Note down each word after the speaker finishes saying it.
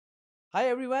Hi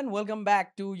everyone, welcome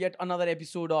back to yet another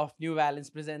episode of New Balance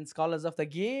presents Colors of the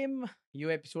Game. यो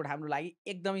episode हाम्रो लागि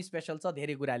एकदमै special छ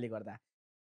धेरै कुराले गर्दा।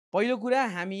 पहिलो कुरा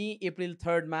हामी अप्रिल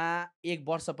 3 मा एक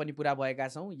वर्ष पनि पुरा भएका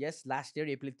छौँ। यस लास्ट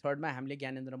इयर अप्रिल 3 मा हामीले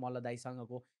ज्ञानेन्द्र मल्ल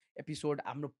दाइसँगको एपिसोड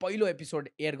हाम्रो पहिलो एपिसोड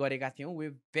एयर गरेका थियौँ। वी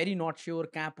भेरी नट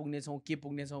स्योर कहाँ पुग्नेछौँ के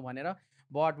पुग्नेछौँ भनेर,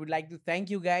 but would like to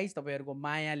thank you guys. तपाईँहरूको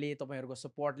मायाले तपाईँहरूको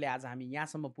सपोर्टले आज हामी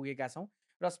यहाँसम्म पुगेका छौँ।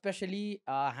 र स्पेसली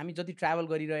हामी जति ट्राभल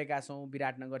गरिरहेका छौँ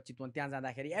विराटनगर चितवन त्यहाँ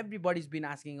जाँदाखेरि everybody is been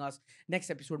asking us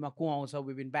next एपिसोडमा को आउँछ,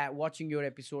 we been watching your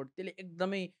episode. त्यसले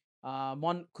एकदमै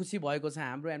मन खुसी भएको छ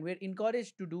हाम्रो। And where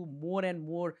encourage to do more and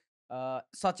more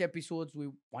such episodes.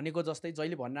 भनेको जस्तै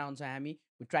जहिले भनेर हुन्छ हामी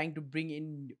trying to bring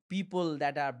in people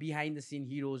that are behind the scene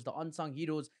heroes, the unsung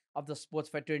heroes of the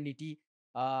sports fraternity.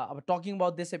 अब टकिङ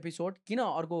अबाउट दिस एपिसोड किन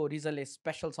अर्को रिजनले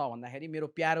special छ भन्दाखेरि मेरो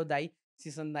प्यारो दाई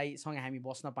सिसन दाईसँग हामी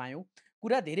बस्न पायौँ।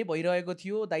 कुरा धेरै भइरहेको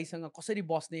थियो दाईसँग कसरी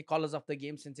बस्ने, colours of the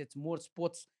game since it's more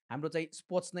sports, हाम्रो चाहिँ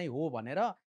स्पोर्ट्स नै हो भनेर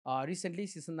रिसेन्टली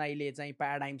सिसन दाईले चाहिँ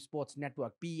प्याराडाइम स्पोर्ट्स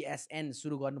नेटवर्क PSN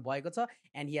सुरु गर्नुभएको छ।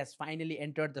 And he has finally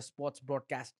entered the sports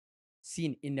broadcast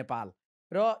scene in Nepal.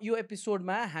 र यो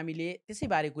एपिसोडमा हामीले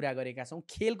त्यसैबारे कुरा गरेका छौँ,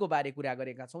 खेलको बारे कुरा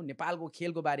गरेका छौँ, नेपालको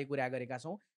खेलको बारे कुरा गरेका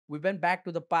छौँ। We went back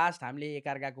to the past, हामीले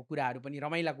एकअर्काको कुराहरू पनि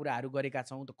रमाइला कुराहरू गरेका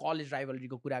छौँ। त कलेज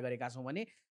राइभलरीको कुरा गरेका छौँ भने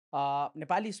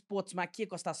नेपाली स्पोर्ट्समा के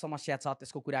कस्ता समस्या छ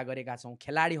त्यसको कुरा गरेका छौँ।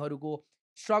 खेलाडीहरूको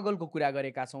स्ट्रगलको कुरा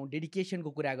गरेका छौँ,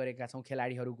 डेडिकेसनको कुरा गरेका छौँ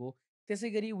खेलाडीहरूको। त्यसै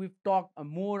गरी we talk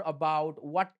more about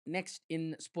what next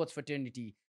in sports fraternity,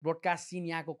 broadcast scene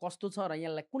यहाँको कस्तो छ र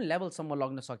यहाँलाई कुन लेभलसम्म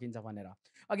लग्न सकिन्छ भनेर।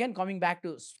 अगेन कमिङ ब्याक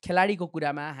टु खेलाडीको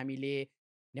कुरामा हामीले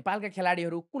नेपालका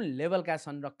खेलाडीहरू कुन लेभलका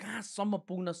छन् र कहाँसम्म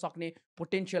पुग्न सक्ने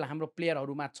पोटेन्सियल हाम्रो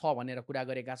प्लेयरहरूमा छ भनेर कुरा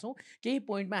गरेका छौँ। केही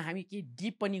पोइन्टमा हामी केही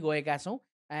डिप पनि गएका छौँ।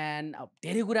 एन्ड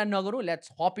धेरै कुरा नगरौँ,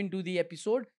 let's hop in to the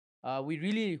episode. We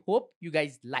really hope you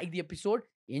guys like the episode.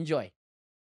 Enjoy.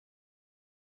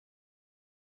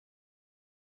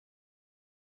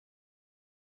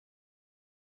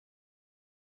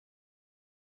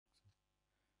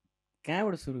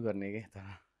 कहाँबाट सुरु गर्ने क्या त?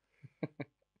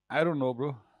 I don't know bro.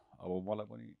 अब मलाई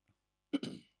पनि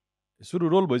सुरु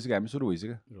रोल भइसक्यो, हामी सुरु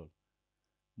भइसक्यो। रोल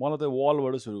मलाई त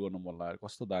वालबाट सुरु गर्नु मन लाग्यो।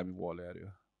 कस्तो दामी वाल यार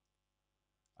यो।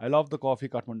 I love the coffee,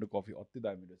 Kathmandu coffee अति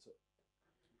दामी रहेछ।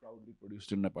 Proudly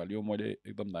produced in Nepal. यो मैले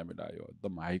एकदम दामी लाग्यो,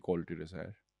 एकदम हाई क्वालिटी रहेछ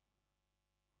यार।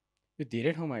 यो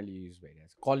धेरै ठाउँमा अहिले युज भइरहेको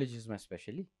छ, कलेजेसमा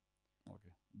स्पेसली। ओके,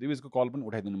 दिवेशको कल पनि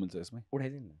उठाइदिनु मिल्छ यसमै।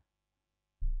 उठाइदिनु न।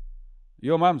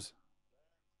 यो माम्स,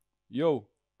 यो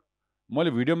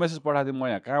मैले भिडियो मेसेज पठाएको थिएँ, म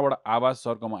यहाँ कहाँबाट आवाज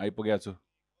सर्कमा आइपुगेको छु।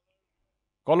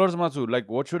 कलर्समा छु, like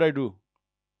what should I do?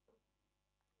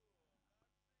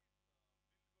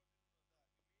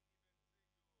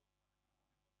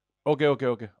 Okay okay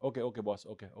okay okay okay bus,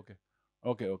 okay okay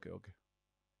okay okay okay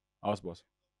हवस् बस।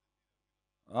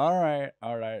 All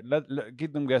right. Let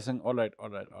keep them guessing. All right.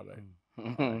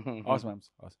 Awesome, ma'am.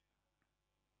 Awesome.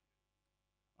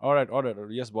 All right.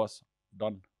 Yes, boss.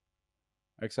 Done.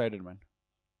 Excited, man.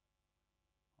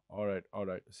 All right.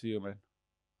 See you, man.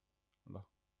 Lo.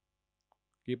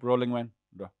 Keep rolling, man.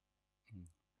 Lo.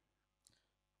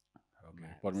 Okay.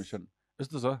 Nice. Permission.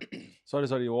 यस्तो छ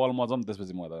sorry wall मजाम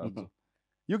त्यसपछि म त जान्छु।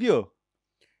 यो के हो?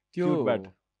 त्यो Cute bat.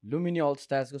 लुमिनी अल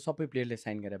स्टार्सको सबै प्लेयरले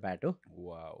साइन गरेर ब्याट हो।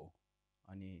 वाओ।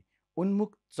 अनि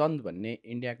उन्मुख चन्द भन्ने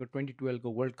इन्डियाको 2012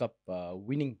 को world cup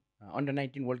winning under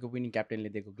 19 world cup winning क्याप्टेनले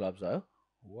दिएको ग्लोभ्स हो।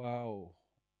 वाओ।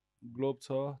 ग्लोब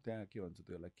छ त्यहाँ, के भन्छ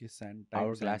त्यसलाई? के sand?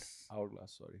 Our glass.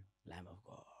 Sorry. ल्याम्ब of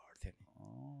God थियो नि।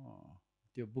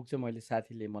 त्यो बुक चाहिँ मैले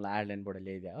साथीले मलाई आयरल्यान्डबाट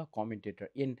ल्याइदिए हो। कमेन्टेटर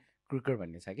एन क्रुकर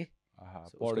भन्ने छ कि।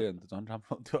 पढ्यो भने त झन्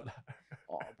राम्रो हुन्थ्यो होला।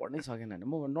 पढ्नै सकेन होइन,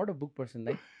 म नट अ बुक पर्सन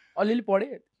दाइ। अलिअलि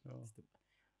पढेँ।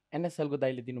 एनएसएलको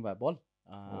दाइले दिनुभयो बल,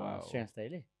 श्रेयस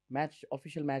दाइले match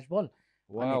official match ball.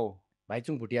 Wow.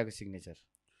 Bhaichung भुटियाको signature.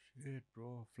 Shit,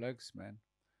 bro. Flex, man.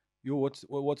 You,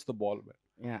 what's the ball, man?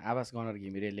 यहाँ आवास गनर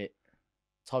घिमिरेले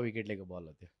 6 विकेट लिएको बल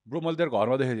हो त्यो। Bro, मैले तेरो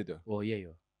घरमा देखेको थिएँ त्यो। हो यही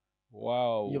हो।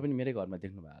 वाओ। यो पनि मेरै घरमा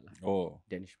देख्नुभयो होला। हो।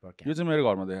 डेनिस बर्क। यो चाहिँ मेरो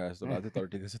घरमा देखाएको जस्तो लाग्थ्यो, तर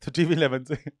ठिकै छ। त्यो TV11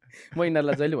 चाहिँ म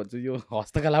यिनीहरूलाई जहिले भन्छु यो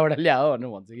हस्तकलाबाट ल्याओ भनेर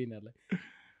भन्छु कि यिनीहरूलाई।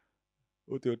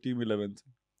 हो त्यो Team11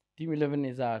 चाहिँ। Team 11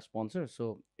 is our sponsor. So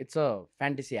it's a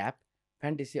fantasy app.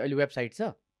 Fantasy अहिले वेबसाइट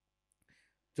छ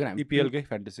जुन हामी EPL कै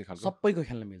फ्यान्टेसी खालको। सबैको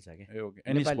खेल्न मिल्छ कि। ए okay,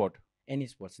 any sport. Any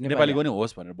sports नेपालीको नि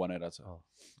होस् भनेर बनाइरहेको छ। हो।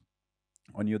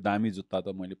 अनि यो दामी जुत्ता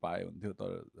त मैले पाएँ हुन्थ्यो,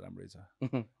 तर राम्रै छ।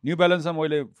 न्यू ब्यालेन्समा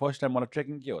मैले फर्स्ट टाइम, मलाई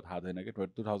ट्रेकिङ के हो थाहा थिएन कि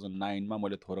 2009 मा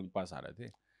मैले थोरङ पास हालेको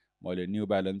थिएँ। मैले न्यू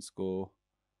ब्यालेन्सको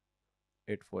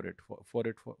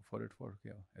 484 के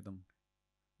हो, एकदम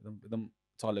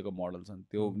चलेको मोडल छ नि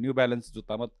त्यो। न्यू ब्यालेन्स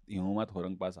जुत्तामा हिउँमा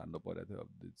थोरङ पास हान्नु परेको थियो।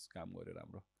 अब काम गरेर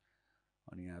राम्रो।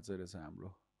 अनि यहाँ चाहिँ रहेछ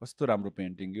हाम्रो कस्तो राम्रो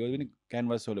पेन्टिङ यो पनि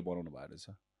क्यानभास सोले बनाउनु भएको रहेछ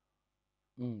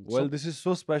So well this is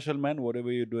so special man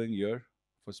whatever you're doing here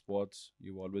for sports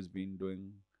you've always been doing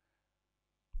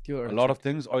त्यो a lot of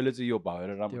things अहिले चाहिँ यो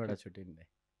भएर राम्रो एउटा छुट्टिँदै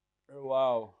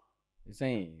wow यो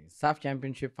चाहिँ साफ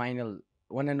championship final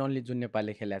one and only जुन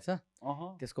नेपालले खेलेको छ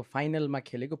त्यसको फाइनलमा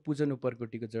खेलेको पूजन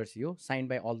उपरकोटीको जर्सी हो sign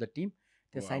by all the team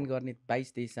त्यो साइन गर्ने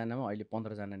 22-23 जनामा अहिले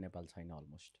 15 जना नेपाल छैन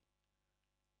अलमोस्ट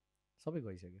सबै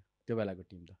गइसक्यो त्यो बेलाको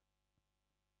टिम त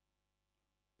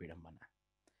विडम्बना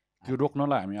त्यो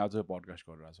रोक्नलाई हामी आज पडकास्ट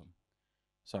गरिरहेको छौँ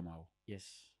somehow yes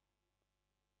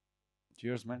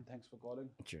cheers man thanks for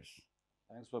calling cheers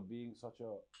thanks for being such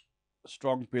a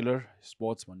strong pillar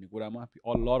sports भन्ने कुरामा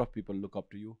a lot of people look up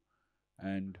to you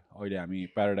and अहिले हामी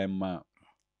प्याराडाइममा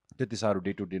त्यति साह्रो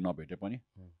डे टु डे नभेटे पनि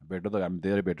भेट्दा त हामी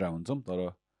धेरै भेटेर हुन्छौँ तर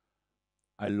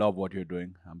I love what you're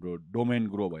doing हाम्रो डोमेन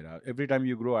ग्रो भइरहेको every time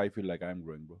you grow I feel like I am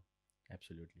growing bro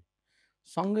absolutely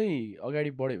सँगै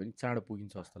अगाडि बढ्यो भने चाँडो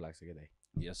पुगिन्छ जस्तो लाग्छ क्या दाइ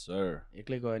यस सर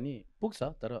एक्लै गयो भने पुग्छ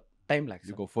तर टाइम लाग्छ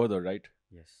you go further right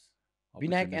yes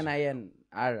Vinayak and आइएन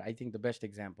are I think the best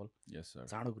example yes sir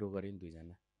चाँडो ग्रो गऱ्यो नि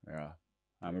दुईजना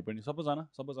हामी पनि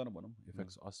सबैजना भनौँ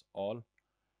इफेक्ट्स अस अल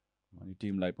अनि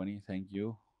टिमलाई पनि थ्याङ्क यू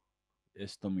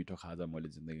यस्तो मिठो खाजा मैले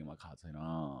जिन्दगीमा खाएको छैन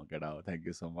केटा हो thank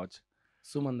you so much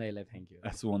Suman दाईलाई thank you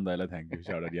Suman दाईलाई thank you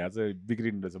साउट यहाँ चाहिँ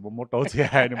बिग्रिनु रहेछ म मोटाउँछु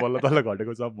आयो नि बल्ल तल्ल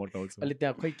घटेको सब मोटाउँछु अहिले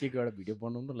त्यहाँ खै के एउटा भिडियो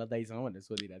बनाउनु ल दाइसँग भनेर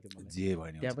सोधिरहेको थिएँ मलाई जे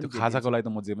भयो त्यहाँ नि पनि त्यो खाजाको लागि त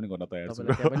म जे पनि गर्न तयार छु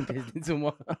तपाईँलाई त्यहाँ पनि भेजिदिन्छु म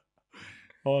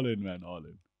all in man all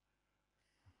in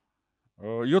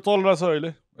यो चलिरहेछ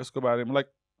अहिले यसको बारेमा लाइक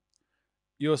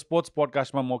यो स्पोर्ट्स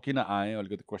पडकास्टमा म किन आएँ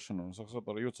अलिकति क्वेसन हुनसक्छ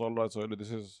तर यो चलिरहेछ अहिले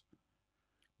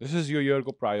दिस इज यो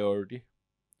इयरको priority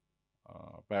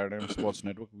Paradigm Sports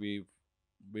Network. We've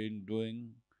been doing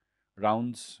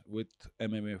rounds with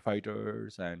MMA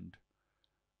fighters and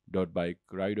dirt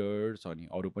bike riders अनि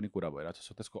अरू पनि कुरा भइरहेको छ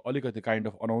सो त्यसको अलिकति काइन्ड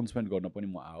अफ अनाउन्समेन्ट गर्न पनि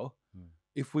म आयो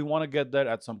if we want get that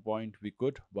at some point we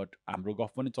could but हाम्रो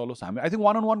गफ पनि चलोस् हामी I think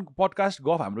one on one podcast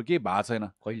गफ हाम्रो केही भएको छैन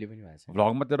कहिले पनि भएको छैन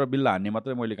भ्लगमा तेरो बिल्ला हान्ने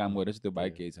मात्रै मैले काम गरेको छु त्यो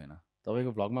बाहेक केही छैन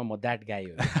तपाईँको भ्लगमा म द्याट गाई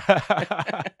हो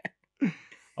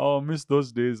Oh, miss those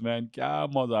days, man. क्या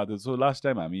मजा आएको थियो सो लास्ट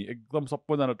टाइम हामी एकदम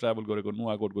सबैजना ट्राभल गरेको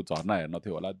नुवाकोटको झर्ना हेर्न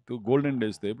थियो होला त्यो गोल्डन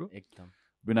डेज थियो ब्रो एकदम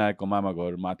विनायकको मामा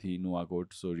घर माथि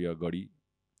नुवाकोट सूर्यगढी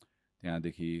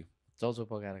त्यहाँदेखि चौचो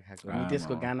पकाएर खाएको अनि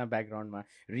त्यसको गाना ब्याकग्राउन्डमा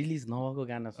रिलिज नभएको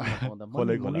गाना सुन्न पाउँदा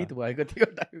मोहित भएको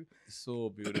थियो सो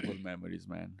ब्युटिफुल मेमोरिज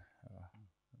म्यान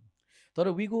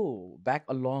तर we go back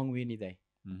a long way नि दाइ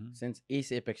सिन्स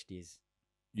एस एपेक्स डेज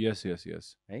यस यस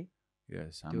यस है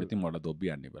यस हामीले तिमीहरूलाई धोबी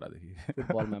हान्ने बेलादेखि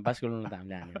फुटबलमा बास्केटबलमा त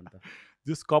हामीले हान्यो नि त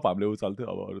जस कप हामीले उचाल्थ्यो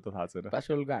अब अरू त थाहा छैन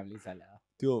बास्केटबलको हामीले उचाल्यो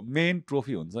त्यो मेन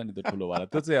ट्रोफी हुन्छ नि त्यो ठुलोवाला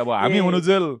त्यो चाहिँ अब हामी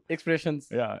हुनुजेल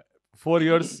एक्सप्रेसन्स या 4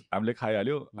 इयर्स हामीले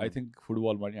खाइहाल्यो आई थिङ्क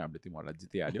फुटबलमा नि हामीले तिमीहरूलाई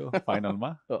जितिहाल्यो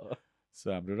फाइनलमा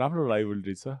सो हाम्रो राम्रो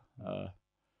राइभलरी छ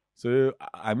सो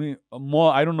हामी म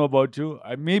I don't know about you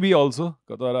maybe also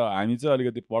तर हामी चाहिँ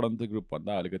अलिकति पढन्ते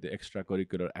ग्रुपभन्दा अलिकति एक्स्ट्रा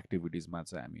करिकुलर एक्टिभिटिजमा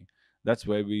चाहिँ हामी that's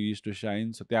why we use two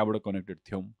sign so त्यहाँबाट कनेक्टेड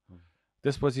थियौँ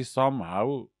त्यसपछि सम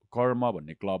हाउ कर्म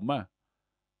भन्ने क्लबमा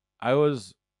आई वाज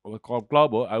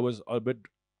क्लब हो I was a bit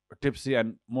tipsy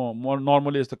and म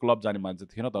नर्मली यस्तो क्लब जाने मान्छे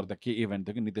थिएन तर त्यहाँ के इभेन्ट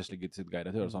थियो कि नितेशले गीत सित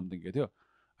गाइरहेको थियो समथिङ के थियो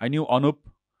I knew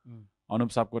Anup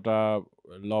Sapkota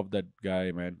love that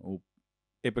गाई म्यान ऊ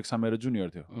एपेक्समा मेरो जुनियर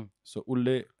थियो सो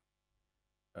उसले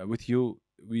with U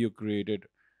we you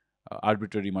created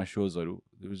आर्बिट्रेरीमा सोजहरू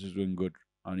which is doing good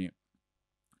अनि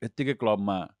यत्तिकै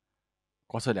क्लबमा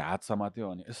कसैले हात समात्यो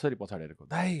अनि यसरी पछाडि हेरेको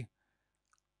दाइ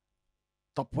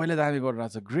तपाईँले दामी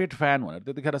गरिरहेको छ ग्रेट फ्यान भनेर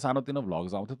त्यतिखेर सानोतिनो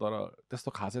भ्लग्स आउँथ्यो तर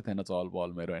त्यस्तो खासै थिएन चहल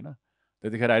पहल मेरो होइन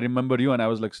त्यतिखेर I remember you and I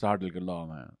was like start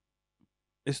लमा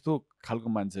यस्तो खालको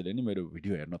मान्छेले नि मेरो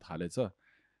भिडियो हेर्न थालेछ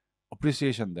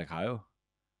अप्रिसिएसन देखायो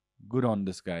good on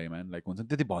this guy man like हुन्छ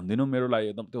त्यति भनिदिनु मेरो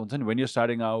लागि एकदम त्यो हुन्छ नि when you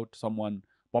starting out some one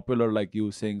popular like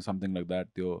you सेङ something like that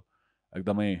त्यो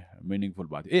एकदमै मिनिङफुल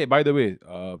भएको थियो ए बाई द वे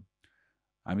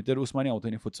हामी तेरो उसमा नि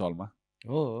आउँथ्यो नि फुटसलमा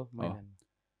हो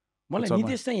मलाई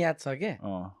नितेश चाहिँ याद छ क्या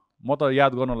म त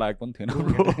याद गर्न लागेको पनि थिएन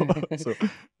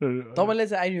तपाईँले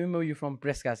चाहिँ I remember you from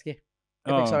press caste के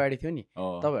एपेक्स अगाडि थियो नि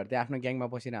तपाईँहरू त्यहाँ आफ्नो ग्याङमा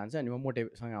बसिरहेको हुन्छ अनि म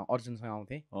मोटेसँग अर्जुनसँग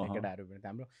आउँथेँ केटाहरू पनि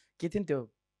हाम्रो के थियो नि त्यो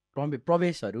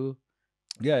प्रवेशहरू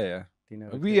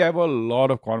we have a lot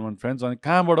of common friends अनि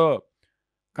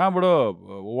कहाँबाट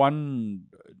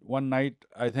वान नाइट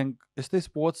आई थिङ्क यस्तै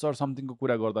स्पोर्ट्स अर समथिङको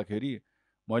कुरा गर्दाखेरि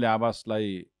मैले आवासलाई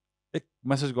एक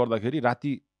मेसेज गर्दाखेरि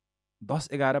राति 10,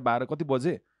 11, 12 कति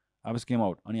बजे आवास केम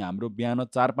आउट अनि हाम्रो बिहान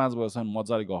 4-5 बजेसम्म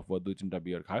मजाले गफ भयो 2-3टा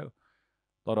बियर खायो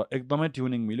तर एकदमै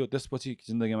ट्युनिङ मिल्यो त्यसपछि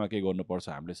जिन्दगीमा के गर्नुपर्छ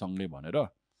हामीले सँगै भनेर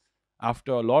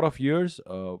आफ्टर लट अफ इयर्स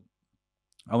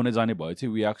आउने जाने भएपछि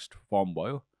वी एक्स्ट फर्म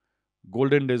भयो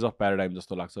गोल्डन डेज अफ प्याराडाइम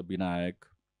जस्तो लाग्छ विनायक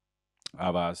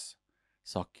आवास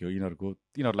सक्यो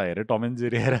तिनीहरूलाई हेरेर टम एन्ड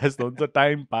जेरी हेरेर जस्तो हुन्छ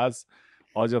टाइम पास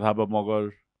अजय थापा मगर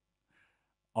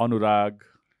अनुराग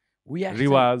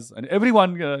रिवाज अनि every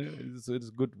one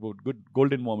it's good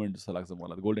golden moment जस्तो लाग्छ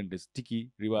मलाई गोल्डन डेज टिकी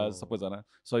रिवाज सबैजना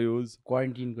सयुज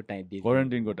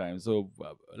क्वारेन्टिनको टाइम सो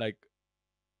लाइक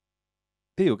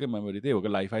त्यही हो क्या मेमोरी त्यही हो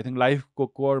क्या लाइफ आई थिङ्क लाइफको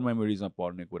कोर मेमोरिजमा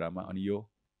पर्ने कुरामा अनि यो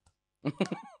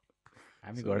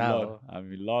हामी घोडा हो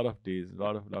हामी lot of days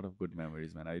lot of good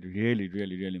memories man I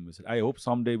really miss it I hope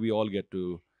someday we all get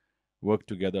to work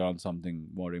together on something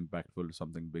more impactful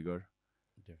something bigger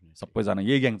सबैजना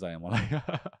यही ग्याङ चाहियो मलाई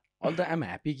अल्दो आइएम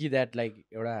ह्याप्पी कि that like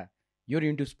एउटा your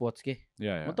into sports के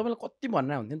म तपाईँलाई कति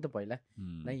भनेर हुन्थ्यो नि त पहिला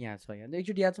लाइक यहाँ छ यहाँ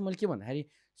एकचोटि याद छ मैले के भन्दाखेरि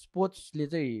स्पोर्ट्सले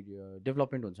चाहिँ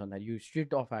डेभलपमेन्ट हुन्छ भन्दाखेरि you street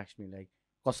of x me like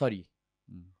कसरी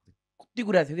कति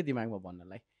कुरा थियो कि दिमागमा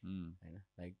भन्नलाई होइन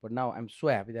like but now I'm so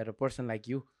happy that a person like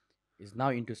you is now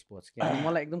into sports के अनि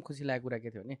मलाई एकदम खुसी लागेको कुरा के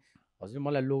थियो भने हजुर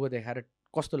मलाई लोगो देखाएर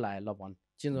कस्तो लाग्यो ल भन्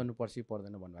चेन्ज गर्नुपर्छ कि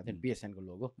पर्दैन भन्नुभएको थियो नि पिएसएनको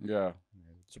लोगो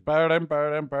प्याराडाइम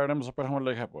सबै ठाउँमा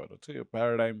लेखा भएर चाहिँ यो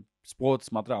प्याराडाइम स्पोर्ट्स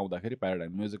मात्र आउँदाखेरि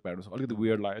प्याराडाइम म्युजिक प्याराडाइम अलिकति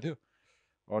वियर्ड लागेको थियो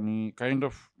अनि काइन्ड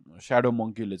अफ स्याडो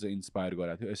मङ्कीले चाहिँ इन्सपायर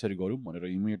गराएको थियो यसरी गरौँ भनेर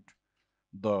emit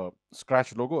the scratch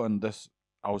logo and दस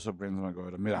हाउस अफ ब्रेन्समा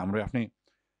गएर मेरो हाम्रो आफ्नै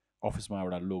अफिसमा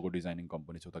एउटा लोगो डिजाइनिङ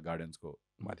कम्पनी छ उता गार्डन्सको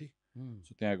माथि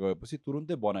सो त्यहाँ गएपछि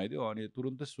तुरुन्तै बनाइदियो अनि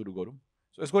तुरुन्तै सुरु गरौँ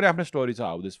सो यसको आफ्नै स्टोरी छ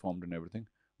how this form and everything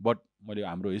but मैले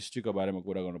हाम्रो हिस्ट्रीको बारेमा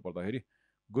कुरा गर्नु पर्दाखेरि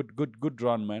good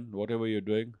run man what ever you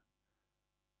doing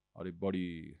अलिक बढी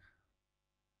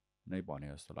नै भने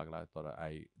जस्तो लाग्ला तर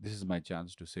this is my chance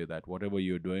to say that what ever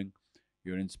you doing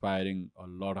you're inspiring a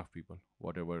lot of people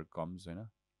what ever comes होइन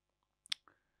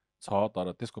छ तर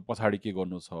त्यसको पछाडि के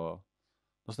गर्नु छ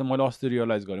जस्तै मैले अस्ति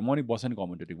रियलाइज गरेँ म नि बसेँ नि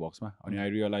कमेन्टेटिभ बक्समा अनि आई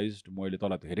रियलाइज मैले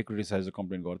तँलाई धेरै क्रिटिसाइज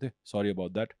कम्प्लेन गर्थेँ sorry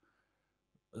about that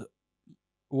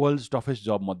world toughest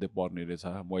जब मध्ये पर्ने रहेछ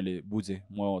मैले बुझेँ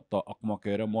म त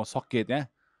अकमकेर म सकेँ त्यहाँ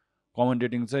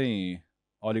कमेन्टेटिङ चाहिँ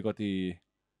अलिकति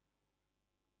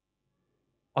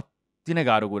अति नै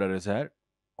गाह्रो कुरा रहेछ यार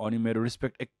अनि मेरो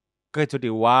रिस्पेक्ट एकैचोटि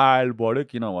वाइल्ड बढ्यो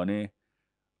किनभने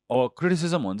अब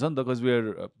क्रिटिसिजम हुन्छ नि त बिकज वेयर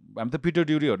हामी त पिटर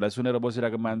ड्युरीहरूलाई सुनेर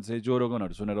बसिरहेको मान्छे जो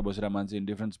रोगनहरू सुनेर बसिरहेको मान्छे इन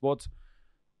डिफ्रेन्ट स्पोर्ट्स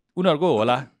उनीहरूको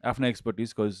होला आफ्नो एक्सपर्टिज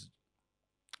बिकज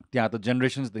त्यहाँ त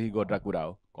जेनेरेसन्सदेखि गरिरहेको कुरा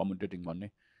हो कमेन्टेटिङ भन्ने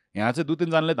यहाँ चाहिँ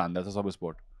 2-3जनाले धान्दा छ सबै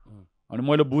स्पोर्ट अनि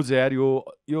मैले बुझेँ यार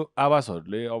यो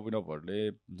आवासहरूले अभिनवहरूले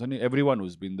हुन्छ नि every one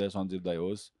whose been the Sanjeev दाई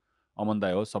होस् अमन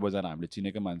दाई होस् सबैजना हामीले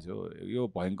चिनेकै मान्छे हो यो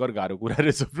भयङ्कर गाह्रो कुरा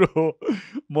रहेछ ब्रो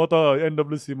म त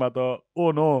एनडब्ल्युसीमा त ओ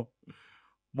नो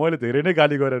मैले धेरै नै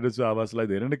गाली गरेर छु आवासलाई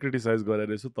धेरै नै क्रिटिसाइज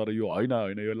गरेर छु तर यो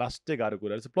होइन यो लास्टै गाह्रो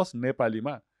कुरा रहेछ प्लस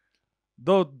नेपालीमा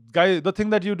the thing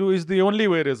that you do is the only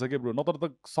way रहेछ कि ब्रो नत्र त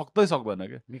सक्दैन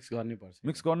क्या मिक्स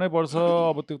गर्नै पर्छ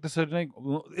अब त्यो त्यसरी नै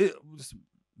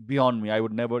beyond me I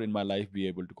would never in my life be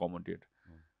able to कमेन्टेट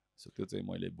so त्यो चाहिँ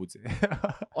मैले बुझेँ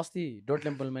अस्ति डट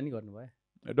टेम्पलमा नि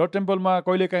गर्नुभयो डट टेम्पलमा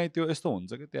कहिलेकाहीँ त्यो यस्तो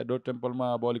हुन्छ कि त्यहाँ डट टेम्पलमा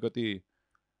अब अलिकति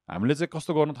हामीले चाहिँ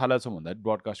कस्तो गर्नु थालेको छौँ भन्दाखेरि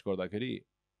ब्रडकास्ट गर्दाखेरि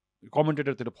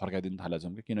कमेन्टेटरतिर फर्काइदिनु थालेको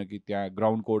छौँ कि किनकि त्यहाँ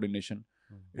ground coordination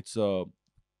it's a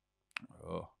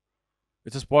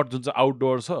spot जुन चाहिँ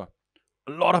आउटडोर छ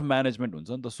लट अफ म्यानेजमेन्ट हुन्छ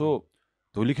नि त सो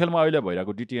धुलीखेलमा अहिले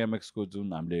भइरहेको डिटिएमएक्सको जुन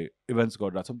हामीले इभेन्ट्स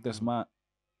गरिरहेको छौँ त्यसमा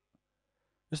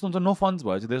यस्तो हुन्छ नो फन्ड्स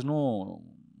भएपछि देयर इज नो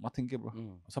नथिङ के ब्रो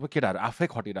सबै केटाहरू आफै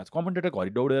खटिरहेको छ कमेन्टेटर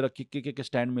घरि दौडेर के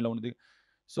स्ट्यान्ड मिलाउनुदेखि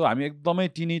सो हामी एकदमै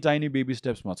टिनी टाइनी बेबी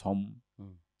स्टेप्समा छौँ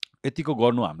यतिको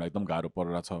गर्नु हामीलाई एकदम गाह्रो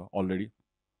परिरहेको छ अलरेडी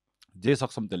जे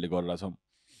सक्छौँ त्यसले गरिरहेछौँ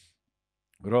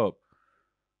र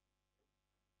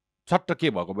छट्ट के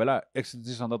भएको बेला एकछिन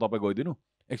सन्त तपाईँ गइदिनु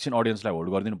एकछिन अडियन्सलाई होल्ड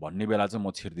गरिदिनु भन्ने बेला चाहिँ म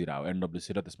छिर्दिएर हो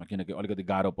एनडब्ल्युसी र त्यसमा किनकि अलिकति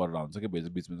गाह्रो परेर हुन्छ कि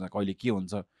बिचमा कहिले के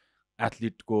हुन्छ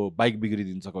एथलिटको बाइक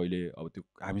बिग्रिदिन्छ कहिले अब त्यो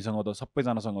हामीसँग त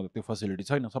सबैजनासँग त त्यो फेसिलिटी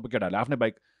छैन सबै केटाहरूले आफ्नै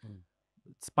बाइक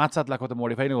 5-7 लाखको त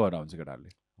मोडिफाई नै गरेर हुन्छ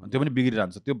केटाहरूले अनि त्यो पनि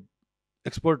बिग्रिरहन्छ त्यो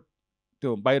एक्सपोर्ट त्यो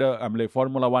बाहिर हामीले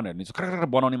फर्मुला 1 हेर्ने खरखर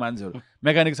बनाउने मान्छेहरू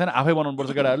मेकानिक छैन आफै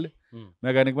बनाउनुपर्छ केटाहरूले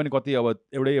मेकानिक पनि कति अब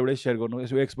एउटै सेयर गर्नु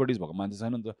यसो एक्सपर्टिज भएको मान्छे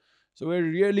छैन नि त so where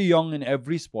really young in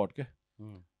every sport के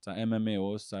चाहे एमएमए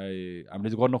होस् चाहे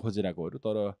हामीले गर्न खोजिरहेकोहरू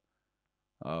तर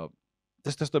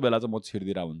त्यस्तो बेला चाहिँ म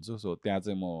छिर्दिएर हुन्छु सो त्यहाँ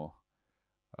चाहिँ म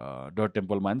डट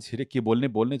टेम्पलमा पनि छिरेँ के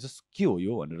बोल्ने जस्ट के हो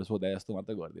यो भनेर सोधा जस्तो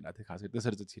मात्रै गरिदिरहेको थिएँ खासै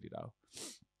त्यसरी चाहिँ छिरिरहेको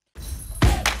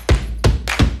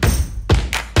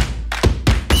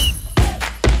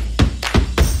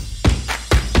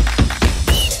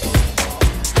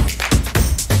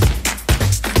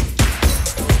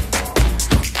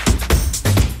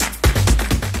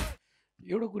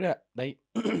एउटा कुरा दाइ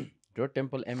डट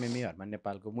टेम्पल एमएमएहरूमा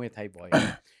नेपालको मुए थाई भयो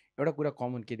एउटा कुरा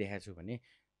कमन के देखाएको छु भने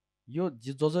यो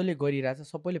जसले गरिरहेछ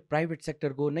सबैले प्राइभेट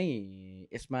सेक्टरको नै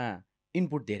यसमा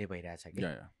इनपुट धेरै भइरहेछ कि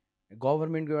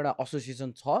गभर्मेन्टको एउटा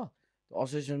एसोसिएसन छ,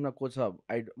 एसोसिएसनमा को छ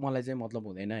मलाई चाहिँ मतलब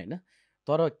हुँदैन होइन,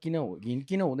 तर किन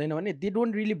हुँदैन भने दे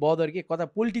डोन्ट रियली बदर के कता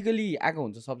पोलिटिकली आएको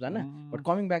हुन्छ सबजना। But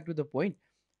coming back to the point,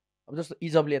 अब जस्तो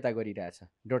इजबले यता गरिरहेछ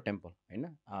डट टेम्पल होइन,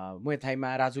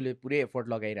 मुएथाईमा राजुले पुरै एफोर्ट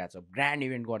लगाइरहेछ, ग्रान्ड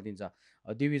इभेन्ट गरिदिन्छ,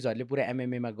 दिविजहरूले पुरा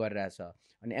एमएमएमा गरिरहेछ,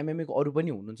 अनि एमएमएको अरू पनि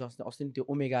हुनुहुन्छ, अस्ति त्यो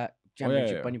ओमेगा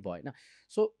च्याम्पियनसिप पनि भयो होइन।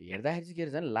 सो हेर्दाखेरि चाहिँ के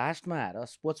रहेछ भने लास्टमा आएर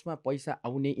स्पोर्ट्समा पैसा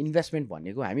आउने इन्भेस्टमेन्ट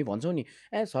भनेको हामी भन्छौँ नि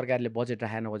सरकारले बजेट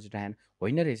राखेन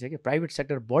होइन रहेछ कि, प्राइभेट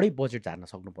सेक्टरबाटै बजेट झार्न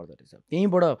सक्नु पर्दो रहेछ,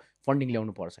 त्यहीँबाट फन्डिङ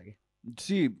ल्याउनु पर्छ कि।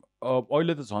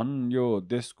 अहिले त झन् यो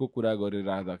देशको कुरा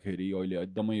गरिराख्दाखेरि अहिले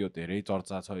एकदमै यो धेरै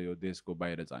चर्चा छ, यो देशको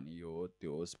बाहिर जाने यो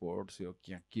त्यो स्पोर्ट्स यो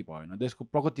के भएन, देशको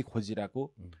प्रगति खोजिरहेको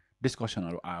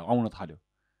डिस्कसनहरू आउन थाल्यो।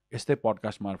 यस्तै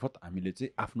पडकास्ट मार्फत हामीले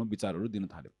चाहिँ आफ्नो विचारहरू दिन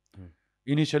थाल्यो।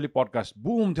 इनिसियली पडकास्ट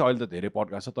बुम थियो, अहिले त धेरै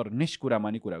पडकास्ट छ, तर निश कुरामा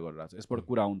नि कुरा गरिरहेको छ, यसबाट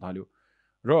कुरा आउनु थाल्यो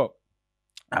र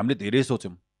हामीले धेरै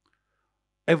सोच्यौँ।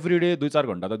 एभ्री डे 2-4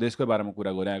 घन्टा त देशकै बारेमा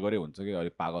कुरा गरे हुन्छ कि,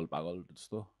 अहिले पागल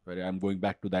जस्तो, फेरि I'm going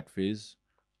back to that phase.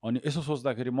 अनि यसो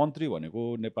सोच्दाखेरि मन्त्री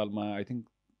भनेको नेपालमा आई थिङ्क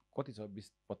कति छ,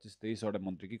 20-25-23वटा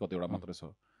मन्त्री कि कतिवटा मात्रै छ।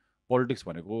 पोलिटिक्स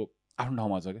भनेको आफ्नो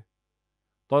ठाउँमा छ कि,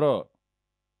 तर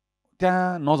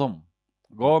त्यहाँ नजाउँ,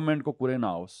 गभर्मेन्टको कुरै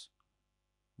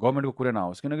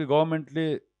नहोस्, किनकि गभर्मेन्टले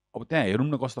अब त्यहाँ हेरौँ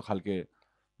न कस्तो खालके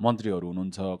मन्त्रीहरू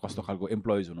हुनुहुन्छ, कस्तो खालको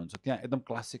एम्प्लोइज हुनुहुन्छ, त्यहाँ एकदम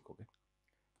क्लासिक हो कि।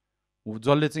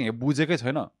 जसले चाहिँ बुझेकै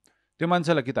छैन त्यो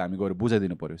मान्छेलाई कि त हामी गएर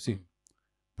बुझाइदिनु पऱ्यो,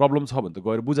 प्रब्लम छ भने त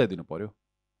गएर बुझाइदिनु पऱ्यो,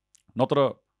 नत्र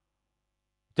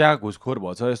त्यहाँ घुसखोर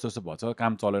भएछ यस्तो भएछ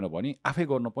काम चलेन भने आफै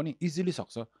गर्न पनि इजिली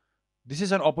सक्छ। This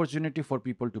is an opportunity for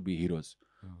people to be heroes.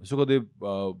 Sukhdev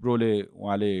ब्रोले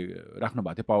उहाँले राख्नु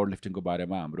भएको थियो पावर लिफ्टिङको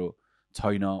बारेमा, हाम्रो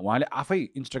छैन, उहाँले आफै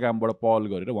इन्स्टाग्रामबाट पहल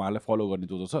गरेर उहाँलाई फलो गर्ने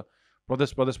जो छ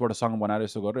प्रदेशबाट सङ्घ बनाएर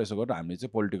यसो गरेर हामीले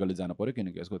चाहिँ पोलिटिकली जानु पऱ्यो,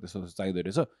 किनकि यसको त्यस्तो चाहिँदो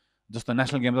रहेछ। जस्तो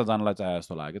नेसनल गेम्समा जानलाई चाहे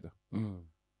जस्तो लाग्यो त,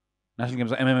 नेसनल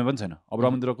गेम्समा एमएमए पनि छैन, अब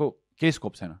रविन्द्रको केही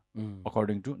स्कोप छैन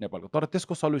अकर्डिङ टु नेपालको। तर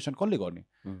त्यसको सल्युसन कसले गर्ने,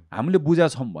 हामीले बुझा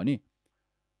छौँ भने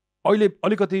अहिले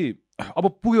अलिकति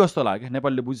अब पुग्यो जस्तो लाग्यो।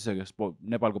 नेपालले बुझिसक्यो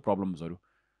नेपालको प्रब्लम्सहरू,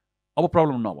 अब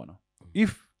प्रब्लम नभन।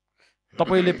 इफ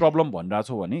तपाईँले प्रब्लम भनिरहेको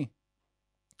छ भने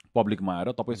पब्लिकमा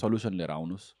आएर तपाईँ सल्युसन लिएर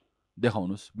आउनुहोस्,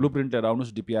 देखाउनुहोस्, ब्लु प्रिन्ट लिएर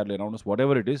आउनुहोस्, डिपिआर लिएर आउनुहोस्, वाट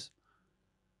एभर इट इज,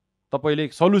 तपाईँले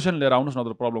सल्युसन लिएर आउनुहोस्,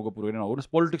 नत्र प्रब्लमको पुरै नगर्नुहोस्।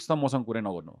 पोलिटिक्स त मसँग कुरै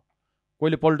नगर्नु,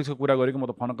 कोहीले पोलिटिक्सको कुरा गरेको म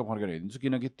त फर्केर हेरिदिन्छु,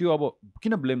 किनकि त्यो अब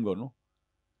किन ब्लेम गर्नु।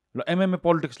 ल एमएमए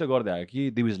पोलिटिक्सले गर्दै आयो कि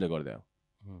दिविजले गर्दै आयो?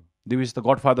 दिविज त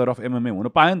गडफादर अफ एमएमए हुनु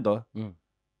पायो नि त,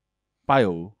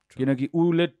 पायो, किनकि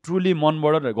उसले ट्रुली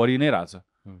मनबाट गरि नै रहेछ।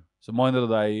 सो महेन्द्र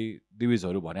दाई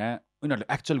दिविजहरू भने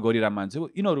यिनीहरूले एक्चुअल गरिरहेको मान्छे हो,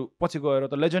 यिनीहरू पछि गएर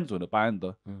त लेजेन्ड्स हुनु पायो नि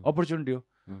त, अपर्च्युनिटी हो।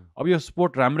 अब यो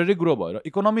स्पोर्ट राम्ररी ग्रो भएर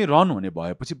इकोनोमी रन हुने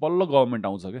भएपछि बल्ल गभर्मेन्ट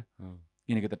आउँछ क्या,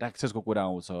 किनकि त ट्याक्सेसको कुरा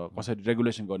आउँछ, कसरी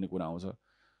रेगुलेसन गर्ने कुरा आउँछ।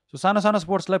 सो सानो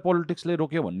स्पोर्ट्सलाई पोलिटिक्सले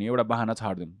रोक्यो भन्ने एउटा बाहना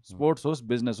छाडिदिउँ। स्पोर्ट्स होस्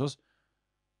बिजनेस होस्,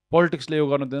 पोलिटिक्सले यो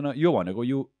गर्नु दिँदैन। यो भनेको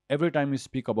you every time you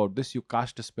speak about this you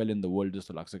caste spell in the world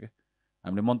जस्तो लाग्छ क्या।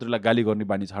 हामीले मन्त्रीलाई गाली गर्ने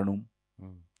बानी छाडौँ,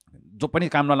 जो पनि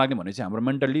काम नलाग्ने भने चाहिँ हाम्रो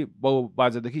मेन्टल्ली बाउ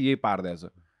बाजेदेखि यही पार्दैछ।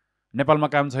 नेपालमा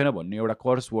काम छैन भन्ने एउटा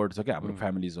कर्स वर्ड छ क्या हाम्रो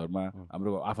फ्यामिलीजहरूमा,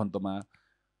 हाम्रो आफन्तमा।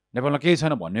 नेपालमा केही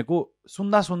छैन भनेको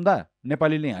सुन्दा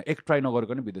नेपालीले यहाँ एक ट्राई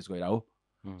नगरेको नि विदेश गएर हो।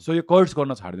 सो यो कर्स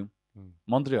गर्न छाडिदिउँ,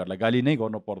 मन्त्रीहरूलाई गाली नै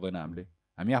गर्नु पर्दैन,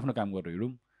 हामी आफ्नो काम गरेर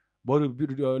हिँडौँ,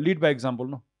 बरु लिड बाई एक्जाम्पल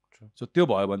न। सो त्यो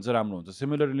भयो भने चाहिँ राम्रो हुन्छ।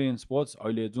 सिमिलरली इन स्पोर्ट्स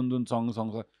अहिले जुन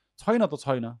सङ्घ छैन त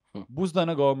छैन,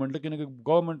 बुझ्दैन गभर्मेन्टले, किनकि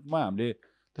गभर्मेन्टमा हामीले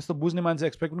त्यस्तो बुझ्ने मान्छे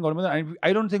एक्सपेक्ट पनि गर्नु।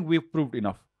 I don't think we प्रुभड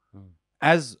enough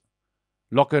as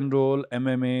lock and role,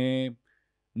 MMA,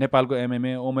 नेपालको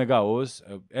एमएमए, ओमेगा होस्,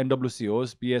 एनडब्लुसी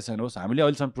होस्, पिएसएन होस्, हामीले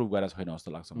अहिलेसम्म प्रुभ गरेको छैन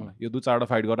जस्तो लाग्छ मलाई। यो 2-4वटा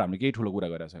फाइट गरेर हामीले केही ठुलो कुरा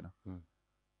गरेको छैन।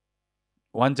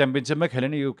 वान च्याम्पियनसिपमै खेल्यो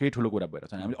नि, यो केही ठुलो कुरा भएर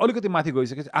छैन। हामीले अलिकति माथि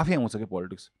गइसकेपछि आफै आउँछ कि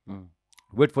politics,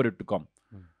 wait for it to come.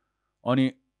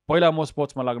 अनि पहिला म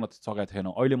स्पोर्ट्समा लाग्न सकेको थिएन,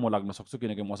 अहिले म लाग्न सक्छु,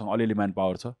 किनकि मसँग अलिअलि म्यान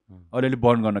पावर छ, अलिअलि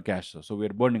बर्न गर्न क्यास छ। So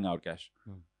we are burning our cash.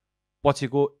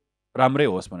 पछिको राम्रै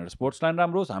होस् भनेर, स्पोर्ट्स लाइन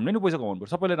राम्रो होस्, हामीले नि पैसा कमाउनु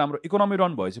पर्छ, सबैले राम्रो इकोनोमी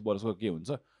रन भएपछि वर्षको के हुन्छ,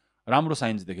 राम्रो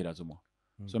साइन्स देखिरहेको छु म।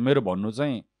 सो मेरो भन्नु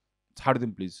चाहिँ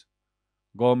छाडिदिउँ प्लिज,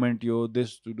 गभर्मेन्ट यो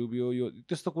देश डुब्यो यो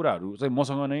त्यस्तो कुराहरू चाहिँ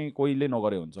मसँग नै कोहीले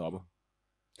नगरे हुन्छ अब।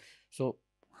 सो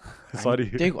सरी,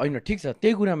 त्यही होइन, ठिक छ,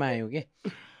 त्यही कुरामा आयो कि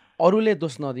अरूले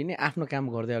दोष नदिने, आफ्नो काम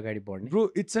गर्दै अगाडि बढ्ने। Bro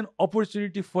it's an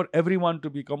opportunity for every one to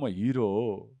become a hero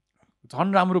हो।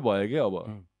 झन् राम्रो भयो कि अब,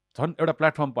 झन् एउटा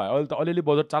प्लेटफर्म पायो। अहिले त अलिअलि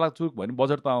बजेट चालाकचुक भयो भने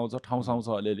बजेट त आउँछ, ठाउँ आउँछ,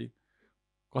 अलिअलि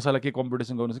कसैलाई के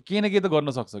कम्पिटिसन गर्नु छ, केही न केही त गर्न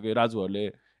सक्छ कि। राजुहरूले,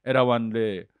 एरावानले,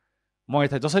 म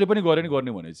यता जसरी पनि गरे नि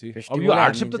गर्ने भनेपछि अब यो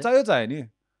हार्डसिप त चाहियो नि।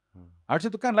 हार्ड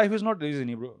चाहिँ कहाँ लाइफ इज नट इजी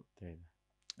नि bro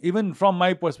even from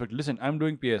my perspective listen I am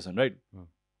doing पिएसएन right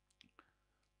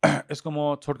यसको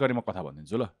म छोटकरीमा कथा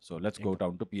भनिदिन्छु ल so let's go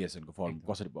down to पिएसएनको form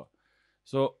कसरी भयो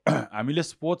सो हामीले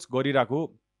स्पोर्ट्स गरिरहेको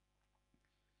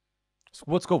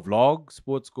स्पोर्ट्सको भ्लग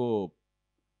स्पोर्ट्सको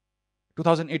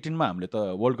 2018 हामीले त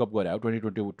वर्ल्ड कप गरे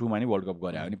 2022 नि वर्ल्ड कप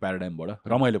गरे नि प्याराडाइमबाट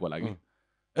रमाइलोको लागि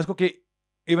यसको केही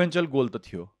इभेन्चुअल गोल त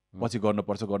थियो पछि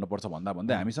गर्नुपर्छ भन्दा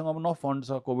भन्दै हामीसँग अब न फन्ड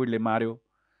छ कोभिडले मार्यो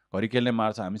घरि केले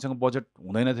मार्छ हामीसँग बजेट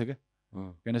हुँदैन थियो क्या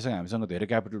किनकि हामीसँग धेरै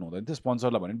क्यापिटल हुँदैन थियो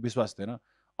स्पोन्सरलाई भने विश्वास थिएन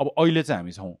अब अहिले चाहिँ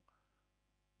हामी छौँ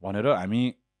भनेर हामी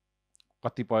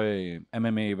कतिपय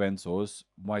एमएमए इभेन्ट्स होस्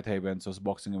मुआई इभेन्ट्स होस्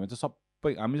बक्सिङ इभेन्ट्स होस्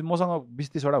सबै हामी मसँग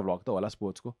 20-30वटा भ्लग त होला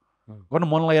स्पोर्ट्सको गर्न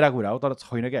मन लागिरहेको कुरा हो तर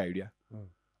छैन क्या आइडिया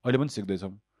अहिले पनि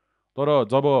सिक्दैछौँ तर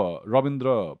जब रविन्द्र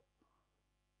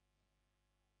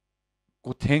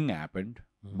को थिङ ह्यापेन्ड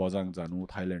बजाङ जानु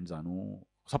थाइल्यान्ड जानु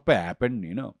सबै ह्यापेन्ड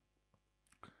होइन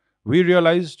we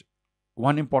realise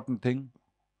one important thing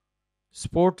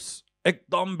sports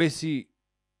एकदम बेसी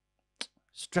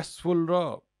स्ट्रेसफुल र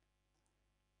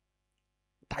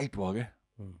टाइट भयो क्या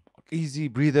इजी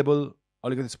ब्रिदेबल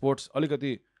अलिकति स्पोर्ट्स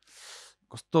अलिकति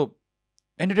कस्तो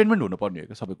एन्टरटेनमेन्ट हुनुपर्ने हो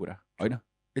क्या सबै कुरा होइन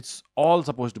it's all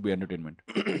suppose to be entertainment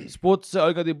sports चाहिँ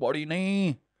अलिकति बढी नै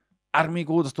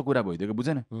आर्मीको जस्तो कुरा भइदियो क्या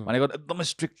बुझेन भनेको एकदमै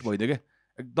स्ट्रिक्ट भइदियो क्या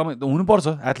एकदमै हुनुपर्छ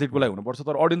एथलिटको लागि हुनुपर्छ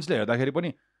तर अडियन्सले हेर्दाखेरि पनि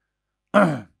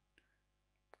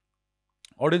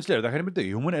त्यो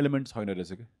ह्युमन एलिमेन्ट छैन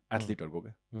रहेछ कि एथलिटहरूको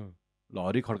क्या ल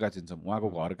हरि खड्का चिन्छौँ उहाँको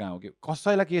घर कहाँ हो कि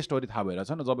कसैलाई के स्टोरी थाहा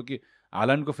भइरहेछ न जब कि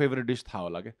हाल्यान्डको फेभरेट डिस थाहा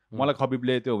होला कि मलाई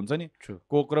खबिबले त्यो हुन्छ नि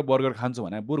कोक र बर्गर खान्छु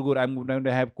भने बुर्गर I'm going to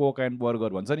have Coke and burger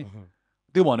भन्छ नि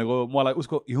त्यो भनेको मलाई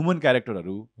उसको ह्युमन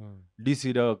क्यारेक्टरहरू डिसी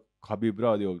र खबिब र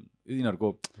त्यो यिनीहरूको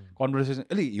कन्भर्सेसन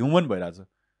अलिक ह्युमन भइरहेछ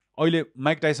अहिले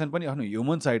माइक टाइसन पनि आफ्नो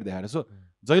ह्युमन साइड देखाएर सो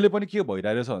जहिले पनि के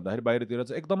भइरहेछ भन्दाखेरि बाहिरतिर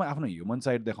चाहिँ एकदमै आफ्नो ह्युमन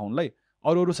साइड देखाउनलाई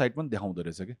अरू साइड पनि देखाउँदो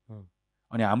रहेछ कि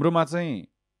अनि हाम्रोमा चाहिँ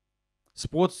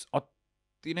स्पोर्ट्स अति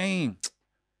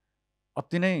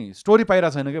नै स्टोरी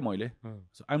पाइरहेको छैन क्या मैले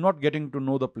आइ am not getting to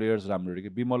know the players राम्ररी कि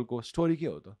विमलको स्टोरी के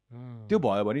हो त त्यो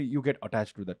भयो भने you get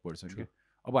attach to that person कि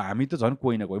अब हामी त झन्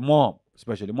कोही न कोही म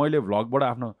स्पेसली मैले भ्लगबाट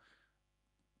आफ्नो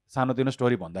सानोतिनो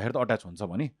स्टोरी भन्दाखेरि त अट्याच हुन्छ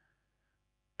भने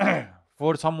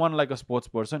for some one like a sports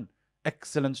person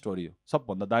excellent story हो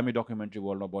सबभन्दा दामी डकुमेन्ट्री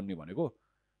वर्ल्डमा बन्ने भनेको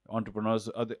अन्टरप्रेनर्स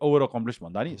ओभर अकम्प्लिस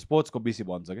भन्दा नि स्पोर्ट्सको बेसी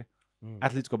बन्छ क्या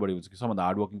एथलिट्सको बढी हुन्छ कि सबभन्दा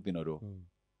हार्डवर्किङ तिनीहरू हो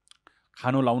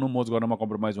खानु लाउनु मोज गर्नमा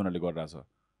कम्प्रोमाइज उनीहरूले गरिरहेछ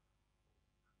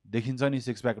देखिन्छ नि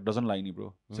सिक्स प्याक डजन लाइन नि ब्रो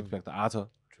सिक्स प्याक त आछ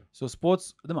सो स्पोर्ट्स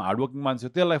एकदम हार्डवर्किङ मान्छे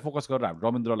त्यसलाई फोकस गरेर हामी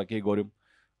रविन्द्रलाई केही गऱ्यौँ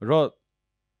र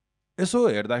यसो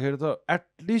हेर्दाखेरि त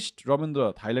एटलिस्ट रविन्द्र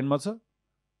थाइल्यान्डमा छ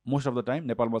मोस्ट अफ द टाइम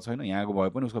नेपालमा छैन यहाँको भए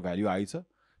पनि उसको भ्याल्यु आइछ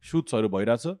सुट्सहरू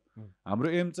भइरहेछ हाम्रो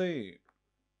एम चाहिँ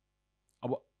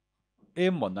अब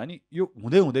एम भन्दा नि यो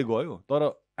हुँदै हुँदै गयो तर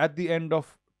at the end of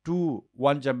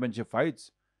 2-1 championship fights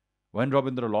when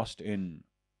Ravindra lost in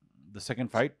the second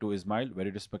fight to Ismail,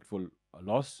 very respectful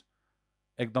loss.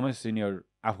 एकदमै सिनियर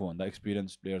आफूभन्दा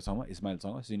experience प्लेयरसँग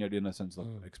इस्माइलसँग senior in the sense of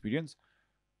experience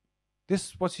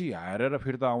त्यसपछि हारेर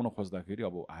फिर्ता आउन खोज्दाखेरि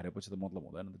अब हारेपछि त मतलब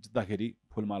हुँदैन जित्दाखेरि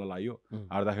फुलमाला लाग्यो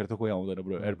हार्दाखेरि त कोही आउँदैन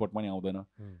ब्रो एयरपोर्ट पनि आउँदैन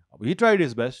अब हि ट्राइड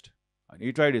इज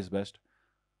बेस्ट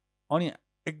अनि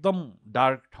एकदम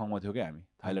डार्क ठाउँमा थियो क्या हामी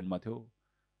थाइल्यान्डमा थियो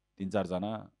 3-4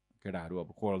 जना केटाहरू अब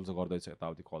कल चाहिँ गर्दैछ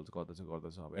यताउति कल चाहिँ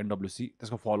गर्दैछ अब एनडब्ल्युसी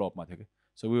त्यसको फलोअपमा थियो कि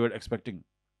so we were expecting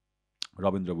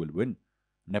Rabindra will win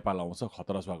Nepal आउँछ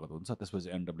खतरा स्वागत हुन्छ त्यसपछि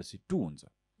एनडब्ल्युसी 2 हुन्छ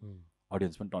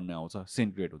अडियन्स पनि टन्नै आउँछ सिन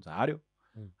क्रिएट हुन्छ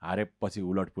हारेपछि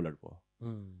उलट पुलट भयो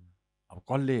अब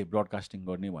कसले ब्रडकास्टिङ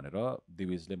गर्ने भनेर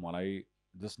दिविजले मलाई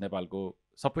जस्ट नेपालको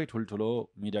सबै ठुल्ठुलो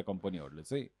मिडिया कम्पनीहरूले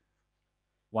चाहिँ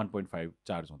 1.5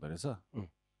 चार्ज हुँदो रहेछ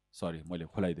सरी मैले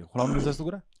खुलाइदिएँ खुलाउनु मिल्छ जस्तो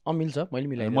कुरा मिल्छ मैले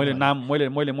मिलाएँ मैले नाम मैले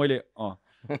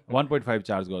 1.5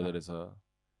 चार्ज गर्दो रहेछ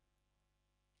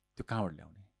त्यो कहाँबाट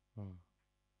ल्याउने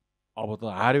अब त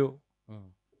हार्यो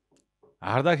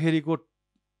हार्दाखेरिको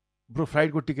ब्रो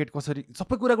फ्लाइटको टिकट कसरी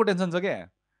सबै कुराको टेन्सन छ क्या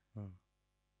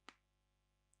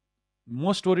म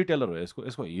स्टोरी टेलर हो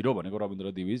यसको हिरो भनेको रविन्द्र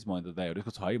दिविज महेन्द्र दाईहरू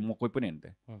यसको छ है म कोही पनि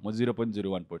हेर्ने म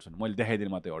 0.01% मैले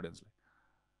देखाइदिएँ मात्रै अडियन्सलाई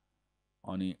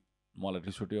अनि मलाई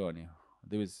रिस उठ्यो अनि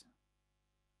दिविज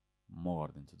म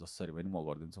गरिदिन्छु जसरी पनि म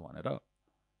गरिदिन्छु भनेर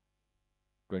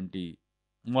 20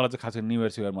 मलाई चाहिँ खास गरी न्यु इयर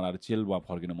सियर मनाएर चिलमा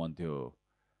फर्किनु मन थियो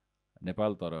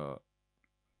नेपाल तर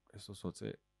यसो सोचे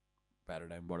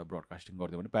प्याराडाइमबाट ब्रडकास्टिङ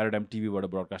गरिदियो भने प्याराडाइम टिभीबाट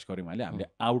ब्रडकास्ट गऱ्यौँ हामीले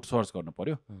आउटसोर्स गर्नु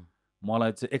पऱ्यो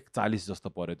मलाई चाहिँ 41 जस्तो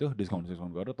पऱ्यो त्यो डिस्काउन्ट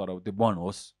गरेर तर त्यो बन्द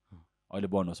होस् अहिले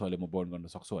म बन्द गर्न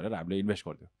सक्छु भनेर हामीले इन्भेस्ट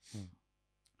गरिदियो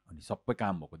अनि सबै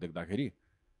काम भएको देख्दाखेरि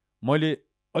मैले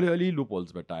अलिअलि लुप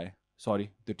होल्स भेट्टाएँ सरी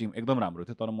त्यो टिम एकदम राम्रो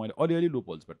थियो तर मैले अलिअलि लुप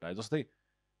होल्स भेट्टाएँ जस्तै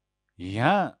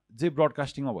यहाँ जे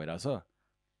ब्रडकास्टिङमा भइरहेछ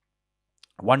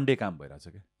वान डे काम भइरहेछ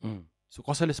क्या सो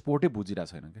कसैले स्पोर्टै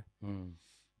बुझिरहेको छैन क्या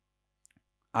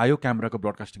आयो क्यामेराको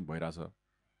ब्रडकास्टिङ भइरहेछ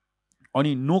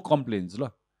अनि नो कम्प्लेन्स ल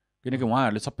किनकि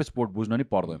उहाँहरूले सबै स्पोर्ट बुझ्न नि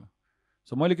पर्दैन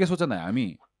सो मैले के सोचेँ न हामी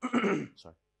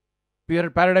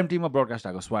प्याराडाइम टिममा ब्रडकास्ट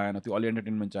आएको स्वाएन त्यो अलि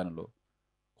एन्टरटेनमेन्ट च्यानल हो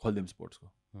खोलिदिउँ स्पोर्ट्सको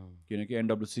किनकि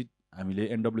एनडब्ल्युसी हामीले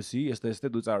एनडब्ल्युसी यस्तै यस्तै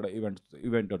 2-4वटा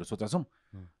इभेन्टहरू सोचेका छौँ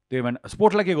त्यो इभेन्ट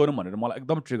स्पोर्टलाई के गरौँ भनेर मलाई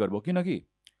एकदम ट्रिगर भयो किनकि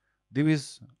दिविज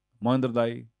महेन्द्र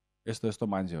दाई यस्तो यस्तो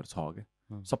मान्छेहरू छ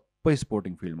क्या सबै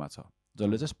स्पोर्टिङ फिल्डमा छ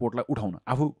जसले चाहिँ स्पोर्टलाई उठाउन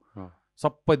आफू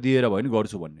सबै दिएर भयो नि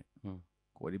गर्छु भन्ने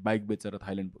घरि बाइक बेचेर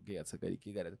थाइल्यान्ड पुगेको छ घरि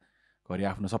के गरेर घरि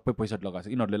आफ्नो सबै पैसा लगाएको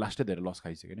छ यिनीहरूले लास्टै धेरै लस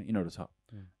खाइसक्यो नि यिनीहरू छ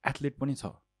एथलिट पनि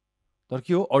छ तर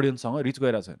के हो अडियन्ससँग रिच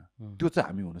गइरहेको छैन त्यो चाहिँ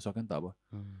हामी हुन सक्यो नि त अब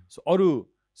सो अरू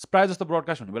प्रायः जस्तो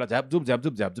ब्रडकास्ट हुने बेला झ्यापझुप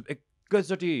झ्यापझुप झ्यापझुप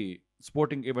एकैचोटि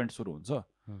स्पोर्टिङ इभेन्ट सुरु हुन्छ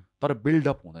तर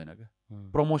बिल्डअप हुँदैन क्या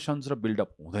प्रमोसन्स र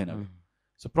बिल्डअप हुँदैन क्या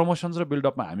सो प्रमोसन्स र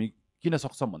बिल्डअपमा हामी किन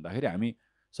सक्छौँ भन्दाखेरि हामी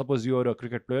suppose you're a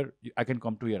cricket player I can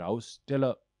come to your house tell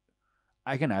a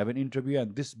I can have an interview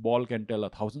and this ball can tail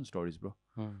 1000 stories bro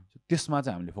त्यसमा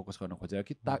चाहिँ हामीले फोकस गर्न खोजेको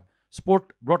कि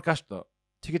स्पोर्ट ब्रडकास्ट त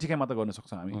ठिकै ठिकै मात्र गर्न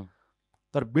सक्छौँ हामी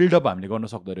तर बिल्डअप हामीले गर्न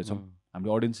सक्दो रहेछौँ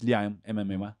हामीले अडियन्स ल्यायौँ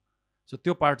एमएमएमा सो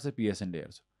त्यो पार्ट चाहिँ पिएसएनले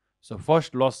हेर्छ सो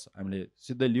फर्स्ट लस हामीले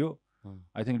सिधै लियो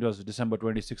I think it was December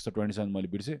 26 र 27 मैले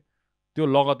बिर्सेँ त्यो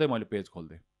लगतै मैले पेज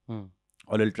खोलिदिएँ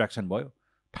अलिअलि ट्र्याक्सन भयो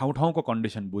ठाउँ ठाउँको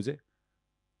कन्डिसन बुझेँ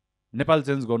नेपाल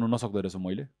चेन्ज गर्नु नसक्दो रहेछ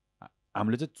मैले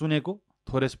हामीले चाहिँ चुनेको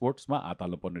थोरै स्पोर्ट्समा हात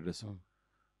हाल्नु पर्ने रहेछ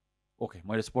ओके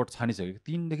मैले स्पोर्ट्स छानिसकेँ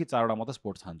 3 देखि 4वटा मात्रै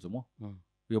स्पोर्ट्स छान्छु म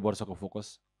यो वर्षको फोकस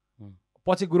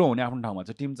पछि ग्रो हुने आफ्नो ठाउँमा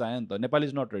चाहिँ टिम चाहियो नि त Nepal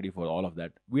is not ready for all of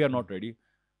that we are not ready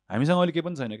हामीसँग अहिले केही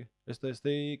पनि छैन कि यस्तै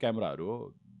यस्तै क्यामेराहरू हो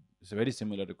इट्स भेरी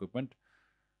सिमिलर इक्विपमेन्ट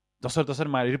जसरी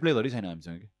तसरी रिप्ले धरि छैन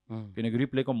हामीसँग कि किनकि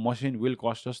रिप्लेको machine will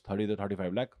cost just 30 to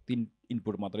 35 lakh 3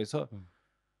 input मात्रै छ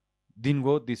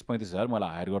दिनको 30-35 हजार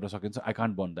मलाई हायर गर्न सकिन्छ I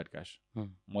can't burn that cash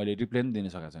मैले रिप्ले पनि दिन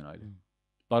सकेको छैन अहिले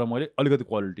तर मैले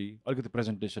अलिकति क्वालिटी अलिकति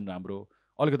प्रेजेन्टेसन राम्रो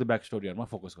अलिकति ब्याक स्टोरीहरूमा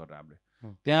फोकस गरेर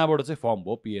हामीले त्यहाँबाट चाहिँ फर्म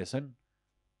भयो पिएसएन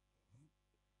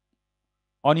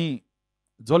अनि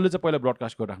जसले चाहिँ पहिला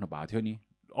ब्रडकास्ट गरिराख्नु भएको थियो नि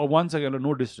once again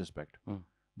no disrespect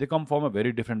they come from a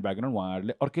very different background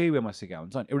उहाँहरूले अर्कै वेमा सिकाएको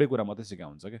हुन्छ अनि एउटै कुरा मात्रै सिकाएको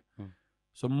हुन्छ क्या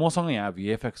सो मसँग यहाँ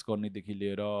भिएफएक्स गर्नेदेखि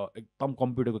लिएर एकदम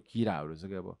कम्प्युटरको किराहरू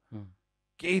छ क्या अब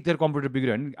केही तेरो कम्प्युटर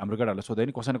बिग्रियो भने हाम्रो केटाहरूलाई सोध्यो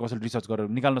नि कसैले कसैले रिसर्च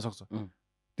गरेर निकाल्न सक्छ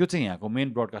त्यो चाहिँ यहाँको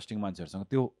मेन ब्रडकास्टिङ मान्छेहरूसँग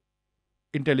त्यो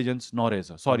इन्टेलिजेन्स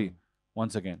नरहेछ सरी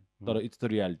वान्स अगेन तर इट्स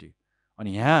द रियालिटी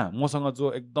अनि यहाँ मसँग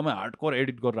जो एकदमै हार्डकोर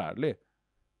एडिट गरेरहरूले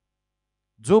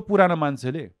जो पुरानो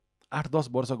मान्छेले 8-10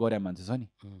 वर्ष गरे मान्छे छ नि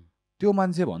त्यो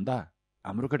मान्छे भन्दा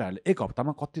हाम्रो केटाहरूले 1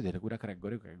 हप्तामा कति धेरै कुरा क्र्याक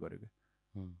गर्यो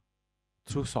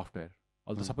थ्रु सफ्टवेयर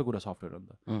अहिले त सबै कुरा सफ्टवेयर हो नि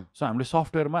त सो हामीले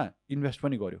सफ्टवेयरमा इन्भेस्ट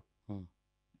पनि गर्यो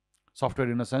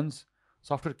software in a sense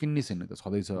software किन्ने छैन त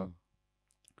छँदैछ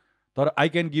तर I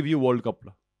can give you world cup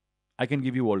ल I can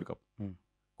give you world cup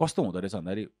कस्तो हुँदो रहेछ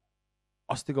भन्दाखेरि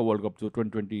अस्तिको वर्ल्ड कप जो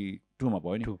 2022 मा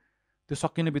भयो नि त्यो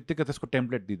सकिने बित्तिकै त्यसको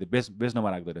टेम्प्लेट दिँदै बेच्नमा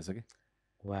राख्दो रहेछ कि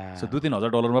सो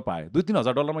 $2,000-3,000 पायो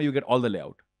 $2,000-3,000 you get all the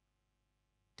layout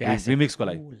विमिक्सको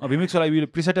लागि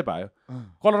प्रिसेटै पायो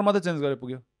कलर मात्रै चेन्ज गरेर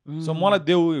पुग्यो सो मलाई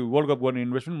देऊ वर्ल्ड कप गर्ने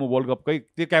इन्भेस्टमेन्ट म वर्ल्ड कपकै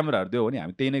त्यो क्यामेराहरू दियो भने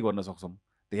हामी त्यही नै गर्न सक्छौँ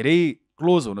धेरै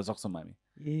क्लोज हुन सक्छौँ हामी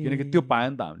किनकि त्यो पायो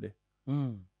नि त हामीले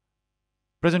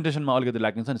प्रेजेन्टेसनमा अलिकति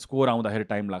लाग्ने छ नि स्कोर आउँदाखेरि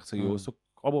टाइम लाग्छ यो सो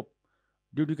अब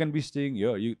duty can be staying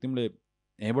here तिमीले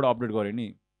यहीँबाट अपडेट गऱ्यो नि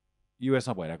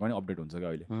युएसमा भइरहेको पनि अपडेट हुन्छ क्या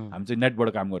अहिले हामी चाहिँ नेटबाट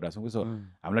काम गरिरहेको छौँ सो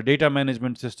हामीलाई डेटा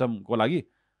म्यानेजमेन्ट सिस्टमको लागि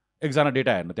एकजना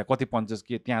डेटा हेर्नु त्यहाँ कति पञ्चेस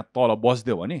के त्यहाँ तल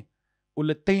बसिदियो भने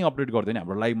उसले त्यहीँ अपडेट गरिदियो भने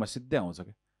हाम्रो लाइभमा सिधै आउँछ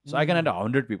क्या so I can add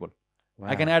 100 people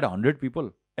I can add 100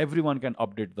 people every one can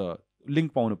update the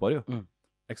link पाउनु पऱ्यो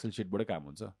एक्सेल सिटबाटै काम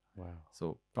हुन्छ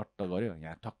सो टट्ट गऱ्यो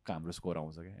यहाँ ठक्क हाम्रो स्कोर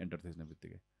आउँछ क्या एन्टर थिच्ने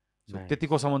बित्तिकै सो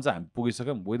त्यतिकोसम्म चाहिँ हामी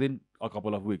पुगिसक्यौँ within a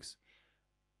couple of weeks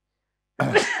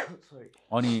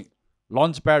अनि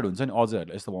लन्च प्याड हुन्छ नि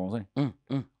अझैहरूले यस्तो बनाउँछ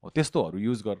नि त्यस्तोहरू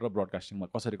युज गरेर ब्रडकास्टिङमा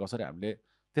कसरी हामीले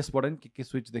त्यसबाट नि के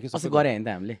स्विचदेखि सबै गरे नि त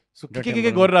हामीले सो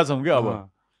के गरिरहेछौँ क्या अब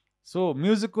सो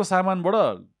म्युजिकको सामानबाट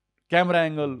क्यामेरा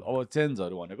एङ्गल अब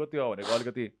चेन्जहरू भनेको त्यो भनेको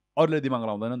अलिकति अरूले दिमाग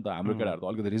लाउँदैन नि त हाम्रो केटाहरू त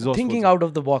अलिकति resource thinking out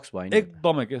of the box भयो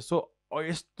एकदमै के सो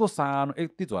यस्तो सानो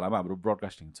यति झोलामा हाम्रो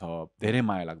ब्रडकास्टिङ छ धेरै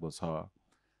माया लाग्दो छ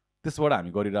त्यसबाट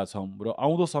हामी गरिरहेछौँ र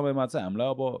आउँदो समयमा चाहिँ हामीलाई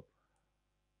अब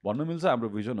भन्नु मिल्छ हाम्रो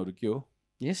भिजनहरू के हो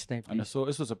होइन सो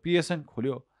यस्तो छ पिएसएन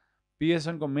खोल्यो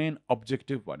पिएसएनको मेन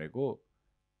अब्जेक्टिभ भनेको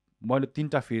मैले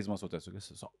 3टा फेजमा सोचेको छु कि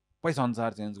सबै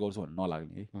संसार चेन्ज गर्छु भन्ने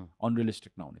नलाग्ने है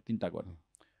अनरियलिस्टिक नहुने 3टा गर्ने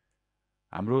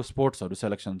हाम्रो स्पोर्ट्सहरू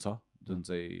सेलेक्सन छ जुन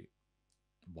चाहिँ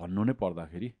भन्नु नै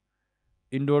पर्दाखेरि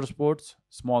इन्डोर स्पोर्ट्स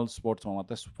स्मल स्पोर्ट्समा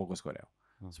मात्रै फोकस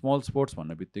गरे स्मल स्पोर्ट्स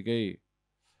भन्ने बित्तिकै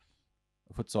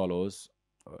फुटसल होस्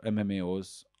एमएमए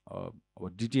होस्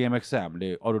अब डिटिएमएक्स चाहिँ हामीले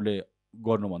अरूले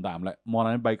गर्नुभन्दा हामीलाई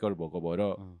मलाई नै बाइकर भएको भएर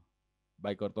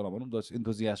बाइकर त नभनौँ जस्ट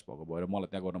इन्थुजियास्ट भएको भएर मलाई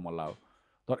त्यहाँ गर्न मन लाग्यो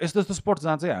तर यस्तो यस्तो स्पोर्ट्स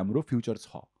जहाँ चाहिँ हाम्रो फ्युचर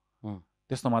छ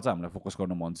त्यस्तोमा चाहिँ हामीलाई फोकस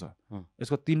गर्न मन छ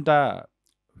यसको 3टा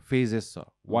फेजेस छ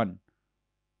 1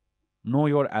 नो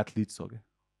योर एथलिट्स हो क्या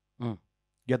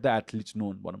गेट द एथलिट्स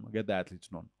नोन भनौँ न गेट द एथलिट्स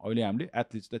नोन अहिले हामीले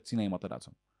एथलिट्सलाई चिनाइ मात्र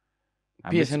राख्छौँ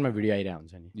पिएसएनमा भिडियो आइरहेको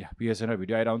हुन्छ नि या पिएसएनमा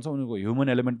भिडियो आइरहेको हुन्छ उनीहरूको ह्युमन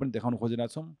एलिमेन्ट पनि देखाउन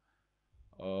खोजिरहेको छौँ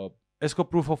यसको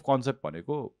प्रुफ अफ कन्सेप्ट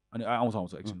भनेको अनि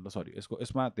आउँछ एकछिन ल सरी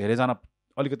यसमा धेरैजना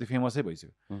अलिकति फेमसै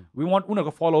भइसक्यो वी वान्ट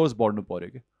उनीहरूको फलोवर्स बढ्नु पऱ्यो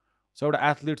कि सो एउटा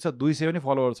एथलिट छ 200 पनि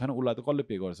फलोवर छैन उसलाई त कसले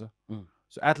पे गर्छ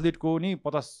सो एथलिटको नि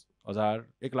 50,000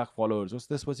 1 लाख फलोवर्स होस्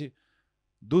त्यसपछि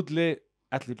दुधले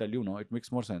एथलिटलाई लिउँ न इट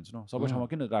मेक्स मोर सेन्स न सबै ठाउँमा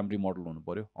किन राम्ररी मोडल हुनु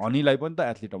पऱ्यो हनीलाई पनि त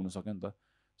एथलिट आउनु सक्यो नि त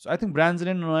सो आई थिङ्क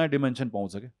ब्रान्ड्सले नयाँ डिमेन्सन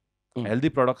पाउँछ कि हेल्दी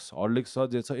प्रडक्ट्स हर्लिक्स छ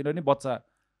जे छ यिनीहरू नि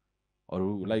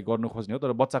बच्चाहरूलाई गर्नु खोज्ने हो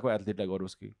तर बच्चाको एथलिटलाई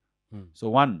गरोस् कि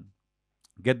सो 1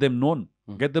 गेट देम नोन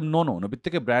हुनु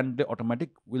बित्तिकै ब्रान्डले automatic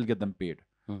will get them paid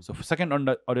so second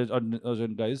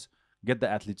agenda is get the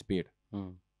athletes paid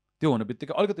त्यो हुनु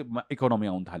बित्तिकै अलिकति इकोनोमी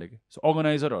आउनु थाल्यो कि सो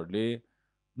अर्गनाइजरहरूले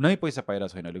नै पैसा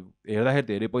पाइरहेको छैन अहिले हेर्दाखेरि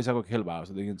धेरै पैसाको खेल भएको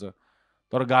जस्तो देखिन्छ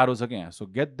तर गाह्रो छ कि यहाँ सो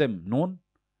गेट देम नोन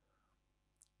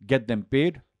गेट देम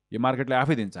पेड यो मार्केटले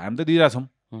आफै दिन्छ हामी त दिइरहेछौँ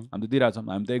हामी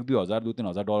त 1-2 हजार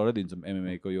 $2-3,000 दिन्छौँ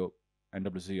एमएमएको यो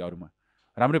एनडब्ल्युसीहरूमा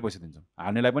राम्रै पैसा दिन्छौँ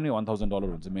हार्नेलाई पनि $1,000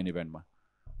 हुन्छ मेन इभेन्टमा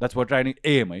द्याट्स वाट ट्राइनिङ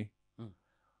एम है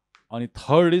अनि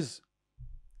third is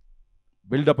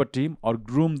build up a team or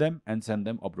groom them and send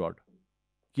them abroad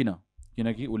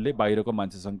किनकि उसले बाहिरको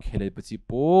मान्छेसँग खेलेपछि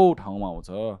पो ठाउँमा आउँछ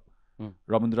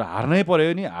रविन्द्र हार्नै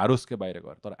पऱ्यो नि हारोस् के बाहिर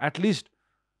गएर तर एटलिस्ट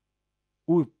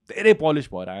ऊ धेरै पलिस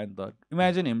भएर आयो नि त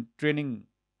इमेजिन हिम ट्रेनिङ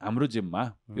हाम्रो जिममा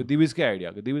यो दिविजकै आइडिया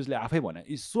हो दिविजले आफै भने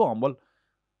इज सो हम्बल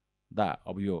दा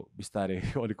अब यो बिस्तारै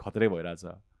अलिक खतरै भइरहेछ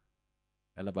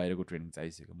यसलाई बाहिरको ट्रेनिङ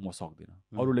चाहिसक्यो म सक्दिनँ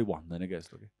अरूले भन्दैन क्या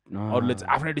यस्तो कि अरूले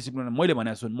चाहिँ आफ्नै डिसिप्लिन मैले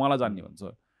भने सुन मलाई जान्ने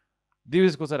भन्छ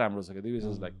दिविजको चाहिँ राम्रो छ क्या दिविज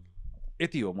इज लाइक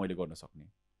यति हो मैले गर्न सक्ने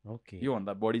ओके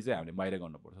योभन्दा बढी चाहिँ हामीले बाहिर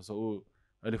गर्नुपर्छ सो ऊ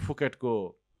अहिले फुकेटको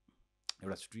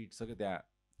एउटा स्ट्रिट छ क्या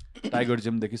त्यहाँ टाइगर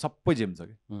जिमदेखि सबै जिम छ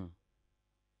कि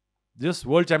जस्ट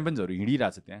वर्ल्ड च्याम्पियन्सहरू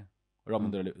हिँडिरहेको छ त्यहाँ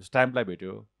रविन्द्रले स्ट्याम्पलाई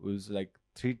भेट्यो उज लाइक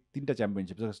 3टा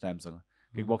च्याम्पियनसिप छ स्ट्याम्पसँग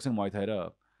किक बक्सिङ मुआई र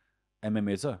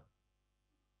एमएमए छ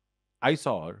आई स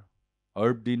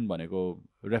हर्ब डिन भनेको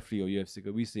रेफ्री हो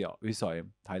युएफसीको विस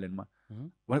एम थाइल्यान्डमा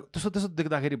भनेको त्यस्तो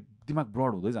देख्दाखेरि दिमाग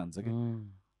ब्रड हुँदै जान्छ कि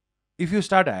if you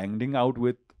start ह्याङ्डिङ out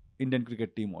with Indian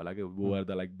cricket team होला कि वो आर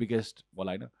द लाइक बिगेस्ट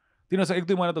होला होइन तिनीहरूसँग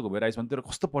 1-2 महिना त घुमेर आइस भने तेरो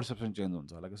कस्तो पर्सेप्सन चेन्ज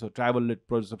हुन्छ होला कि सो ट्राभल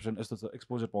पर्सेप्सन यस्तो छ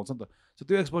एक्सपोजर पाउँछ नि त सो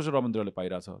त्यो एक्सपोजर रविन्द्रले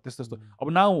पाइरहेछ त्यस्तो अब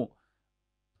now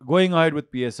going ahead with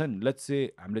पिएसएन let's say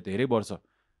हामीले धेरै वर्ष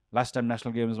लास्ट टाइम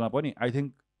नेसनल गेम्समा पनि आई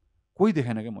थिङ्क कोही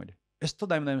देखेन क्या मैले यस्तो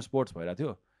दामी स्पोर्ट्स भइरहेको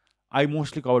थियो I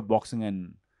mostly covered boxing and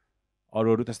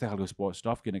अरू त्यस्तै खालको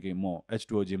स्टफ किनकि म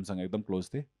H2O जिमसँग एकदम क्लोज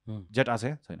थिएँ जेट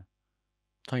आएको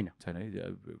छैन है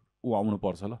ऊ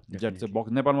आउनुपर्छ ल जेट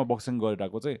चाहिँ नेपालमा बक्सिङ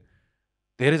गरिरहेको चाहिँ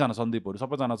धेरैजना सन्दीपहरू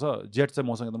सबैजना छ जेट चाहिँ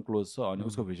मसँग एकदम क्लोज छ अनि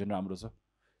उसको भिजन राम्रो छ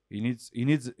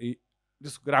हिनिज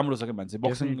त्यसको राम्रो छ क्या मान्छे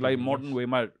बक्सिङलाई मोडर्न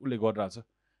वेमा उसले गरिरहेछ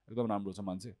एकदम राम्रो छ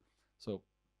मान्छे सो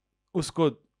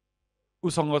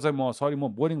उसँग चाहिँ म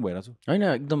बोरिङ भइरहेको छु होइन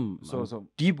एकदम सो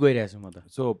डिप गइरहेको छु म त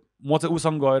सो म चाहिँ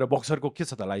उसँग गएर बक्सरको के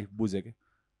छ त लाइफ बुझेँ कि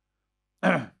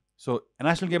सो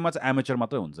नेसनल गेममा चाहिँ एमेचर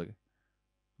मात्रै हुन्छ कि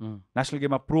नेसनल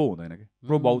गेममा प्रो हुँदैन कि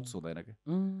प्रो बाउट्स हुँदैन कि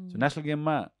सो नेसनल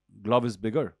गेममा ग्लभ इज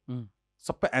बिगर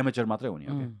सबै एमेचर मात्रै हुने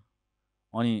हो कि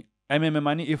अनि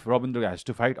एमएमएमा नि if Rabindra has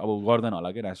to fight अब गर्दैन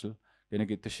होला कि नेसनल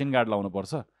किनकि त्यो सिन गार्ड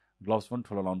लाउनुपर्छ ग्लोभ्स पनि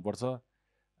ठुलो लाउनुपर्छ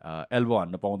एल्बो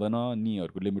हान्न पाउँदैन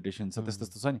नीहरूको लिमिटेसन छ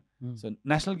त्यस्तो छ नि सो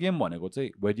नेसनल गेम भनेको चाहिँ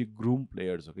भेरी ग्रुम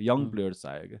प्लेयर्स हो कि यङ प्लेयर्स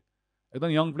चाहियो क्या एकदम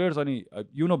यङ प्लेयर्स अनि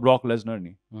ब्रक लेजनर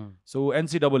नि सो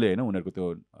NCAA होइन उनीहरूको त्यो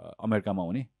अमेरिकामा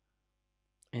हुने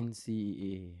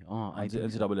NCAA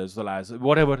जस्तो लागेको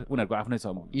वाट एभर उनीहरूको आफ्नै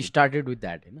छ स्टार्टेड विथ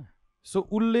द्याट होइन सो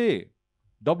उसले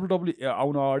WWE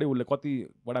आउन अगाडि उसले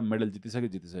कतिवटा मेडल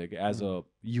जितिसक्यो कि एज अ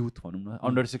युथ भनौँ न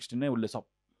अन्डर 16 नै उसले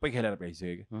सबै खेलेर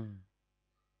भइसक्यो कि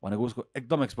भनेको उसको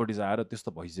एकदम एक्सपर्टिज आएर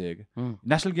त्यस्तो भइसक्यो कि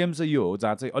नेसनल गेम चाहिँ यो हो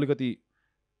जहाँ चाहिँ अलिकति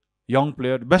यङ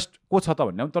प्लेयर बेस्ट को छ त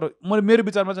भन्ने तर मेरो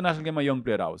विचारमा चाहिँ नेसनल गेममा यङ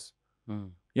प्लेयर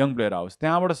आओस्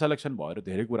त्यहाँबाट सेलेक्सन भएर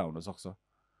धेरै कुरा हुनसक्छ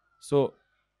so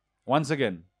once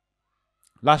again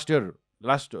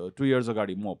last 2 years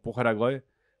अगाडि म पोखरा गएँ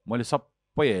मैले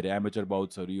सबै हेरेँ एमेचर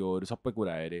बाउट्सहरू योहरू सबै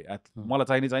कुरा हेरेँ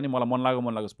मलाई चाहिने मलाई मन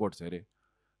लाग्यो स्पोर्ट्स हेरेँ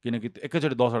किनकि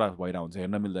एकैचोटि 10वटा भइरहेको हुन्छ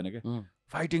हेर्न मिल्दैन कि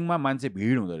फाइटिङमा मान्छे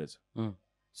भिड हुँदो रहेछ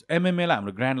एमएमएलाई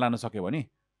हाम्रो ग्रान्ड लान सक्यो भने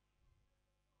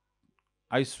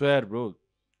आई स्वेयर ब्रो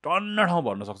टन्न ठाउँ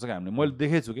भर्न सक्छ क्या हामीले मैले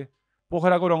देखेछु कि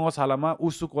पोखराको रङ्गशालामा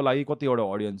उसुको लागि कतिवटा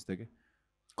अडियन्स थियो कि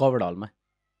कभर्ड हलमा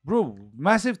ब्रो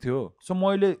म्यासिभ थियो सो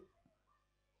मैले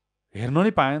हेर्न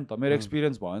नै पाएँ नि त मेरो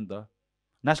एक्सपिरियन्स भयो नि त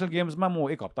नेसनल गेम्समा म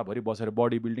एक हप्ताभरि बसेर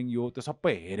बडी बिल्डिङ यो त्यो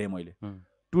सबै हेरेँ मैले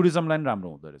टुरिज्मलाई पनि राम्रो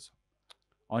हुँदो रहेछ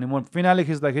अनि म फिनाले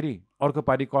खिच्दाखेरि अर्को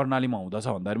पार्टी कर्णालीमा हुँदैछ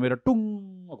भन्दाखेरि मेरो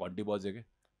टुङ्ग घन्टी बज्यो कि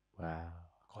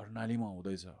कर्णालीमा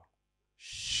हुँदैछ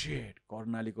सेट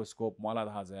कर्णालीको स्कोप मलाई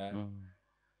थाहा छ यार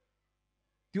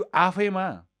त्यो आफैमा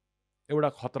एउटा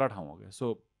खतरा ठाउँ हो क्या सो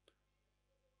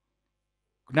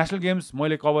नेसनल गेम्स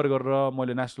मैले कभर गरेर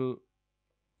मैले नेसनल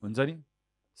हुन्छ नि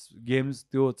गेम्स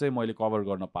त्यो चाहिँ मैले कभर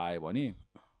गर्न पाएँ भने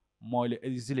मैले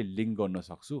इजिली लिङ्क गर्न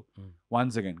सक्छु वान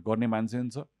सेकेन्ड गर्ने मान्छे पनि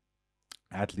छ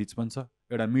एथलिट्स पनि छ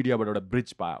एउटा मिडियाबाट एउटा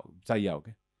ब्रिज चाहियो हो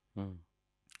कि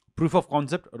प्रुफ अफ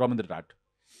कन्सेप्ट रविन्द्र ढाट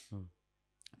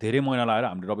धेरै महिना लगाएर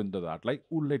हामीले रविन्द्र ढाटलाई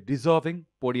उसले डिजर्भिङ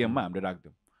पोडियममा हामीले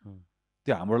राख्दियौँ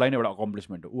त्यो हाम्रो लागि एउटा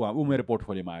अकम्प्लिसमेन्ट हो ऊ मेरो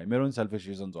पोर्टफोलियोमा आयो मेरो पनि सेल्फिस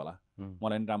रिजन्स होला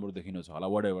मलाई पनि राम्रो देखिनु छ होला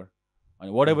वाट एभर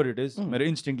अनि वाट एभर इट इज मेरो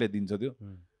इन्स्टिङले दिन्छ त्यो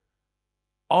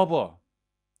अब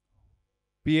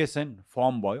पिएसएन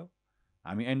फर्म भयो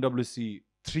हामी एनडब्ल्युसी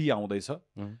 3 आउँदैछ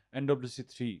एनडब्ल्युसी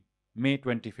 3 मे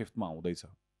 25मा आउँदैछ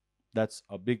that's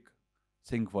a big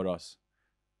thing for us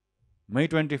may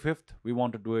 25th we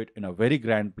want to do it in a very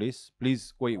grand place please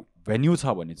कोही भेन्यू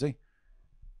छ भने चाहिँ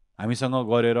हामीसँग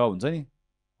गरेर हुन्छ नि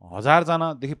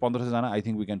 1000जनादेखि 1500जना I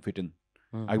think we can fit in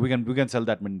we can sell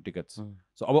that many tickets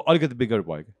so अब अलिकति बिगर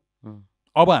भयो कि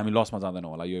अब हामी लसमा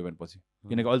जाँदैनौँ होला यो इभेन्ट पछि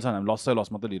किनकि अहिलेसम्म हामी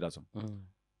लस मात्रै लिइरहेछौँ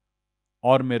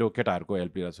अरू मेरो केटाहरूको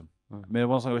हेल्प लिइरहेछौँ मेरो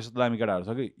मसँग यस्तो दामी केटाहरू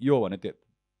छ कि यो भने त्यो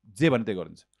जे भने त्यही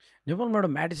गरिन्छ नेपालमा एउटा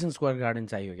मेडिसिन स्क्वायर गार्डन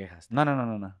चाहियो क्या खास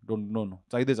न डोन्ट नो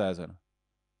चाहिँदै चाहिएको छैन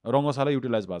रङ्गशाला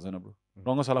युटिलाइज भएको छैन ब्रो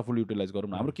रङ्गशाला फुल युटिलाइज गरौँ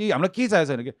न हामीलाई केही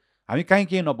चाहिएको छैन कि हामी कहीँ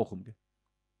केही नपोखौँ कि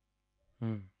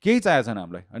केही चाहिएको छैन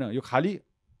हामीलाई होइन यो खालि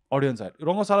अडियन्स आयो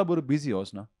रङ्गशाला बरु बिजी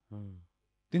होस् न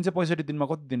 365 दिनमा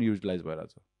कति दिन युटिलाइज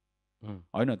भइरहेछ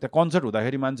होइन त्यहाँ कन्सर्ट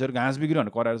हुँदाखेरि मान्छेहरू घाँस बिग्रियो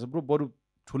भने कराएर ब्रो बरु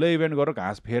ठुलो इभेन्ट गरेर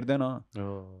घाँस फेर्दैन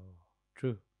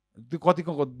त्यो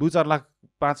कतिको 2-4 लाख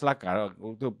 5 लाख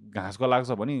त्यो घाँसको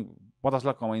लाग्छ भने 50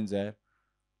 लाख कमाइन्छ यार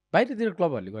बाहिरतिर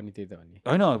क्लबहरूले गर्ने त्यही त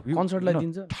होइन कन्सर्टलाई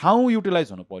दिन्छ ठाउँ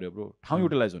युटिलाइज हुनु पर्यो ब्रो ठाउँ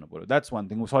युटिलाइज हुनु पर्यो that's one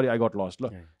thing sorry I got lost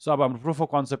ल सो अब हाम्रो प्रुफ अफ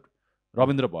कन्सेप्ट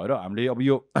रविन्द्र भएर हामीले अब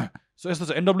यो सो यस्तो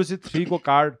छ एनडब्ल्युसी 3 को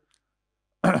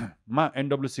कार्डमा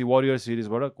एनडब्ल्युसी वरियर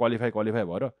सिरिजबाट क्वालिफाई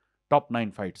भएर टप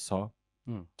 9 फाइट्स छ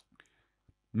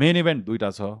मेन इभेन्ट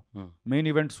 2टा छ मेन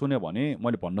इभेन्ट सुन्यो भने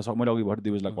मैले अघि भर्खर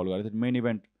दिवसलाई कल गरेको थिएँ main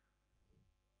event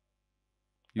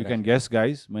you can guess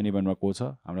guys main इभेन्टमा को छ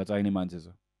हामीलाई चाहिने मान्छे छ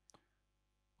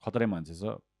खतरै मान्छे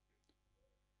छ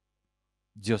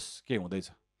जस के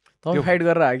हुँदैछ तपाईँ फाइट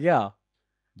गरेर आयो क्या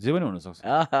जे पनि हुनसक्छ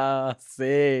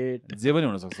जे पनि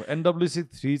हुनसक्छ एनडब्ल्युसी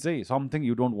 3 चाहिँ something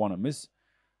you don't want miss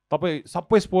तपाईँ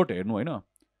सबै स्पोर्ट हेर्नु होइन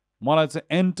मलाई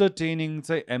चाहिँ एन्टरटेनिङ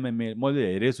चाहिँ एमएमए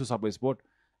मैले हेरेको छु सबै स्पोर्ट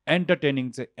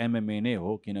एन्टरटेनिङ चाहिँ एमएमए नै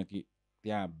हो किनकि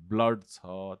त्यहाँ ब्लड छ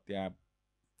त्यहाँ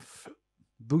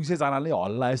 200जनाले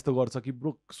हल्ला यस्तो गर्छ कि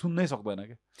ब्रो सुन्नै सक्दैन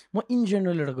क्या म इन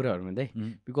जेनरल एउटा कुराहरू भन्दै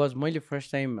बिकज मैले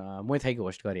फर्स्ट टाइम मुay थाईको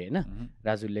होस्ट गरेँ होइन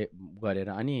राजुले गरेर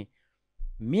अनि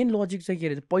मेन लजिक चाहिँ के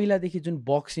रहेछ पहिलादेखि जुन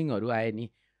बक्सिङहरू आयो नि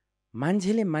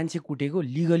मान्छेले मान्छे कुटेको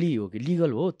लिगली हो कि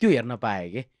लिगल हो त्यो हेर्न पाएँ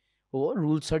कि हो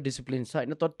रुल्स छ डिसिप्लिन छ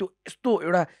होइन तर त्यो यस्तो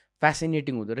एउटा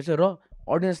फेसिनेटिङ हुँदो रहेछ र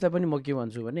अडियन्सलाई पनि म के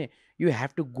भन्छु भने you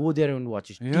have to go there and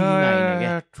watch it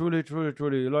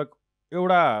truly like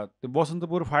एउटा त्यो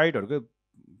बसन्तपुर फाइटहरूकै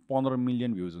 15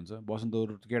 मिलियन भ्युज हुन्छ बसन्तपुर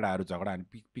केटाहरू झगडा हाने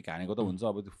पिक हानेको त हुन्छ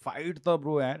अब त्यो फाइट त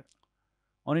ब्रो यार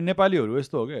अनि नेपालीहरू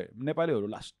यस्तो हो क्या नेपालीहरू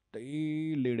लास्टै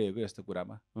लेडे हो क्या यस्तो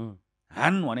कुरामा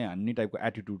हान भने हान्ने टाइपको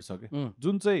एटिट्युड छ क्या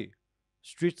जुन चाहिँ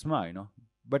स्ट्रिट्समा होइन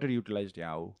बेटर युटिलाइज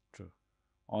यहाँ हो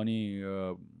अनि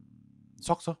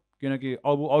सक्छ किनकि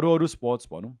अब अरू स्पोर्ट्स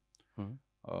भनौँ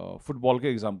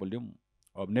फुटबलकै इक्जाम्पल दिउँ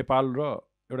अब नेपाल र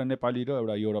एउटा नेपाली र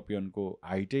एउटा युरोपियनको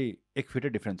हाइटै 1 फिटै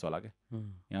डिफ्रेन्स होला क्या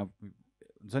यहाँ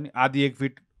हुन्छ नि आधी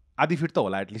फिट त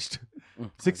होला एटलिस्ट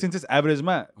 6 इन्चेस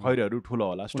एभरेजमा खैरहरू ठुलो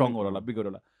होला स्ट्रङ्गर होला बिगर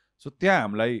होला सो त्यहाँ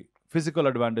हामीलाई फिजिकल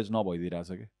एडभान्टेज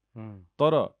नभइदिइरहेछ कि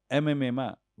तर एमएमएमा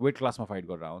वेट क्लासमा फाइट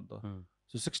गरेर आऊ नि त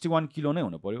सो 61 किलो नै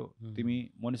हुनु पऱ्यो तिमी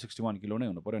म नि 61 किलो नै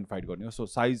हुनु पऱ्यो अनि फाइट गर्ने हो सो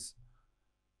साइज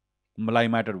मलाई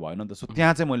म्याटर भएन नि त सो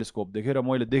त्यहाँ चाहिँ मैले स्कोप देखेँ र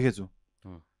मैले देखेछु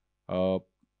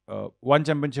वान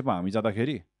च्याम्पियनसिपमा हामी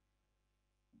जाँदाखेरि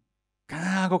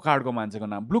कहाँको कार्डको मान्छेको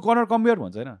नाम ब्लू कर्नर कम्बियर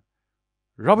भन्छ होइन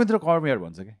रविन्द्र कर्मियर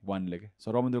भन्छ कि वानले कि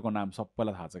सो रविन्द्रको नाम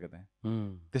सबैलाई थाहा छ क्या त्यहाँ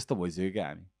त्यस्तो भइसक्यो क्या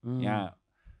हामी यहाँ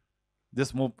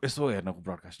जस्ट म यसो हेर्नको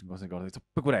ब्रडकास्टिङ कसरी गर्दै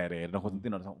सबै कुरा हेर्न खोज्नु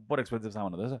तिनीहरूसँग ओभर एक्सपेन्सिभ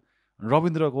सामान हुँदैछ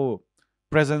रविन्द्रको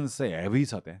प्रेजेन्स चाहिँ हेभी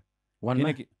छ त्यहाँ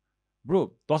वानमा किनकि ब्रो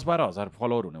 10-12 हजार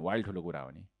फलोवर हुने वाइल्ड ठुलो कुरा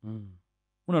हो नि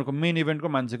उनीहरूको मेन इभेन्टको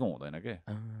मान्छेको हुँदैन के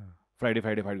फ्राइडे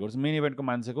फाइट गर्छ मेन इभेन्टको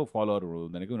मान्छेको फलोवरहरू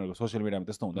हुँदैन कि उनीहरूको सोसियल मिडियामा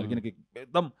त्यस्तो हुँदैन किनकि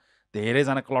एकदम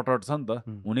धेरैजना क्लटर्ड छ नि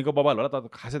त हुनेको बबाल होला त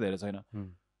खासै धेरै छैन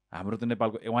हाम्रो त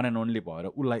नेपालको वान एन्ड ओन्ली भएर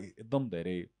उसलाई एकदम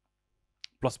धेरै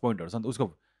प्लस पोइन्टहरू छ नि त उसको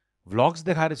भ्लग्स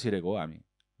देखाएर छिरेको हो हामी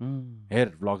हेर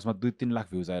भ्लग्समा 2-3 लाख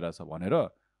भ्युज आइरहेछ भनेर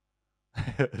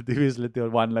दिवेशले त्यो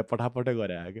वानलाई पठापटै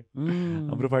गरे आयो क्या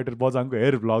हाम्रो फाइटर बजाङको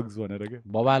हेर भ्लग्स भनेर के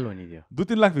बबाल हो नि त्यो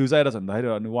 2-3 लाख भ्युज आइरहेछ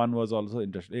भन्दाखेरि अनि वान वाज अल्सो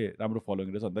इन्ट्रेस्ट राम्रो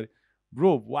फलोइङ रहेछ भन्दाखेरि ब्रो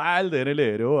वाइल्ड धेरैले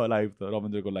हेऱ्यो हो लाइभ त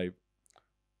रविन्द्रको लाइभ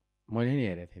मैले नि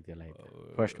हेरेको थिएँ त्यो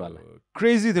लाइभ फर्स्टवाला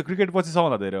क्रेजी थियो क्रिकेट पछि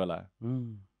सबभन्दा धेरै होला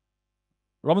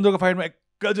रविन्द्रको फाइटमा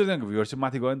एकैचोटि भ्युअरसिप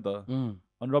माथि गयो नि त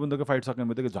अनि रविन्द्रको फाइट सक्ने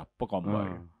बित्तिकै झप्प कम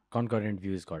भयो कन्करेन्ट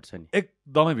भ्युज घट्छ नि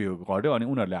एकदमै भ्यू घट्यो अनि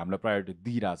उनीहरूले हामीलाई प्रायोरिटी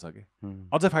दिइरहेछ कि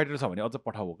अझै फाइटर छ भने अझ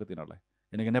पठाउ हो कि तिनीहरूलाई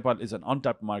किनकि नेपाल इज एन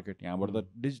अनट्याप मार्केट यहाँबाट त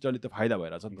डिजिटली त फाइदा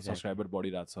भइरहेछ नि त सब्सक्राइबर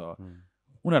बढिरहेछ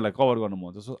उनीहरूलाई कभर गर्नु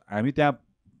मन छ सो हामी त्यहाँ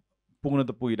पुग्न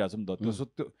त पुगिरहेछौँ नि त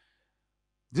त्यो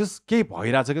जस केही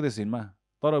भइरहेछ क्या त्यो सिनमा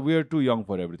तर we are to young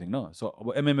for everything न सो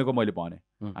अब एमएमएको मैले भने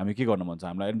हामी के गर्न मन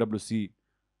छ हामीलाई एनडब्ल्युसी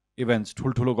इभेन्ट्स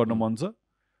ठुल्ठुलो गर्न मन छ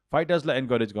फाइटर्सलाई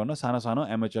एन्करेज गर्न सानो सानो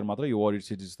एमेचर मात्र यो वारियर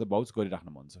सिरिज जस्तो बाउच गरिराख्न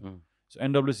मन छ सो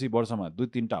एनडब्ल्युसी वर्षमा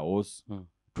 2-3टा होस्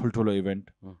ठुल्ठुलो इभेन्ट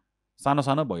सानो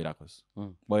सानो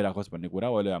भइराखोस् भन्ने कुरा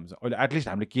अहिले एटलिस्ट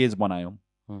हामीले केज बनायौँ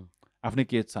आफ्नै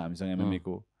केज छ हामीसँग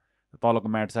एमएमएको तलको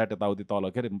म्याट स्याट यताउति तल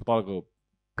के अरे तलको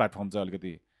प्लेटफर्म चाहिँ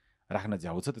अलिकति राख्न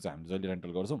झ्याउ छ त्यो चाहिँ हामीले जहिले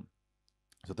रेन्टल गर्छौँ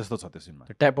सो त्यस्तो छ त्यो सिनमा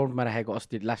ट्याप आउटमा राखेको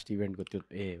अस्ति लास्ट इभेन्टको त्यो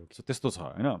सो त्यस्तो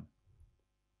छ होइन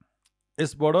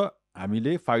यसबाट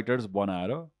हामीले फाइटर्स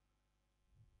बनाएर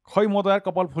खै म त यार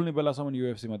कपाल फुल्ने बेलासम्म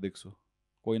युएफसीमा देख्छु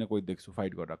कोही न कोही देख्छु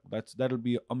फाइट गरिरहेको that will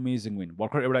be amazing win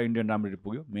भर्खर एउटा इन्डियन राम्ररी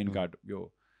पुग्यो मेन कार्ड यो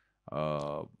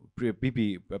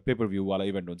पेपर भ्यूवाला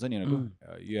इभेन्ट हुन्छ नि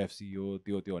यिनीहरूको युएफसी यो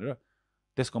त्यो भनेर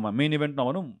त्यसकोमा मेन इभेन्ट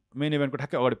नभनौँ मेन इभेन्टको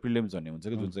ठ्याक्कै अगाडि प्रिलिम्स भन्ने हुन्छ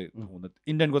कि जुन चाहिँ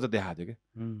इन्डियनको चाहिँ देखाएको थियो कि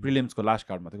प्रिलिम्सको लास्ट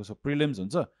कार्डमा थियो सो प्रिलिम्स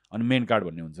हुन्छ अनि मेन कार्ड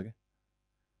भन्ने हुन्छ कि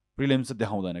प्रिलिम्स चाहिँ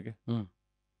देखाउँदैन कि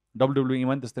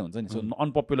डब्लुडब्लुईमा पनि त्यस्तै हुन्छ नि सो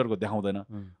अनपपुलरको देखाउँदैन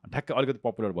ठ्याक्कै अलिकति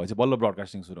पपुलर भएपछि बल्ल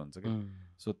ब्रडकास्टिङ सुरु हुन्छ कि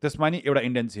सो त्यसमा नि एउटा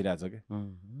इन्डियन छिरहेछ कि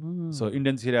सो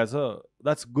इन्डियन छिरहेछ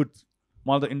द्याट्स गुड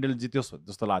मलाई त इन्डियनले जित्योस्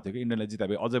जस्तो लाग्थ्यो कि इन्डियनले जित्यो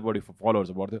भए अझै बढी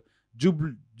फलोवर्स बढ्थ्यो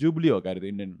जुब्ली हो क्या अरे त्यो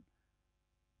Indian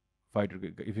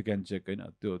फाइटरको if you can check होइन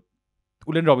त्यो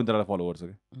उसले नि रविन्द्रलाई फलो गर्छ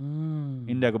कि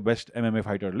इन्डियाको बेस्ट एमएमए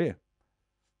फाइटरले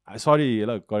सरी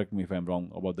ल correct me if I'm wrong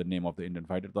about the name of the Indian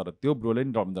fighter तर त्यो ब्रोले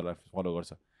नि रविन्द्रलाई फलो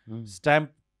गर्छ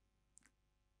स्ट्याम्प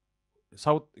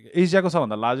साउथ एसियाको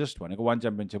सबभन्दा लार्जेस्ट भनेको वान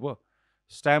च्याम्पियनसिप हो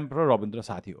स्ट्याम्प र रविन्द्र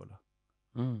साथी होला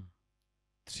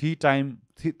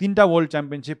 3टा वर्ल्ड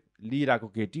च्याम्पियनसिप लिइरहेको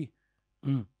केटी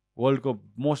वर्ल्डको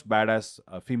most bad S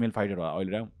female fighter हो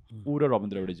अहिले ऊ र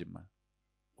रविन्द्र एउटै जिममा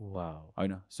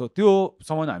होइन सो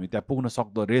त्योसम्म हामी त्यहाँ पुग्न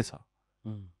सक्दो रहेछ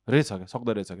क्या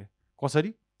सक्दो रहेछ क्या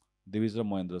कसरी देवीज र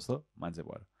महेन्द्र जस्तो मान्छे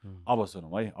भएर अब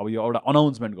सुनौँ है अब यो एउटा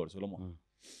अनाउन्समेन्ट गर्छु ल म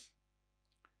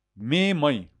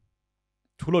मेमै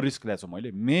ठुलो रिस्क ल्याएको छु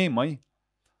मैले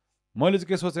मैले चाहिँ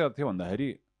के सोचेको थिएँ भन्दाखेरि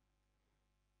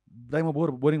दाइ म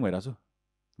बोरिङ भइरहेको छु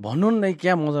भन्नु न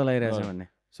क्या मजा लागिरहेछ भन्ने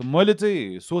सो मैले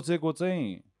चाहिँ सोचेको चाहिँ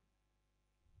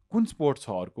कुन स्पोर्ट छ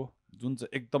अर्को जुन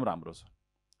चाहिँ एकदम राम्रो छ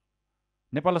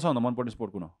नेपाललाई सबभन्दा मनपर्ने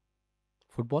स्पोर्ट कुन हो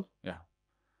फुटबल या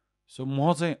सो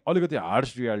म चाहिँ अलिकति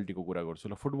हार्ड रियालिटीको कुरा गर्छु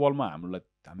ल फुटबलमा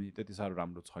हामी त्यति साह्रो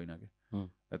राम्रो छैन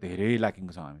कि धेरै ल्याकिङ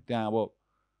छ हामी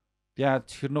त्यहाँ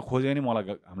छिर्न खोजे नि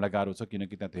हामीलाई गाह्रो छ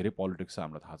किनकि त्यहाँ धेरै पोलिटिक्स छ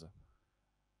हामीलाई थाहा छ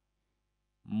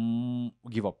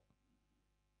give up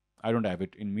I don't have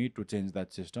it in me to change that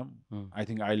system I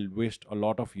think I will West a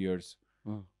lot of years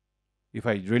if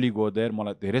I really go there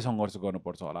मलाई धेरै सङ्घर्ष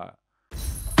गर्नुपर्छ होला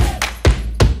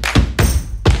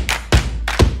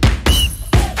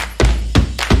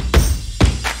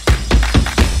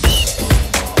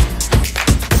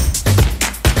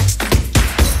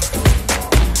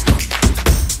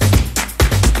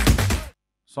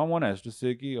someone has to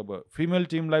say कि अब फिमेल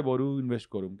टिमलाई बरु invest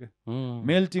गरौँ के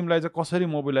मेल टिमलाई चाहिँ कसरी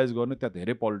मोबिलाइज गर्ने त्यहाँ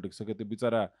धेरै पोलिटिक्स छ क्या त्यो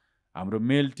बिचरा हाम्रो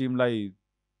मेल टिमलाई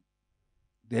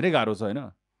धेरै गाह्रो छ होइन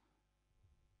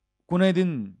कुनै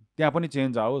दिन त्यहाँ पनि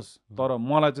चेन्ज आओस् तर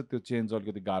मलाई चाहिँ त्यो चेन्ज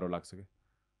अलिकति गाह्रो लाग्छ कि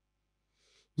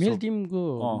मेल टिमको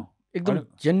एकदम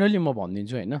जेनरली म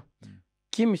भनिदिन्छु होइन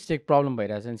के मिस्टेक प्रब्लम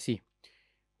भइरहेछ नि C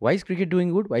why is cricket doing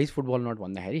good why is football not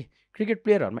भन्दाखेरि क्रिकेट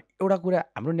प्लेयरहरूमा एउटा कुरा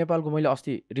हाम्रो नेपालको मैले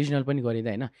अस्ति रिजनल पनि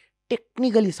गरिदिएँ होइन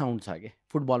टेक्निकली साउन्ड छ कि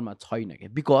फुटबलमा छैन क्या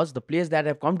because the players that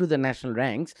have come to the national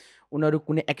ranks उनीहरू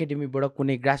कुनै एकाडेमीबाट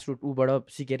कुनै ग्रासरुट ऊबाट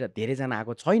सिकेर धेरैजना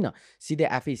आएको छैन सिधै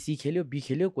आफै सी खेल्यो बी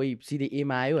खेल्यो कोही सिधै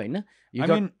एमा आयो होइन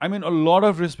I mean a lot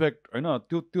of respect होइन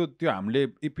त्यो हामीले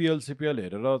इपिएल सिपिएल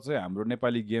हेरेर चाहिँ हाम्रो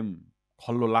नेपाली गेम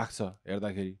खल्लो लाग्छ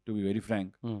हेर्दाखेरि टु बी भेरी फ्रेङ्क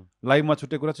लाइभमा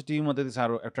छुट्टै कुरा चाहिँ टिभीमा त्यति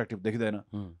साह्रो एट्र्याक्टिभ देखिँदैन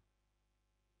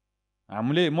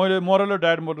हामीले म र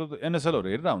ड्याड एनएसएलहरू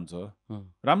हेरेर हुन्छ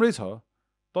राम्रै छ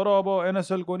तर अब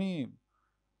एनएसएलको नि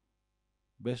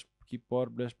बेस्ट किपर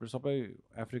बेस्ट सबै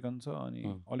अफ्रिकन छ अनि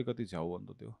अलिकति छ्याउ अन्त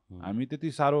त्यो हामी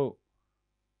त्यति साह्रो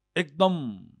एकदम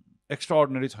एक्स्ट्रा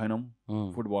अर्डिनरी छैनौँ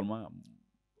फुटबलमा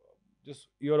जस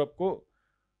युरोपको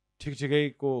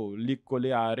ठिकठिकैको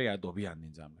लिगकोले आएर यहाँ धोबी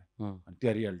हानिदिन्छ हामीलाई अनि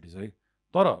त्यहाँ रियालिटी छ है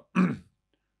तर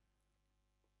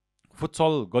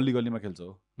फुटसल गल्ली गल्लीमा खेल्छ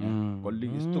हो गल्ली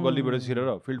यस्तो गल्लीबाट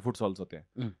छिरेर फिल्ड फुटसल छ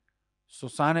त्यहाँ सो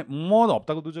सानै म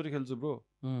हप्ताको 2 चोटि खेल्छु bro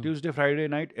Tuesday Friday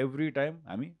night every time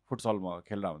हामी फुटसलमा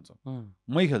खेलेर हुन्छ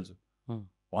मै खेल्छु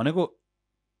भनेको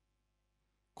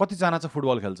कतिजना चाहिँ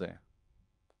फुटबल खेल्छ यहाँ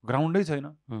ग्राउन्डै छैन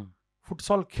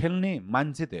फुटसल खेल्ने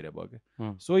मान्छे धेरै भयो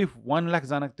क्या सो इफ 1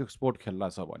 लाखजना त्यो स्पोर्ट खेल्ला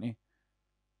छ भने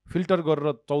फिल्टर गरेर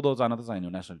 14जना त चाहिने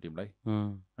हो नेसनल टिमलाई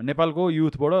नेपालको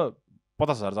युथबाट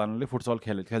 50,000जनाले फुटसल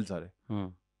खेल्छ अरे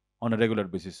अन अ रेगुलर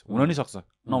बेसिस हुन नि सक्छ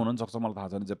नहुन नि सक्छ मलाई थाहा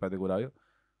छैन जे पाइदिएको कुरा हो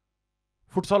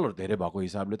फुटसलहरू धेरै भएको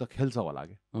हिसाबले त खेल्छ होला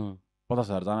कि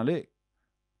 50,000जनाले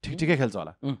ठिकठिकै खेल्छ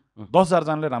होला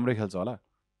 10,000जनाले राम्रै खेल्छ होला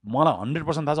मलाई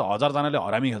 100% थाहा छ 1,000जनाले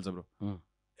हरामी खेल्छ ब्रो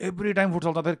एभ्री टाइम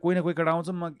फुटसल त कोही न कोही केटा आउँछ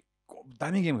म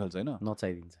दामी गेम खेल्छ होइन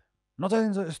नचाइदिन्छ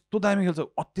यस्तो दामी खेल्छ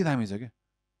अति दामी छ कि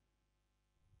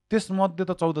त्यसमध्ये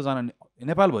त 14जना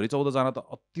नेपालभरि 14जना त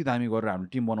अति दामी गरेर हामीले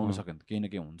टिम बनाउन सक्यो नि त केही न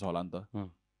केही हुन्छ होला नि त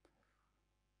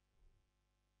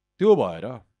त्यो भएर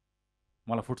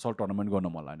मलाई फुटसल टुर्नामेन्ट गर्न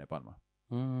मन लाग्यो नेपालमा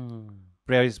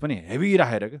प्राइज पनि हेभी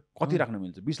राखेर क्या कति राख्न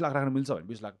मिल्छ 20 लाख राख्न मिल्छ भने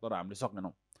 20 लाख तर हामीले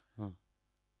सक्दैनौँ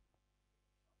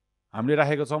हामीले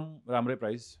राखेको छौँ राम्रै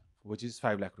price which is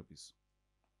 5 lakh rupees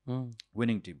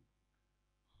winning team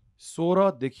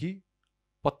 16 देखि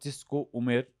 25 को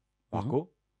उमेर भएको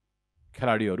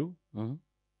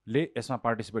खेलाडीहरूले यसमा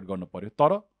पार्टिसिपेट गर्नु पर्यो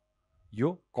तर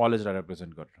यो कलेजलाई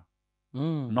रिप्रेजेन्ट गरेर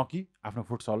न कि आफ्नो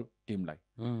फुटसल टिमलाई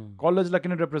कलेजलाई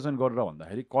किन रिप्रेजेन्ट गरेर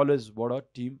भन्दाखेरि कलेजबाट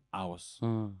टिम आओस्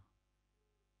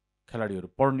खेलाडीहरू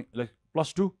पढ्ने लाइक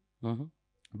 +2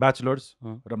 ब्याचलर्स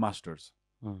र मास्टर्स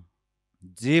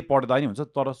जे पढ्दा नि हुन्छ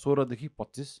तर 16 देखि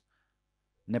 25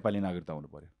 नेपाली नागरिकता हुनु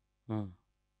पर्यो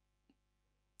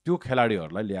त्यो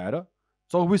खेलाडीहरूलाई ल्याएर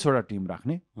 24वटा टिम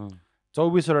राख्ने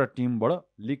 24वटा टिमबाट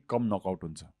लिग कम नकआउट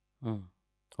हुन्छ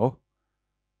हो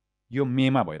यो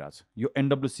मेमा भइरहेछ यो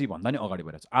एनडब्ल्युसी भन्दा नि अगाडि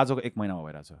भइरहेछ आजको 1 महिनामा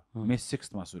भइरहेछ मे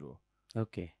 6 मा सुरु हो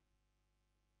ओके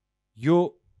यो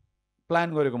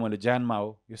प्लान गरेको मैले ज्यानमा हो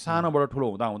यो सानोबाट ठुलो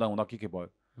हुँदा हुँदा हुँदा के भयो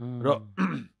र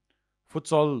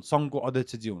फुटसल सङ्घको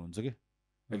अध्यक्षजी हुनुहुन्छ कि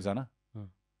एकजना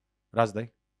राजदाई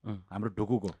हाम्रो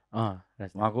ढुकुको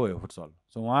उहाँको हो फुटसल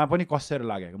सो उहाँ पनि कसेर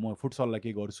लागेको म फुटसललाई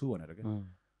के गर्छु भनेर क्या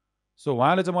सो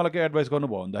उहाँले चाहिँ मलाई के एडभाइस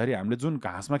गर्नुभयो भन्दाखेरि हामीले जुन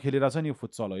घाँसमा खेलिरहेछ नि यो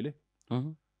फुटसल अहिले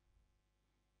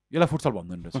यसलाई फुटसल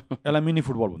भन्दैन रहेछ यसलाई मिनी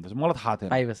फुटबल भन्दो रहेछ मलाई थाहा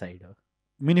थिएन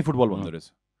मिनी फुटबल भन्दो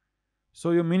रहेछ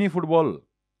सो यो मिनी फुटबल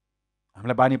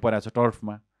हामीलाई बानी परेको छ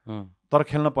टर्फमा तर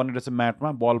खेल्न पर्ने रहेछ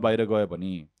म्याटमा बल बाहिर गयो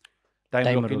भने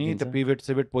टाइम रोकिने त्यो पिभेट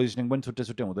सेभेट पोजिसनिङ पनि छुट्टै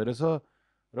छुट्टै हुँदो रहेछ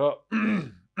र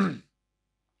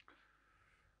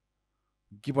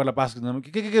किपरलाई पास गर्नु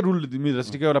के रुल मिल्दो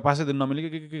रहेछ टिकैलाई पासै दिनु नमिले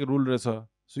के रुल रहेछ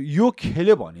सो यो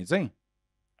खेल्यो भने चाहिँ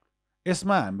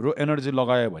यसमा हाम्रो एनर्जी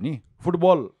लगायो भने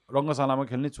फुटबल रङ्गशालामा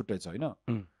खेल्ने छुट्टै छ होइन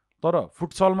तर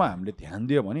फुटसलमा हामीले ध्यान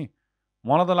दियो भने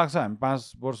मलाई त लाग्छ हामी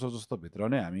 5 वर्ष जस्तो भित्र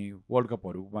नै हामी वर्ल्ड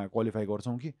कपहरूमा क्वालिफाई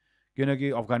गर्छौँ कि किनकि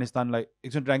अफगानिस्तानलाई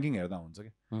एकचोटि ऱ्याङ्किङ हेर्दा हुन्छ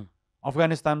कि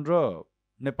अफगानिस्तान र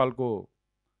नेपालको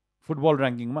फुटबल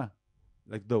ऱ्याङ्किङमा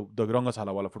लाइक द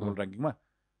रङ्गशालावाला फुटबल ऱ्याङ्किङमा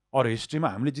अरू हिस्ट्रीमा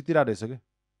हामीले जितिरहेको रहेछ कि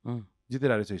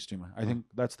जितिरहेको रहेछ हिस्ट्रीमा I think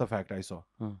that's the fact I स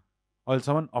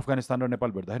अहिलेसम्म अफगानिस्तान र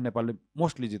नेपाल भेट्दाखेरि नेपालले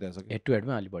मोस्टली जिताएको छ हेड टु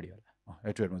हेडमा अलि बढी होला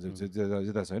हेड टु हेडमा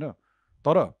जिताएको छ होइन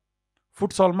तर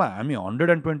फुटसलमा हामी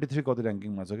 123 कति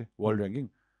ऱ्याङ्किङमा छ कि वर्ल्ड ऱ्याङ्किङ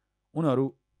उनीहरू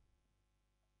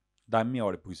दामी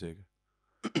अगाडि पुगिसक्यो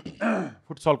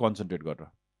फुटसल कन्सन्ट्रेट गरेर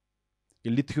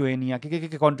यो लिथुएनिया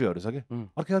के कन्ट्रीहरू छ कि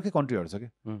अर्कै कन्ट्रीहरू छ कि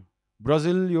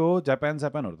ब्राजिल यो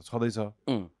जापानहरू त छँदैछ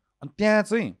अनि त्यहाँ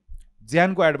चाहिँ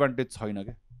ज्यानको एडभान्टेज छैन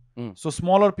कि सो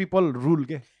स्मलर पिपल रुल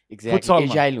के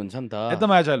एजाइल हुन्छ नि त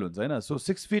एकदम एजाइल हुन्छ होइन सो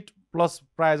 6 फिट प्लस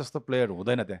प्रायः जस्तो प्लेयर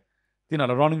हुँदैन त्यहाँ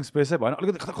तिनीहरूलाई रनिङ स्पेसै भएन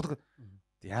अलिकति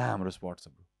त्यहाँ हाम्रो स्पट छ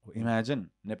imagine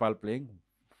Nepal playing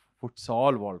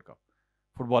futsal world cup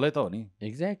फुटबलै त हो नि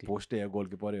एक्ज्याक्टली पोस्टै हो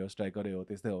गोलकिपरै हो स्ट्राइकरै हो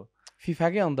त्यस्तै हो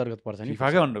फिफाकै अन्तर्गत पर्छ नि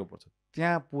फिफाकै अन्तर्गत पर्छ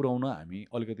त्यहाँ पुर्याउन हामी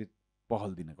अलिकति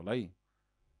पहल दिनको लागि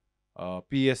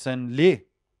PSN ले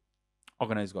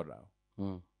अर्गनाइज गरेर आयो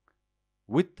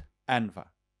विथ एन्फा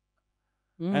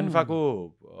एन्फाको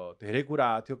धेरै कुरा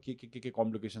आएको थियो के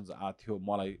कम्प्लिकेसन्स आएको थियो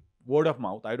मलाई word of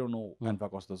mouth I don't know ANFA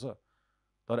कस्तो छ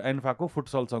तर एन्फाको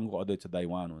फुटसल सङ्घको अध्यक्ष दाइ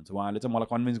उहाँ हुनुहुन्छ उहाँले चाहिँ मलाई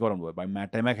कन्भिन्स गराउनु भयो भाइ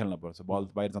म्याट टाइममा खेल्नुपर्छ बल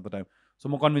बाहिर जाँदा टाइम सो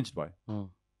म कन्भिन्स भएँ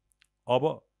अब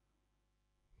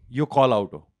यो कल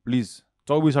आउट हो प्लिज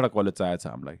 24वटा कलेज चाहिएको छ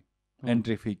हामीलाई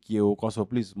एन्ट्री फी के हो कसो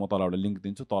प्लिज म तल एउटा लिङ्क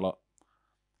दिन्छु तल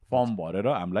फर्म भरेर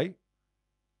हामीलाई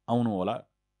आउनु होला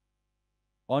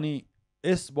अनि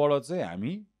यसबाट चाहिँ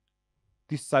हामी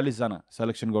 30-40 जना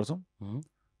सेलेक्सन गर्छौँ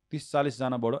 30-40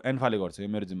 जनाबाट एन्फाले गर्छ यो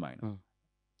मेरो जिम्मा होइन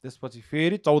त्यसपछि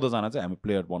फेरि 14 जना चाहिँ हामी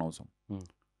प्लेयर बनाउँछौँ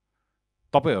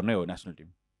तपाईँहरू नै हो नेसनल टिम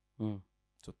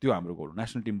सो त्यो हाम्रो गोल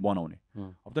नेसनल टिम बनाउने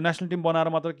अब त्यो नेसनल टिम बनाएर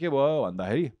मात्र के भयो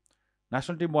भन्दाखेरि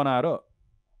नेसनल टिम बनाएर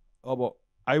अब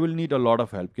I will need a lot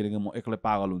of help किनकि म एक्लै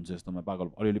पागल हुन्छ यस्तोमा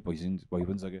पागल अलिअलि भइ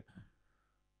पनि सक्यो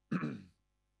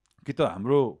कि त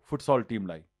हाम्रो फुटसल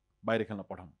टिमलाई बाहिर खेल्न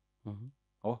पठाउँ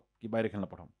हो कि बाहिर खेल्न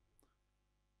पठाउँ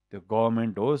त्यो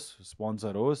गभर्मेन्ट होस्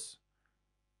स्पोन्सर होस्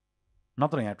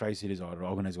नत्र यहाँ ट्राई सिरिजहरू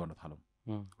अर्गनाइज गर्न थालौँ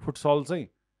फुटसल चाहिँ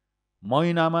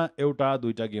महिनामा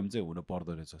 1-2 गेम चाहिँ हुनु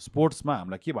पर्दो रहेछ स्पोर्ट्समा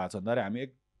हामीलाई के भएको छ भन्दाखेरि हामी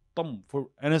एकदम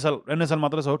एनएसएल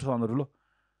मात्रै छ हो ठुलो ठुलो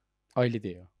अहिले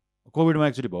त्यही हो कोभिडमा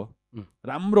एक्चुअली भयो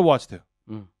राम्रो वाच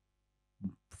थियो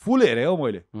फुल हेरेँ हो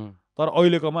मैले तर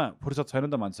अहिलेकोमा फुर्सद छैन नि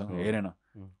त मान्छेसँग हेरेन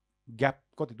ग्याप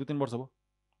कति 2-3 वर्ष भयो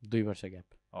 2 वर्ष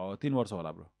ग्याप 3 वर्ष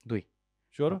होला ब्रो 2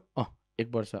 स्योर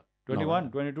 1 वर्ष 21,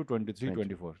 22, 23,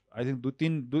 24 आई थिङ्क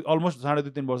 2-3 अलमोस्ट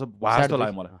 2.5-3 वर्ष भयो जस्तो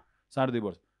लाग्यो मलाई 2.5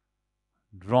 वर्ष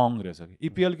रङ रहेछ कि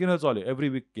EPL किन चल्यो एभ्री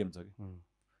विक गेम छ कि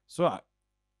सो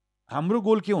हाम्रो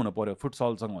गोल के हुनु पर्यो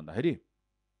फुटसलसँग भन्दाखेरि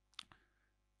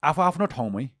आफ्नो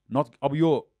ठाउँमै अब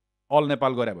यो अल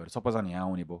नेपाल गरे भएर सबैजना यहाँ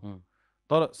आउने भयो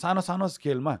तर सानो सानो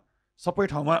स्केलमा सबै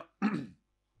ठाउँमा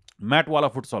म्याटवाला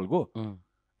फुटसलको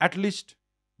एटलिस्ट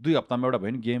 2 हप्तामा एउटा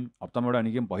भयो नि गेम हप्तामा एउटा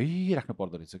अनि गेम भइराख्नु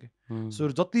पर्दो रहेछ कि सो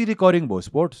जति रिकरिङ भयो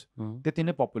स्पोर्ट्स त्यति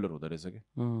नै पपुलर हुँदो रहेछ कि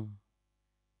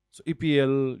सो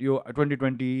EPL यो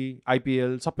 2020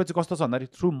 IPL सबै चाहिँ कस्तो छ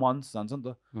भन्दाखेरि थ्रु मन्थ्स जान्छ नि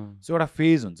त सो एउटा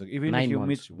फेज हुन्छ कि even if you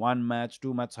miss 1 match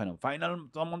 2 match छैन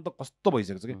फाइनलसम्म त कस्तो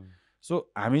भइसकेको छ कि सो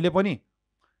हामीले पनि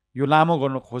यो लामो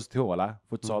गर्न खोज्थ्यो होला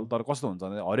फुटसल तर कस्तो हुन्छ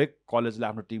भने हरेक कलेजले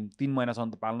आफ्नो टिम 3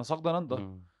 महिनासम्म त पाल्न सक्दैन नि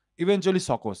त इभेन्चुअली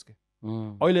सकोस् कि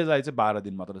अहिले चाहिँ 12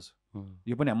 दिन मात्र छ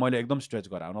यो पनि मैले एकदम स्ट्रेच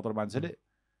गराएँ नत्र मान्छेले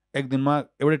एक दिनमा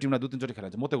एउटै टिमलाई 2-3 चोटि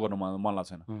खेलाइन्छ म त्यो गर्नु मन लाग्छ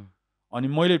छैन अनि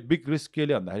मैले बिग रिस्क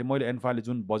केले भन्दाखेरि मैले एन्फाले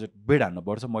जुन बजेट बेड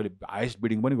हान्नुपर्छ मैले हाइएस्ट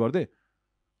बिडिङ पनि गर्दै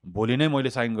भोलि नै मैले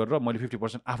साइन गरेर मैले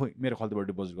 50% आफै मेरो खल्तीबाट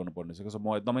डिपोजिट गर्नुपर्ने छ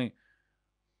म एकदमै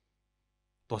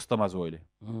ध्वस्तमा छु अहिले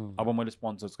अब मैले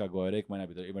स्पोन्सर्सका गएर 1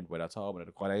 महिनाभित्र इभेन्ट भइरहेको छ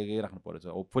भनेर कराइराख्नु परेछ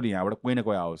होपफुली यहाँबाट कोही न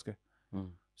कोही आओस् क्या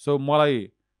सो मलाई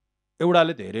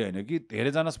एउटाले धेरै होइन कि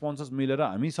धेरैजना स्पोन्सर्स मिलेर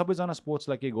हामी सबैजना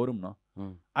स्पोर्ट्सलाई केही गरौँ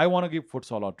न I one give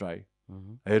futsal a try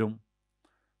हेरौँ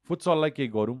फुटसललाई केही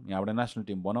गरौँ यहाँबाट नेसनल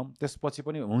टिम बनाऊँ त्यसपछि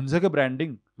पनि हुन्छ क्या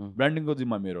ब्रान्डिङको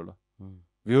जिम्मा मेरो ल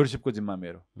भ्युवरसिपको जिम्मा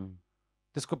मेरो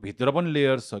त्यसको भित्र पनि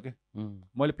लेयर्स छ कि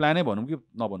मैले प्लानै भनौँ कि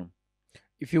नभनौँ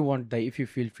if you want if you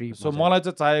feel free so मलाई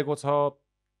चाहिँ चाहिएको छ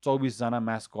 24 जना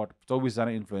म्यास्कट 24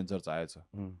 जना इन्फ्लुएन्सर चाहिएको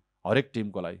छ हरेक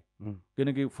टिमको लागि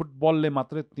किनकि फुटबलले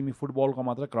मात्रै तिमी फुटबलको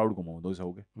मात्रै क्राउड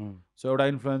घुमाउँदैछौ कि सो एउटा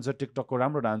इन्फ्लुएन्सर टिकटकको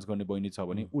राम्रो डान्स गर्ने बहिनी छ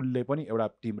भने उसले पनि एउटा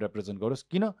टिम रिप्रेजेन्ट गरोस्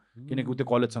किनकि ऊ त्यो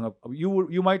कलेजसँग अब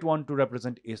you might want to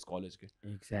represent S college के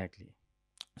exactly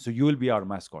so you will be our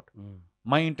म्यास्कट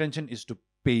my intention is to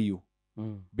pay you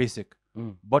basic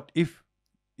but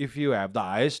if you have the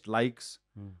highest likes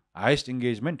highest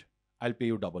engagement I will pay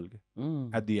you double के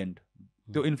at the end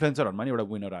त्यो इन्फ्लुएन्सरहरूमा नि एउटा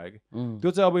winner आयो कि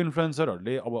त्यो चाहिँ अब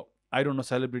इन्फ्लुएन्सरहरूले अब I don't know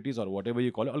सेलिब्रिटिजहरू what ever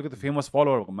you call अलिकति फेमस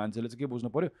फलोवरहरूको मान्छेले चाहिँ के बुझ्नु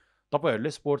पऱ्यो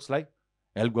तपाईँहरूले स्पोर्ट्सलाई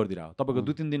हेल्प गरिदिनु तपाईँको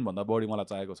 2-3 दिनभन्दा बढी मलाई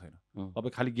चाहिएको छैन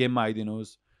तपाईँ खालि गेममा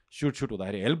आइदिनुहोस् सुट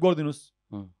हुँदाखेरि हेल्प गरिदिनुहोस्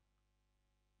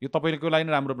यो तपाईँको लागि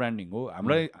नै राम्रो ब्रान्डिङ हो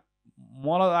हामीलाई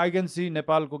मलाई आई क्यान सी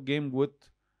नेपालको गेम विथ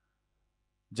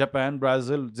जापान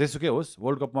ब्राजिल जेसुकै होस्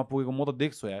वर्ल्ड कपमा पुगेको म त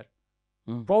देख्छु यार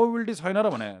प्रोबेबिलिटी छैन र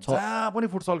भने जहाँ पनि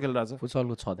फुटसल खेलिरहेको छ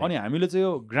फुटसलको छ अनि हामीले चाहिँ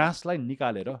यो ग्रासलाई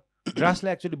निकालेर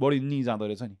ग्रासले एक्चुअली बढी जाँदो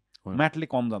रहेछ नि म्याटले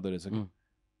कम जाँदो रहेछ कि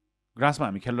ग्रासमा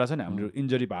हामी खेलिरहेको छ नि हाम्रो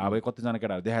इन्जरी भयो भए कतिजना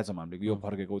केटाहरू देखाएको छौँ हामीले यो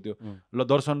फर्केको त्यो ल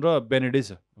दर्शन र बेनेडै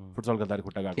छ फुटसल खेल्दाखेरि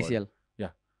खुट्टा गएको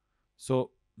या सो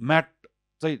म्याट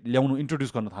चाहिँ ल्याउनु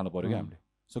इन्ट्रोड्युस गर्न थाल्नु पऱ्यो कि हामीले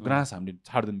सो ग्रास हामीले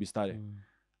छाड्दिउँ बिस्तारै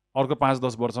अर्को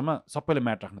 5-10 वर्षमा सबैले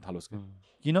म्याट राख्न थालोस्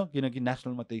किनकि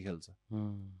नेसनलमा त्यही खेल्छ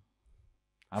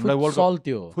हामीलाई वर्ल्ड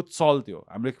फुटसल त्यो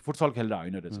हामीले फुटसल खेलेर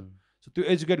होइन रहेछ सो त्यो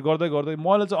एजुकेट गर्दै गर्दै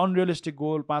मैले चाहिँ अनरियलिस्टिक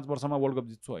गोल 5 वर्षमा वर्ल्ड कप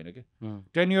जित्छु होइन कि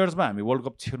 10 इयर्समा हामी वर्ल्ड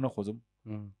कप छिर्न खोजौँ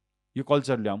यो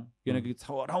कल्चर ल्याउँ किनकि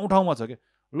ठाउँ ठाउँमा छ क्या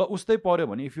ल उस्तै पऱ्यो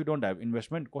भने if you don't have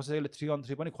investment कसैले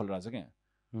 3-on-3 पनि खोलिरहेको छ क्या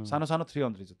सानो सानो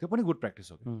 3-on-3 छ त्यो पनि गुड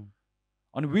प्र्याक्टिस हो कि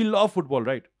अनि we love football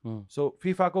right so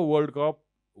फिफाको world cup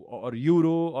or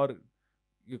euro or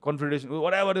confederation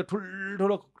वराबर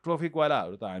ठुल्ठुलो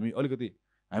ट्रफिकवालाहरू त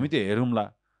हामी त्यो हेरौँला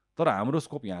तर हाम्रो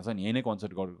स्कोप यहाँ छ नि यही नै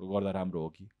कन्सर्ट गर्दा राम्रो हो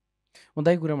कि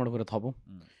दाइ कुराबाट कुरा थपौँ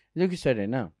यो कि सर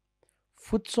होइन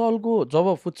फुटसलको जब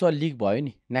फुटसल लिग भयो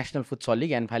नि नेसनल फुटसल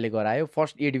लिग एन्फाले गरायो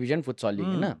first A division futsal league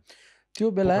होइन त्यो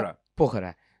बेला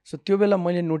पोखरा सो त्यो बेला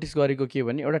मैले नोटिस गरेको के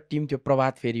भने एउटा टिम थियो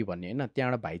प्रभात फेरि भन्ने होइन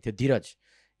त्यहाँबाट भाइ थियो धीरज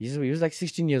हिज लाइक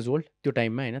 16 years old त्यो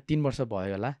टाइममा होइन 3 वर्ष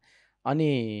भयो होला अनि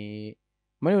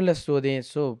मैले उसलाई सोधेँ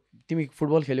सो तिमी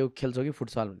फुटबल खेल्छौ कि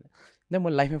फुटसल भने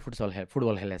मैले लाइफमै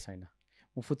फुटबल खेलेको छैन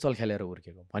म फुटसल खेलेर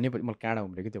हुर्केको भनेपछि मैले काँडा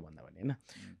उम्रेको त्यो भन्दा भने होइन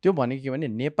त्यो भनेको के भने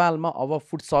नेपालमा अब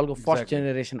फुटसलको फर्स्ट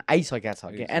जेनेरेसन आइसकेको छ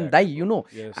कि एन्ड दाइ you know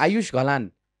Ayush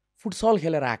Ghalan futsal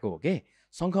खेलेर आएको हो कि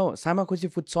सामाखुसी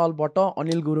फुटसलबाट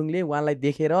अनिल गुरुङले उहाँलाई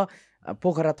देखेर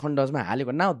पोखरा थन्डर्समा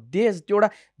हालेको नाउ त्यो एउटा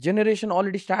जेनेरेसन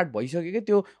अलरेडी स्टार्ट भइसक्यो कि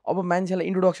त्यो अब मान्छेलाई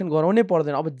इन्ट्रोडक्सन गराउनै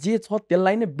पर्दैन अब जे छ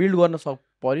त्यसलाई नै बिल्ड गर्न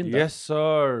पर्यो नि त यस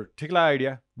सर ठिक लाग्यो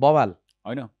आइडिया बवाल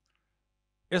होइन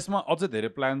यसमा अझै धेरै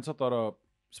प्लान छ तर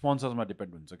स्पोन्सर्समा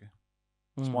डिपेन्ड हुन्छ कि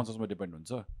स्पोन्सर्समा डिपेन्ड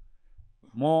हुन्छ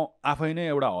म आफै नै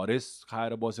एउटा हरेस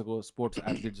खाएर बसेको स्पोर्ट्स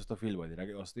एथलिट जस्तो फिल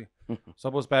भइदिरहेको अस्ति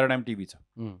सपोज प्याराडाइम टिभी छ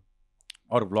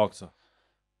अरू भ्लग छ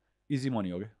इजी मनी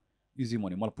हो कि इजी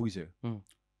मनी मलाई पुगिसक्यो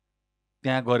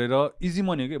त्यहाँ गरेर इजी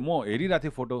मनी हो कि म हेरिरहेको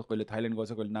थिएँ फोटो कहिले थाइल्यान्ड गएको छ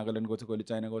कहिले नागाल्यान्ड गएको छ कहिले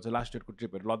चाइना गएको छ लास्ट डेटको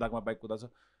ट्रिपहरू लद्दाखमा बाइक कुदाएको छ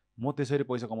म त्यसरी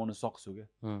पैसा कमाउन सक्छु क्या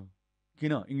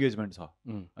किन इङ्गेजमेन्ट छ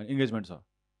अनि इङ्गेजमेन्ट छ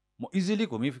म इजिली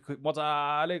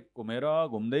मजाले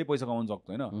घुम्दै पैसा कमाउन सक्छु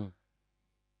होइन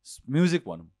म्युजिक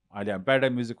भनौँ अहिले हामी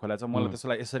प्याराडाइम म्युजिक खोलाएको छ मलाई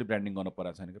त्यसलाई यसरी ब्रान्डिङ गर्न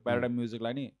परेको छैन कि प्याराडाइम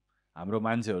म्युजिकलाई नि हाम्रो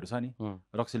मान्छेहरू छ नि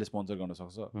रक्सीले स्पोन्सर गर्न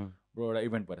सक्छ ब्रो एउटा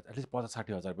इभेन्ट भएर एटलिस्ट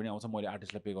 50-60 हजार पनि आउँछ मैले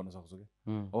आर्टिस्टलाई पे गर्न सक्छु कि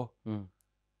हो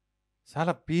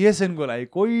साला पिएसएनको लागि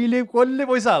कसले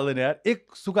पैसा हाल्दैन यार एक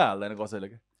सुका हाल्दैन कसैले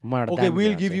कि okay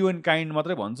will give U N kind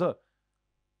मात्रै भन्छ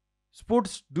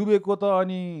स्पोर्ट्स डुबेको त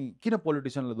अनि किन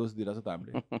पोलिटिसियनलाई दोष दिइरहेछ त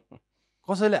हामीले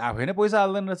कसैले आफै नै पैसा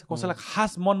हाल्दैन रहेछ कसैलाई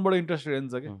खास मनबाट इन्ट्रेस्टेड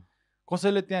हुन्छ कि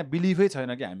कसैले त्यहाँ बिलिभै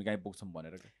छैन कि हामी कहीँ पुग्छौँ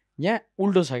भनेर यहाँ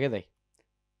उल्टो छ क्या दाइ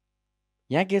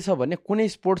यहाँ के छ भने कुनै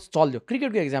स्पोर्ट्स चल्यो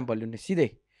क्रिकेटको एक्जाम्पल लिनु सिधै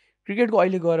क्रिकेटको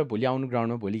अहिले गएर भोलि आउनु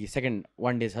ग्राउन्डमा भोलि सेकेन्ड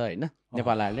वान डे छ होइन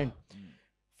नेपाल आयरल्यान्ड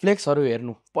फ्लेक्सहरू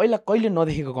हेर्नु पहिला कहिले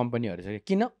नदेखेको कम्पनीहरू छ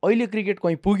किन अहिले क्रिकेट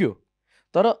कहीँ पुग्यो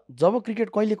तर जब क्रिकेट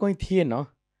कहिले कहीँ थिएन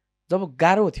जब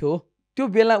गाह्रो थियो त्यो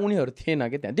बेला उनीहरू थिएन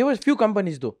क्या त्यहाँ त्यो फ्यु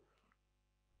कम्पनीज दो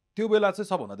त्यो बेला चाहिँ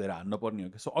सबभन्दा धेरै हान्नु पर्ने हो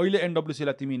कि सो अहिले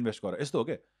एनडब्ल्युसीलाई तिमी इन्भेस्ट गर यस्तो हो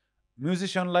कि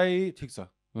म्युजिसियनलाई ठिक छ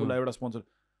उसलाई एउटा स्पोन्सर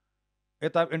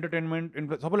यता इन्टरटेनमेन्ट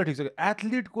सबैलाई ठिक छ कि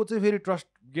एथलिटको चाहिँ फेरि ट्रस्ट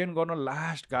गेन गर्न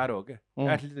लास्ट गाह्रो हो क्या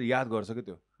एथलिटले याद गर्छ कि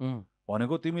त्यो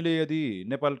भनेको तिमीले यदि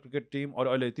नेपाल क्रिकेट टिम अरू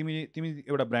अहिले तिमी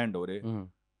एउटा ब्रान्ड हो अरे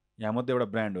यहाँ मध्ये एउटा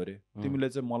ब्रान्ड हो अरे तिमीले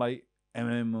चाहिँ मलाई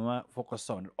एमएममा फोकस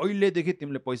छ भनेर अहिलेदेखि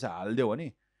तिमीले पैसा हालिदियो भने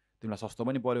तिमीलाई सस्तो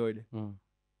पनि पर्यो अहिले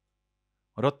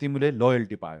र तिमीले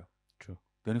लोयल्टी पायो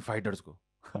त्यो नि फाइटर्सको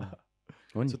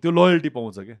त्यो लोयल्टी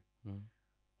पाउँछ क्या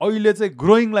अहिले चाहिँ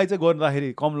ग्रोइङलाई चाहिँ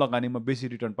गर्दाखेरि कम लगानीमा बेसी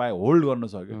रिटर्न पायो होल्ड गर्न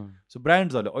सक्यो सो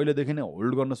ब्रान्ड्सहरूले अहिलेदेखि नै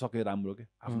होल्ड गर्न सक्यो राम्रो के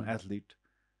आफ्नो एथलिट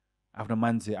आफ्नो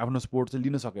मान्छे आफ्नो स्पोर्ट चाहिँ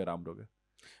लिन सक्यो राम्रो के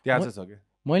त्यहाँ चाहिँ छ क्या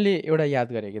मैले एउटा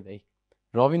याद गरेँ कि दाइ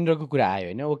रविन्द्रको कुरा आयो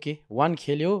होइन ओके वान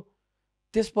खेल्यो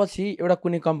त्यसपछि एउटा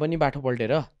कुनै कम्पनी बाटो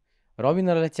पल्टेर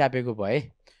रविन्द्रलाई च्यापेको भए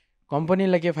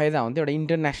कम्पनीलाई के फाइदा हुन्थ्यो एउटा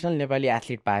इन्टरनेसनल नेपाली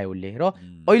एथलिट पायो उसले र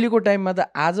अहिलेको टाइममा त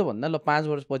आजभन्दा ल 5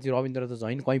 वर्षपछि रविन्द्र त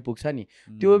झैन कहीँ पुग्छ नि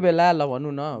त्यो बेला ल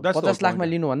भनौँ न 50 लाखमा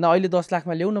लिनुभन्दा अहिले 10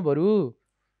 लाखमा ल्याउन बरु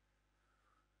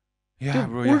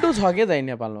उल्टो छ क्या दाइ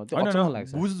नेपालमा त्यो अचम्म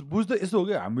लाग्छ बुझ्दै यस्तो हो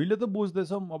कि हामीले त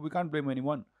बुझ्दैछौँ अब वी कान्ट ब्लेम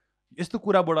एनीवन यस्तो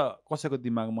कुराबाट कसैको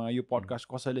दिमागमा यो पडकास्ट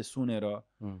कसैले सुनेर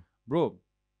ब्रो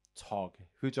छ कि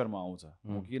फ्युचरमा आउँछ म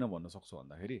किन भन्न सक्छु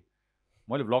भन्दाखेरि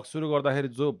मैले भ्लग सुरु गर्दाखेरि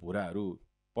जो भुराहरू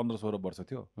 15-16 वर्ष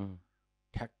थियो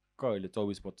ठ्याक्क अहिले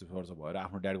 24-25 वर्ष भएर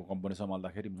आफ्नो ड्याडको कम्पनी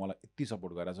सम्हाल्दाखेरि मलाई यति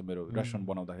सपोर्ट गरेर छ मेरो रेस्टुरेन्ट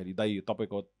बनाउँदाखेरि दाइ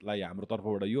तपाईँकोलाई हाम्रो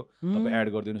तर्फबाट यो तपाईँ एड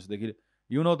गरिदिनुहोस्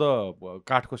यु नो द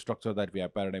काठको स्ट्रक्चर द्याट वी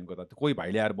हेभ प्याराडाइमको त कोही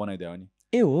भाइले आएर बनाइदियो भने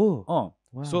ए हो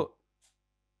सो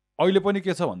अहिले पनि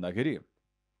के छ भन्दाखेरि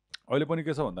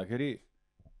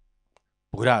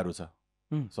भुराहरू छ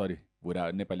सरी भुरा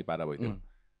नेपाली पारा भइदियो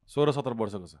 16-17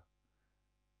 वर्षको छ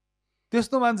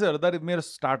त्यस्तो मान्छेहरू त मेरो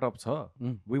स्टार्टअप छ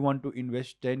we want to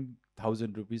invest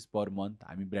 10,000 rupees per month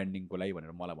हामी ब्रान्डिङको लागि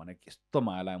भनेर मलाई भने कस्तो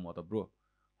माया लाग्यो म त ब्रो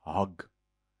हग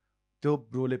त्यो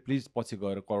ब्रोले प्लिज पछि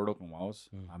गएर करोडौँ कमाओस्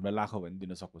हामीलाई लाखौँ भने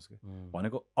दिन सकोस् कि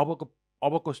भनेको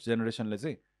अबको जेनेरेसनले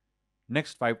चाहिँ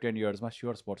नेक्स्ट 5-10 इयर्समा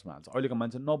स्योर स्पोर्ट्समा हाल्छ अहिलेको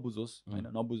मान्छे नबुझोस् होइन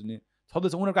नबुझ्ने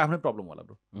छँदैछ उनीहरूको आफ्नै प्रब्लम होला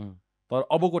ब्रो तर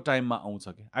अबको टाइममा आउँछ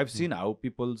कि I've scene how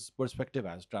people's perspective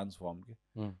has transform कि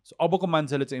सो अबको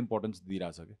मान्छेले चाहिँ इम्पोर्टेन्स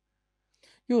दिइरहेछ कि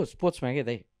यो स्पोर्ट्समा के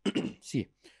दाइ सी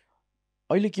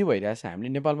अहिले के भइरहेछ हामीले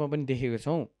नेपालमा पनि देखेको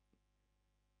छौँ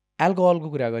एल्कोहलको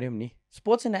कुरा गऱ्यौँ नि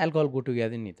sports and alcohol go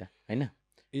together नि त होइन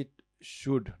इट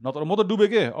सुड नत्र म त डुबेँ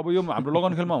के अब यो हाम्रो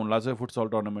लगन खेलमा हुन लाग्छ फुटसल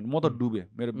टुर्नामेन्ट म त डुबेँ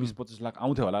मेरो 20-25 लाख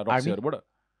आउँथ्यो होला रक्सीहरूबाट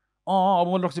अब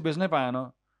मैले रक्सी बेच्नै पाएन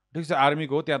ठिक छ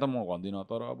आर्मीको हो त्यहाँ त म भन्दिनँ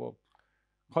तर अब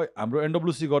खै हाम्रो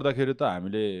एनडब्लुसी गर्दाखेरि त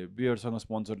हामीले बियरसँग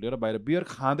स्पोन्सर लिएर बाहिर बियर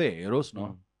खाँदै हेरोस्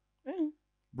न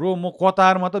ब्रो म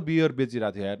कतारमा त बियर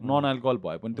बेचिरहेको थिएँ यार नन एल्कोहल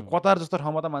भए पनि त्यो कतार जस्तो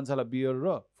ठाउँमा त मान्छेलाई बियर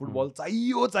र फुटबल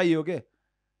चाहियो के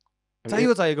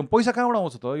चाहिएको पैसा कहाँबाट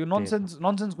आउँछ त यो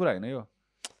ननसेन्स कुरा होइन यो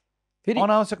फेरि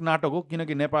अनावश्यक नाटक हो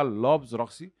किनकि नेपाल लभ्स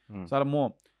रक्सी सर म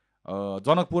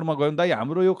जनकपुरमा गयो दाइ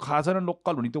हाम्रो यो खाएको छैन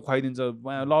लोकल हुने त्यो खुवाइदिन्छ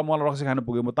ल मलाई रक्सी खानु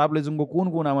पुग्यो म ताप्लेजुङको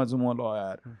कुन आमा छु म ल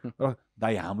यार र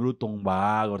दाइ हाम्रो तोङबा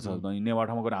गर्छ नेवा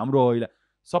ठाउँमा गएर हाम्रो अहिले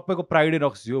सबैको प्राइडै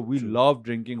रक्सी हो we love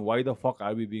drinking why the fuck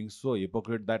R B being so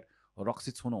hypocrite that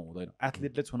रक्सी छुन हुँदैन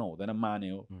एथलिटले छुन हुँदैन माने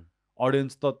हो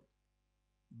अडियन्स त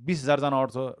 20,000 जना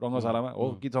अट्छ रङ्गशालामा हो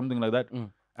कि समथिङ लाइक द्याट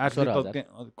एथलिट त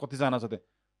त्यहाँ कतिजना छ त्यहाँ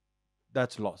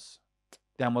द्याट्स लस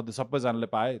त्यहाँ मध्ये सबैजनाले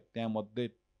पाए त्यहाँ मध्ये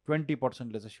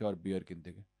 20%ले चाहिँ स्योर बियर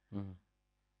किन्थ्यो कि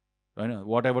होइन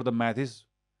what ever the math is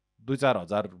 2-4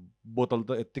 हजार बोतल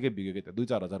त यत्तिकै बिग्यो कि त्यो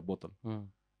 2-4 हजार बोतल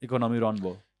इकोनोमी रन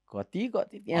भयो कति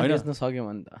त्यहाँ बेच्न सक्यो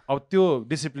भने त अब त्यो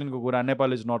डिसिप्लिनको कुरा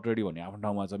नेपाल इज नट रेडी भन्ने आफ्नो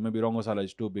ठाउँमा छ मेबी रङ्गशाला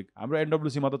इज टु बिग हाम्रो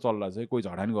एनडब्लुसीमा त चल्ला चाहिँ कोही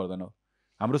झडा नि गर्दैन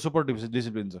हाम्रो सुपर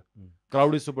डिसिप्लिन छ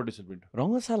क्राउड इज सुपर डिसिप्लिन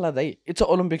रङ्गशाला दाइ it's a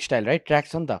Olympic style right track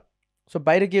छ नि त सो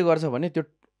बाहिर के गर्छ भने त्यो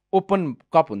ओपन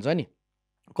कप हुन्छ नि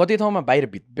कति ठाउँमा बाहिर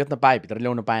बेच्न पाए भित्र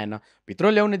ल्याउन पाएन भित्र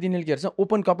ल्याउने दिनेले के गर्छ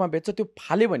ओपन कपमा बेच्छ त्यो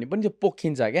फाल्यो भने पनि त्यो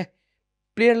पोखिन्छ क्या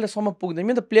प्लेयरलेसम्म पुग्दैन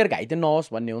मेरो त प्लेयर घाइते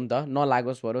नहोस् भन्ने हो नि त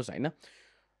नलागोस् परोस् होइन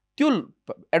त्यो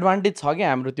एडभान्टेज छ क्या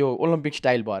हाम्रो त्यो ओलम्पिक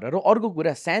स्टाइल भएर र अर्को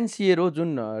कुरा सान सिएरो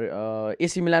जुन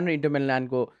एसी मिलान र इन्टर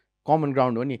मिलानको कमन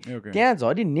ग्राउन्ड हो नि त्यहाँ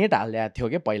झरी नेट हालिदिएको थियो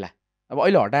क्या पहिला अब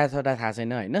अहिले हटाएको छ थाहा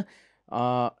छैन होइन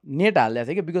नेट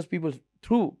हालिदिएको थियो कि बिकज पिपल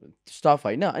थ्रु स्टफ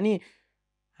होइन अनि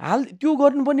हाल त्यो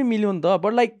गर्नु पनि मिल्यो नि त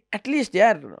बट लाइक एटलिस्ट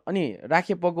यार अनि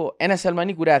राखेपको एनएसएलमा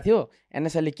नि कुरा थियो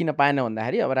एनएसएलले किन पाएन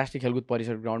भन्दाखेरि अब राष्ट्रिय खेलकुद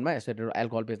परिषद ग्राउन्डमा यसरी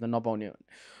एल्कोहल बेच्न नपाउने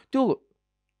त्यो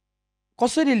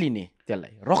कसरी लिने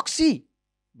त्यसलाई रक्सी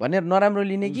भनेर नराम्रो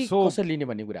लिने कि कसरी लिने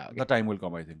भन्ने कुरा हो the time will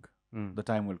come I think the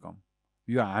time will come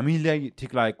यो हामीलाई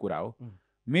ठिक लागेको कुरा हो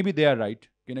मेबी दे आर राइट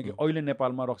किनकि अहिले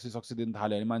नेपालमा रक्सी सक्सी दिन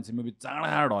थाल्यो भने मान्छे मेबी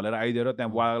चाँडा ढलेर आइदिएर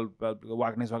त्यहाँ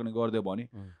वाक्ने गरिदियो भने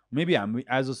मेबी हामी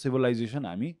एज अ सिभिलाइजेसन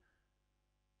हामी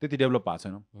त्यति डेभलप भएको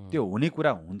छैनौँ त्यो हुने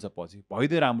कुरा हुन्छ पछि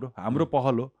भइदियो हाम्रो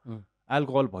पहल हो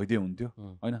एल्कोहल भइदियो हुन्थ्यो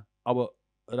होइन अब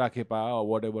राखेपा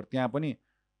वाट एभर त्यहाँ पनि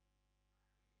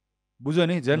बुझ्यो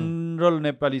नि जेनरल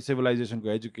नेपाली सिभिलाइजेसनको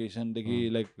एजुकेसनदेखि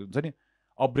लाइक हुन्छ नि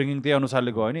अपब्रिङिङ त्यही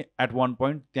अनुसारले गयो नि एट वान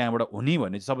पोइन्ट त्यहाँबाट हुने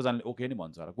भने चाहिँ सबैजनाले ओके नि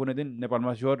भन्छ र कुनै दिन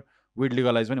नेपालमा स्योर विड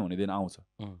लिगलाइज पनि हुने दिन आउँछ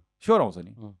स्योर आउँछ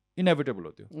नि इनेभिटेबल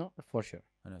हो त्यो फर स्योर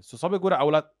होइन सो सबै कुरा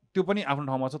आउला त्यो पनि आफ्नो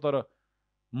ठाउँमा छ तर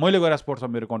मैले गरेर स्पोर्ट्समा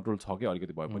मेरो कन्ट्रोल छ कि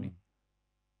अलिकति भए पनि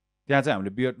त्यहाँ चाहिँ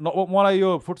हामीले बियर मलाई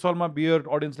यो फुटसलमा बियर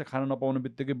अडियन्सले खान नपाउने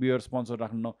बित्तिकै बियर स्पोन्सर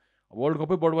राख्नु न वर्ल्ड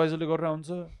कपै बडवाइजरले गरेर हुन्छ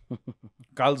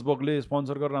कार्ल्सबर्गले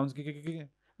स्पोन्सर गरेर आउँछ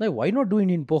के why not doing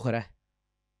in Pokhara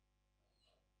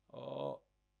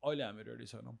अहिले हामी रेडी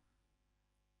छैनौँ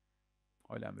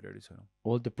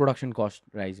हो त्यो प्रोडक्सन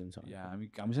कस्ट राइज हुन्छ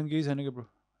हामीसँग केही छैन कि ब्रो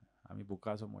हामी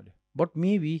भुक्का छौँ मैले but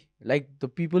maybe like the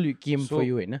people you came for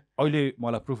you होइन अहिले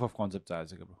मलाई प्रुफ अफ कन्सेप्ट चाहिएको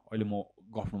छ कि ब्रो अहिले म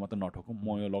गफमा मात्रै नठोकौँ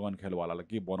म यो लगन खेलवालालाई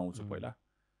के बनाउँछु पहिला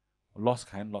लस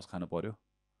खानु पर्यो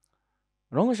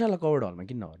रङ्गशाला कभर्ड हलमा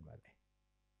किन नगर्नु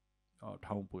भएको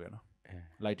ठाउँ पुगेन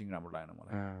लाइटिङ राम्रो लागेन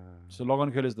मलाई सो लगन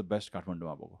खेल इज द बेस्ट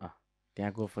काठमाडौँमा भएको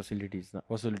त्यहाँको फेसिलिटी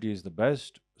इज द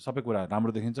बेस्ट सबै कुरा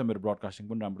राम्रो देखिन्छ मेरो ब्रडकास्टिङ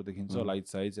पनि राम्रो देखिन्छ लाइट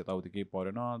साइज यताउति केही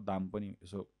परेन दाम पनि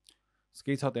यसो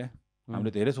केही छ त्यहाँ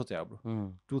हामीले धेरै सोचे अब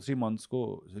 2-3 मन्थ्सको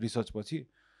रिसर्च पछि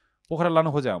पोखरा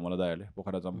लानु खोजे मलाई दाइहरूले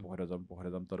पोखरा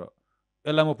जाम तर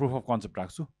यसलाई म प्रुफ अफ कन्सेप्ट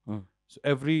राख्छु so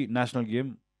every national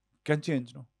game can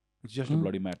change no it's just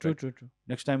bloody matter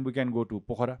next time we can go to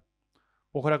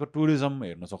पोखराको tourism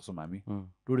हेर्न सक्छौँ हामी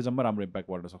टुरिज्ममा राम्रो इम्प्याक्ट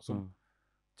पर्न सक्छौँ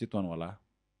चितवन होला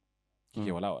के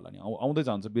होला नि आउँदै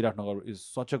जान्छ Biratnagar is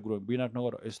such a grow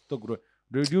Biratnagar यस्तो grow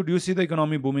do see the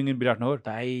economy booming in Biratnagar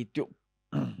भाइ त्यो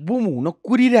बुम हुन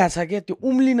कुरिरहेछ क्या त्यो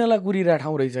उम्लिनलाई कुरिरहेको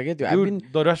ठाउँ रहेछ क्या त्यो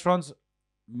the restaurants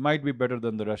might be better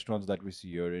than the restaurants that we see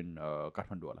here in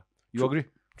Kathmandu होला यु अग्री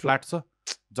फ्ल्याट छ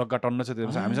जग्गा टन्न छ त्यो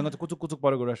हामीसँग चाहिँ कुचुक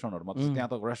परेको रेस्टुरेन्टहरूमा त्यहाँ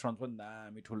त रेस्टुरेन्ट पनि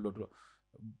दामी ठुलो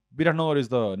Biratnagar is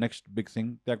the next big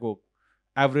thing त्यहाँको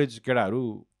एभरेज केटाहरू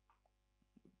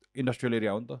इन्डस्ट्रियल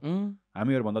एरिया हो नि त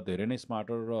हामीहरूभन्दा धेरै नै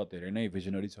स्मार्टर र धेरै नै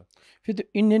भिजनरी छ फेरि त्यो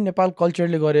इन्डियन नेपाल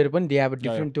कल्चरले गरेर पनि दे हेभ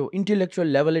डिफ्रेन्ट त्यो इन्टेलेक्चुअल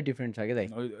लेभलै डिफ्रेन्ट छ क्या दाइ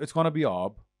इट्स कन बी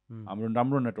हब हाम्रो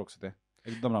राम्रो नेटवर्क छ त्यहाँ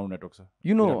एकदम राम्रो नेटवर्क छ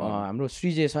यु नो हाम्रो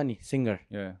श्रीजय छ नि singer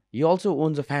he also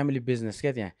owns a family business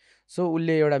क्या त्यहाँ सो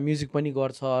उसले एउटा म्युजिक पनि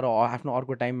गर्छ र आफ्नो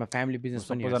अर्को टाइममा फ्यामिली बिजनेस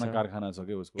पनि सबैजना कारखाना छ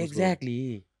क्या उसको एक्ज्याक्टली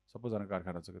सबैजना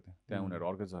कारखाना छ क्या त्यहाँ उनीहरू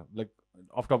अर्कै छ लाइक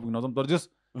अफ टपिक नजाउँ तर जस्ट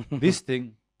दिस थिङ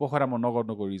पोखरामा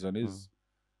नगर्नुको रिजन इज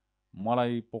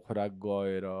मलाई पोखरा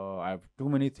गएर I have to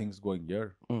many things going here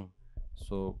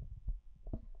so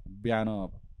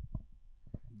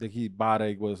बिहानदेखि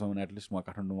 12-1 बजीसम्म एटलिस्ट म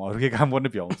काठमाडौँमा अरू केही काम गर्ने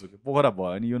भ्याउँछु कि पोखरा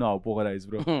भयो नि you know Pokhara is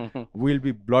bro will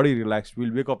be bloody relax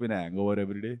will wake up in hang over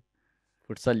every day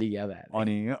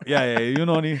अनि यु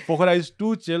नो नि Pokhara is to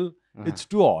chill it's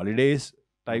to holidays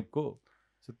टाइपको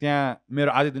सो त्यहाँ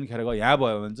मेरो आधी दिन खेर गयो यहाँ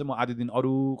भयो भने चाहिँ म आधी दिन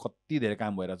अरू कति धेरै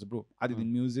काम भइरहेको छ ब्रो आधी दिन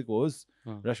म्युजिक होस्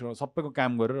रेस्टुरेन्ट सबैको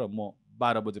काम गरेर म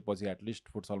 12 बजेपछि एटलिस्ट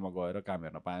फुटसलमा गएर काम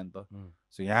हेर्न पाएँ नि त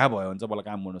सो यहाँ भयो भने चाहिँ मलाई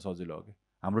काम गर्न सजिलो हो कि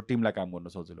हाम्रो टिमलाई काम गर्न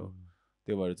सजिलो हो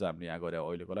त्यो भएर चाहिँ हामीले यहाँ गरे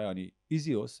अहिलेको लागि अनि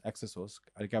इजी होस् एक्सेस होस्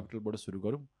अहिले क्यापिटलबाट सुरु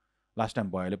गरौँ लास्ट टाइम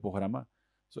भयो अहिले पोखरामा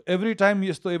सो एभ्री टाइम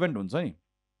यस्तो इभेन्ट हुन्छ नि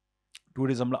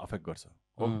टुरिज्मलाई अफेक्ट गर्छ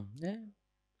हो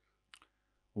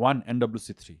 1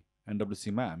 NWC3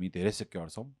 एनडब्ल्युसीमा हामी धेरै सेक्योर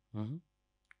छौँ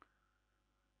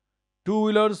 2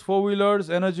 wheelers 4 wheelers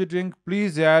energy drink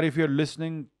please यार इफ युआर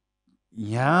लिसनिङ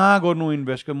यहाँ गर्नु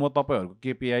इन्भेस्ट म तपाईँहरूको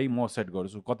केपिआई म सेट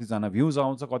गर्छु कतिजना भ्युज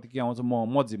आउँछ कति के आउँछ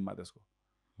म जिम्मा त्यसको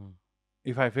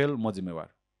इफ आई फेल म जिम्मेवार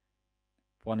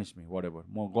पनिस मी वाट एभर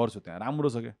म गर्छु त्यहाँ राम्रो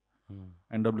छ क्या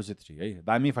NWC3 है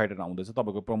दामी फाइटर आउँदैछ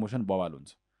तपाईँको प्रमोसन बवाल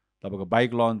हुन्छ तपाईँको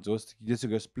बाइक लन्च होस्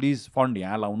जेसुकै होस् प्लिज फन्ड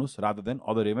यहाँ लाउनुहोस् रादर देन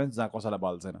अदर इभेन्ट्स जहाँ कसैलाई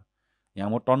बाल छैन यहाँ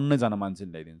म टन्नैजना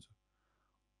मान्छेले ल्याइदिन्छु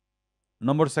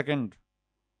number 2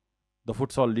 the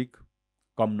futsal league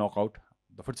com knockout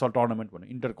the futsal tournament भन्ने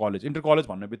इन्टर कलेज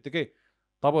भन्ने बित्तिकै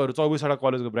तपाईँहरू 24वटा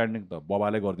कलेजको ब्रान्डिङ त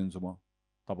बबाले गरिदिन्छु म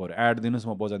तपाईँहरू एड दिनुहोस् म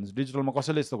बजाइदिन्छु डिजिटलमा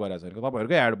कसैले यस्तो गरिरहेको छैन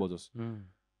तपाईँहरूकै एड बजोस्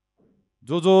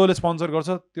जसले स्पोन्सर गर्छ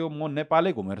त्यो म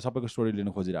नेपालै घुमेर सबैको स्टोरी लिन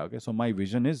खोजिरहेको क्या so my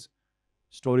vision is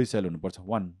story sale हुनुपर्छ 1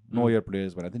 नो इयर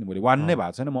प्लेयर्स भनेको थिएँ नि मैले 1 नै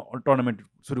भएको छैन म टुर्नामेन्ट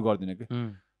सुरु गरिदिने कि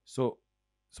सो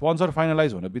स्पोन्सर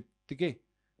फाइनलाइज हुने बित्तिकै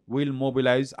विल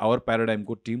मोबिलाइज आवर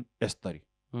प्याराडाइमको टिम यसरी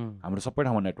हाम्रो सबै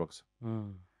ठाउँमा नेटवर्क छ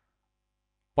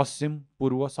पश्चिम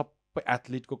पूर्व सबै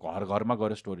एथलिटको घर घरमा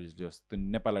गएर स्टोरिज दियोस् त्यो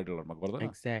नेपाल आइडलहरूमा गर्दैन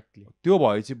एक्ज्याक्टली त्यो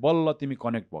भएपछि बल्ल तिमी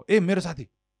कनेक्ट भयो ए मेरो साथी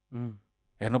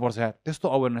हेर्नुपर्छ यार त्यस्तो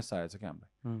अवेरनेस चाहिएको छ क्या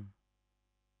हामीलाई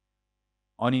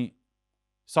अनि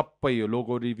सबै यो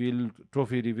लोगो रिभिल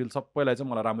ट्रोफी रिभिल सबैलाई चाहिँ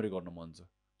मलाई राम्ररी गर्नु मन छ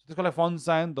त्यसको लागि फन्ड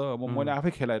चाहियो नि त मैले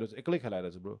आफै खेलाइरहेको छु एक्लै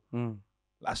खेलाइरहेको छु ब्रो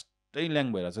लास्टै ल्याङ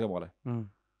भइरहेको छ क्या मलाई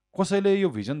कसैले यो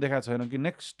भिजन देखाएको छैन कि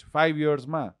नेक्स्ट 5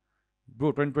 इयर्समा ब्रो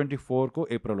 2024 को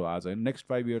अप्रिल हो आज होइन नेक्स्ट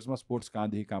 5 इयर्समा स्पोर्ट्स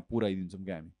कहाँदेखि कहाँ पुऱ्याइदिन्छौँ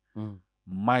क्या हामी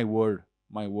my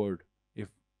word if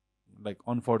like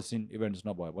unforeseen events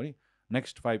नभयो भने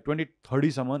नेक्स्ट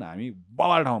 2030सम्म हामी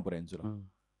बवाल ठाउँमा पुऱ्याइदिन्छु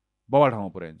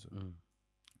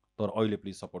तर अहिले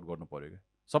प्लिज सपोर्ट गर्नु पऱ्यो क्या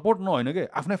सपोर्ट नहोइन कि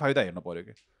आफ्नै फाइदा हेर्नु पऱ्यो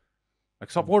कि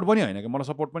लाइक सपोर्ट पनि होइन कि मलाई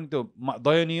सपोर्ट पनि त्यो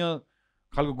दयनीय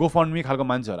खालको गोफन्डमी खालको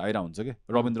मान्छेहरू आइरहेको हुन्छ कि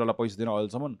रविन्द्रलाई पैसा दिन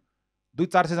अहिलेसम्म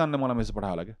 200-400 जनाले मलाई मेसेज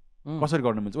पठायो होला क्या कसरी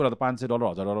गर्नु मिल्छ उसलाई त $500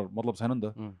 $1000 मतलब छैन नि त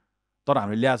तर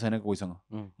हामीले ल्याएको छैन कोहीसँग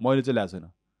मैले चाहिँ ल्याएको छैन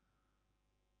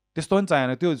त्यस्तो पनि चाहेन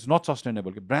त्यो इज नट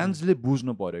सस्टेनेबल कि ब्रान्ड्सले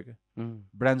बुझ्नु पऱ्यो कि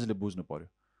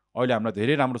अहिले हामीलाई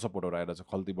धेरै राम्रो सपोर्टहरू आइरहेछ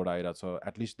खल्तीबाट आइरहेछ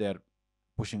at least they are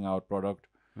pushing our product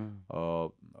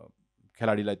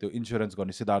खेलाडीलाई त्यो इन्सुरेन्स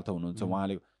गर्ने सिद्धार्थ हुनुहुन्छ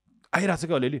उहाँले आइरहेछ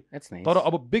कि अलिअलि तर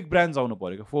अब बिग ब्रान्ड्स आउनु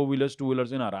पऱ्यो कि 4 व्हिलर्स 2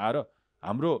 व्हिलर्स यिनीहरू आएर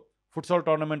हाम्रो फुटसल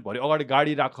टुर्नामेन्ट भरि अगाडि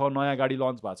गाडी राख नयाँ गाडी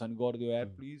लन्च भएको छ भने गरिदियो यार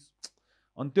प्लिज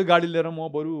अनि त्यो गाडी लिएर म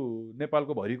बरु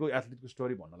नेपालको भरिको एथलिटको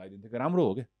स्टोरी भन्न लगाइदिन्थेँ कि राम्रो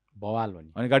हो कि बवाल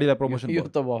भन्यो अनि गाडीलाई प्रमोसन यो त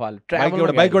बवाल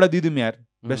बाइक एउटा दिदिउँ यार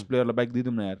बेस्ट प्लेयरलाई बाइक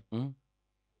दिदिउँ न यार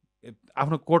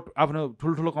आफ्नो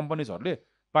ठुल्ठुलो कम्पनीजहरूले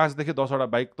 5 देखि 10वटा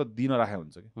बाइक त दिन राखे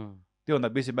हुन्छ कि त्योभन्दा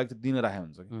बेसी बाइक चाहिँ दिन राखे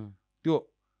हुन्छ कि त्यो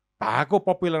भएको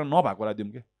पपुलर नभएकोलाई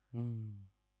दिउँ कि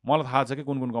मलाई थाहा छ कि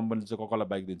कुन कुन कम्पनी चाहिँ कसलाई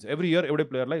बाइक दिन्छ एभ्री इयर एउटै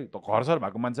प्लेयरलाई घर सर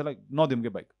भएको मान्छेलाई नदिउँ कि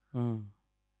bike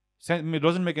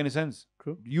doesn't make any sense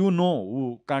you know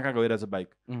ऊ कहाँ गइरहेछ बाइक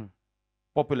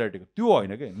पपुलारिटीको त्यो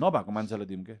होइन कि नभएको मान्छेलाई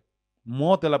दिउँ कि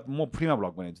म फ्रीमा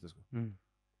भ्लग बनाइदिन्छु त्यसको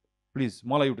प्लिज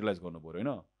मलाई युटिलाइज गर्नु पऱ्यो होइन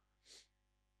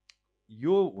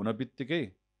यो हुन बित्तिकै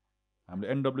हामीले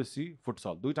एनडब्ल्युसी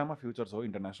फुटसल दुईटामा फ्युचर छ हो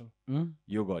इन्टरनेसनल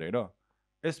यो गरेर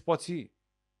यसपछि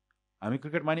हामी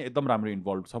क्रिकेटमा नि एकदम राम्रो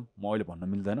इन्भल्भ छौँ म अहिले भन्न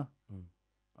मिल्दैन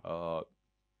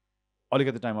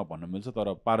अलिकति टाइममा भन्न मिल्छ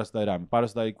तर पारस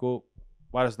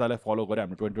दाईलाई फलो गरेर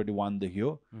हामी 2021 देखि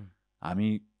हो हामी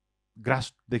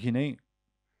ग्रासदेखि नै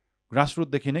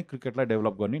ग्रासरुटदेखि नै क्रिकेटलाई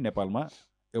डेभलप गर्ने नेपालमा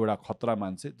एउटा खतरा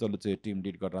मान्छे जसले चाहिँ टिम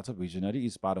लिड गरिरहेको छ भिजनरी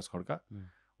इज पारस खड्का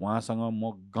उहाँसँग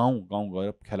म गाउँ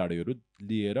गएर खेलाडीहरू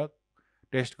लिएर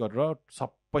टेस्ट गरेर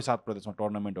सबै 7 प्रदेशमा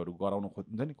टुर्नामेन्टहरू गराउन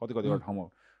खोजिन्छ नि कति कतिवटा ठाउँमा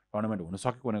टुर्नामेन्ट हुन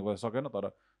सकेको सकेन तर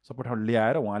सबै ठाउँ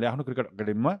ल्याएर उहाँले आफ्नो क्रिकेट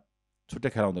एकाडेमीमा छुट्टै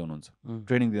खेलाउँदै हुनुहुन्छ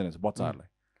ट्रेनिङ दिनुहुन्छ बच्चाहरूलाई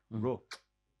bro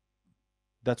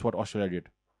that's what Australia did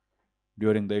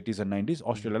during the 80s and 90s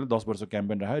अस्ट्रेलियाले 10 वर्ष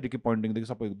क्याम्पेन राख्यो रिकी पोन्टिङदेखि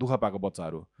सबै दुःख पाएको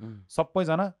बच्चाहरू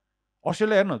सबैजना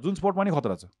अस्ट्रेलिया हेर्न जुन स्पोर्टमा नि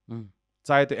खतरा छ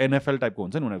चाहे त्यो NFL टाइपको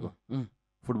हुन्छ नि उनीहरूको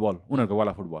फुटबल उनीहरूको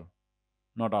वाला फुटबल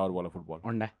नट आवर वाला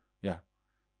football yeah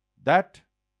that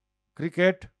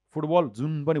cricket football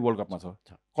जुन पनि वर्ल्ड कपमा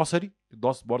छ कसरी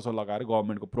 10 वर्ष लगाएर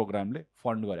गभर्मेन्टको प्रोग्रामले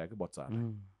फन्ड गरेको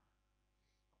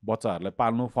बच्चाहरूलाई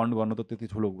पाल्नु फन्ड गर्नु त त्यति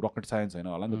ठुलो रकेट साइन्स होइन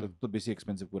होला नि त त्यस्तो बेसी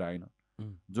एक्सपेन्सिभ कुरा होइन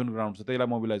जुन ग्राउन्ड छ त्यहीलाई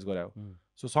मोबिलाइज गरायो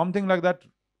सो समथिङ लाइक द्याट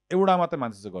एउटा मात्रै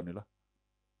मान्छे चाहिँ गर्ने ल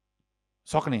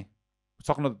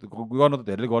सक्न गर्न त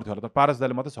धेरैले गर्थ्यो होला तर पारस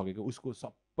दाइले मात्रै सकेको उसको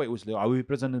सबै उसले हाउ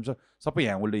रिप्रेजेन्ट सबै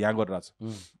उसले यहाँ गरिरहेको छ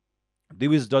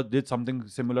Divij did something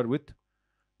similar with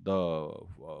the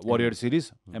warrior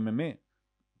series MMA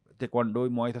taekwondo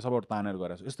मुआई थाई सबैबाट तानेर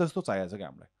गराएको छ यस्तो चाहिएको छ कि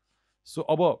हामीलाई सो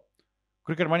अब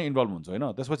क्रिकेटमा नि इन्भल्भ हुन्छ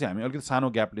होइन त्यसपछि हामी अलिकति सानो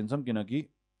ग्याप लिन्छौँ किनकि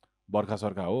बर्खा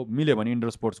सर्खा हो मिल्यो भने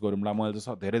इन्डोर स्पोर्ट्स गरौँला मैले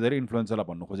चाहिँ धेरै इन्फ्लुएन्सरलाई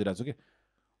भन्नु खोजिरहेको छु कि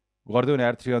गरिदेऊ न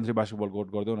यार 3-on-3 बास्केटबल कोर्ट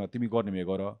गरिदेऊ न तिमी गर्ने भए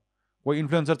गर कोही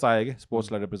इन्फ्लुएन्सर चाहियो कि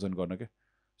स्पोर्ट्सलाई रिप्रेजेन्ट गर्न के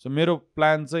सो मेरो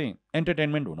प्लान चाहिँ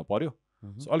एन्टरटेनमेन्ट हुनु पऱ्यो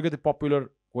सो अलिकति पपुलर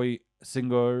कोही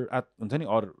सिङ्गर हुन्छ नि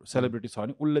अरू सेलिब्रिटी छ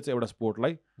भने उसले चाहिँ एउटा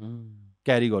स्पोर्टलाई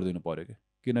क्यारी गरिदिनु पऱ्यो कि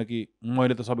किनकि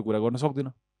मैले त सबै कुरा गर्न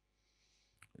सक्दिनँ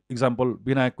इक्जाम्पल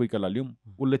विनायक कुइकालाई लिउँ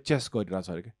उसले चेस गरिरहेछ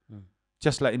अरे कि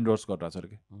चेसलाई इन्डोर्स गरिरहेछ अरे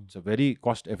कि it's a very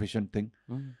cost efficient thing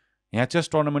यहाँ चेस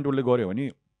टुर्नामेन्ट उसले गऱ्यो भने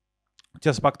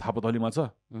चेस पार्क थापाथलीमा छ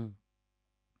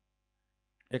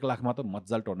 1 लाखमा त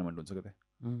मजाले टुर्नामेन्ट हुन्छ क्या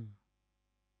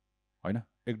होइन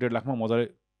 1-1.5 लाखमा मजाले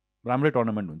राम्रै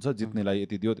टुर्नामेन्ट हुन्छ जित्नेलाई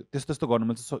यति दियो त्यस्तो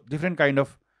गर्नुमा चाहिँ डिफ्रेन्ट काइन्ड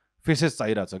अफ फेसेस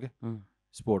चाहिरहेछ क्या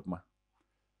स्पोर्टमा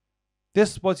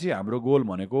त्यसपछि हाम्रो गोल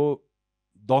भनेको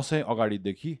दसैँ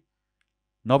अगाडिदेखि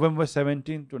November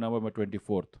 17 to November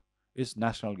 24th is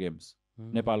national games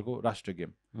नेपालको राष्ट्रिय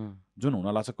गेम जुन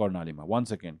हुन लाग्छ कर्णालीमा 1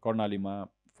 सेकेन्ड कर्णालीमा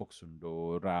फोक्सुन्डो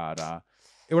रारा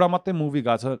एउटा मात्रै मुभी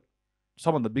गएको छ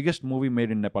सबभन्दा biggest movie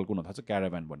made in Nepal कुन थाहा छ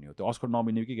क्याराभ्यान भन्ने हो त्यो अस्कर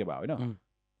नमिनी के भयो होइन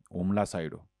हुम्ला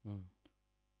साइड हो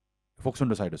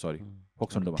फोक्सुन्डो साइड हो सरी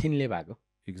फोक्सुन्डोमा थिनले भएको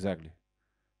एक्ज्याक्टली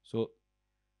सो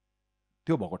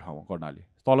त्यो भएको ठाउँमा कर्णाली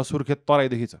तल सुर्खेत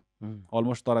तराईदेखि छ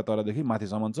अलमोस्ट तराईदेखि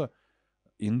माथिसम्म छ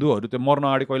हिन्दूहरू त्यो मर्न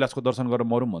अगाडि कैलाशको दर्शन गरेर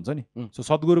मरौँ भन्छ नि सो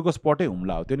सद्गुरुको स्पटै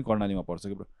हुम्ला हो त्यो नि कर्णालीमा पर्छ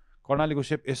कि ब्रो कर्णालीको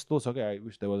सेप यस्तो छ कि I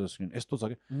wish there was a screen यस्तो छ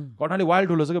कि कर्णाली वाइल्ड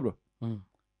ठुलो छ कि ब्रो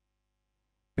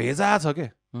भेजा छ के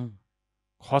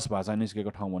खस भाषा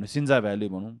निस्केको ठाउँ भने सिन्जा भ्याली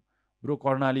भनौँ ब्रो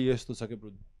कर्णाली यस्तो छ कि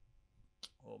bro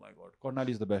oh my God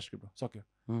Karnali is the best कि ब्रो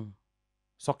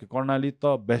सक्यो कर्णाली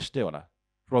त बेस्टै होला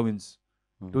प्रोभिन्स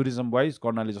टुरिज्म वाइज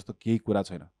कर्णाली जस्तो केही कुरा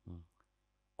छैन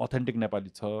अथेन्टिक नेपाली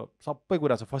छ सबै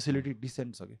कुरा छ फेसिलिटी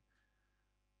डिसेन्ट छ कि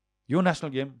यो नेसनल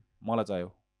गेम मलाई चाहियो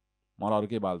मलाई अरू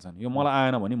केही बाल छैन यो मलाई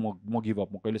आएन भने म गिभ अप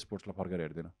म कहिले स्पोर्ट्सलाई फर्केर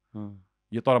हेर्दिनँ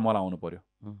यो तर मलाई आउनु पर्यो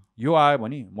यो आयो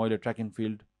भने मैले track and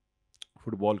field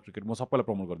football cricket म सबैलाई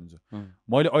प्रमोट गरिदिन्छु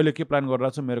मैले अहिले के प्लान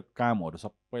गरिरहेको छु मेरो कामहरू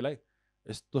सबैलाई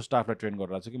यस्तो स्टाफलाई ट्रेन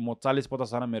गरिरहेको छु कि म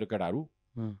 40-50 जना मेरो केटाहरू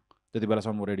त्यति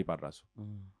बेलासम्म म रेडी पारिरहेको छु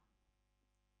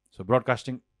सो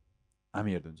ब्रडकास्टिङ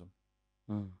हामी हेरिदिन्छौँ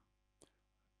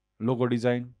logo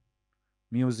design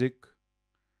music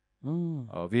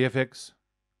VFX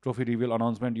trophy reveal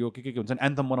announcement यो के हुन्छ नि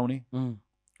एन्थम बनाउने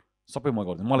सबै म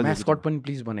गर्छु मलाई म्यास्कट पनि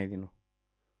प्लिज बनाइदिनु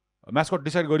म्यास्कट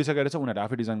डिसाइड गरिसकेर चाहिँ उनीहरूले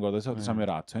आफै डिजाइन गर्दैछ त्यसमा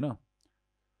मेरो हात छैन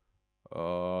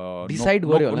डिसाइड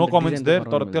गर्यो नो कमेन्ट्स देयर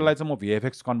तर त्यसलाई चाहिँ म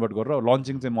VFX कन्भर्ट गरेर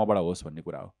लन्चिङ चाहिँ मबाट होस् भन्ने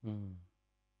कुरा हो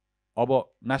अब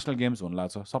नेसनल गेम्स हुन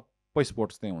लाग्छ सबै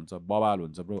स्पोर्ट्स त्यही हुन्छ बवाल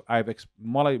हुन्छ ब्रो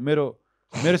मलाई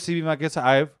मेरो सिभीमा के छ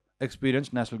I have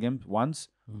experience national games once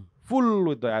full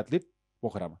with the athlete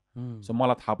पोखरामा सो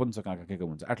मलाई थाहा पनि छ कहाँ के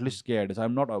हुन्छ एटलिस्ट के add I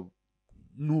am not a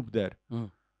नुब there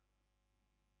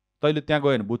तैँले त्यहाँ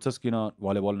गयो भने बुझ्छस् किन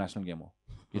भलिबल नेसनल गेम हो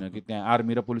किनकि त्यहाँ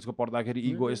आर्मी र पुलिसको पर्दाखेरि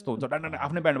इगो यस्तो हुन्छ डान्डा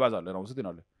आफ्नै ब्यान्ड बाजाहरू लिएर आउँछ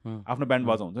तिनीहरूले आफ्नो ब्यान्ड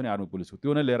बाजा हुन्छ नि आर्मी पुलिसको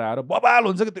त्यो नै लिएर आएर बवाल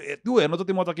हुन्छ कि त्यो हेर्नु चाहिँ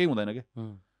त्यो मजा केही हुँदैन कि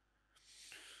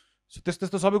सो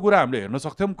त्यस्तो सबै कुरा हामीले हेर्न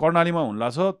सक्थ्यौँ कर्णालीमा हुन्ला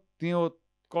छ त्यो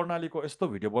कर्णालीको यस्तो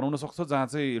भिडियो बनाउन सक्छ जहाँ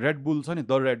चाहिँ रेड बुल छ नि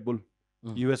द रेड बुल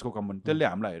US को कम्पनी त्यसले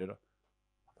हामीलाई हेरेर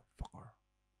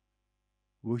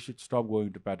we should stop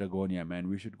going to Patagonia man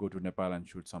we should go to Nepal and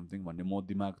shoot something भन्ने म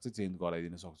दिमाग चाहिँ चेन्ज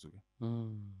गराइदिन सक्छु कि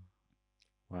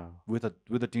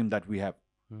with a team that we have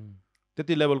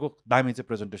त्यति लेभलको दामी चाहिँ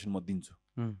प्रेजेन्टेसन म दिन्छु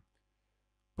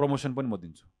प्रमोसन पनि म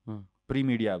दिन्छु प्री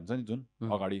मिडिया हुन्छ नि जुन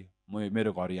अगाडि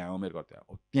मेरो घर यहाँ हो मेरो घर त्यहाँ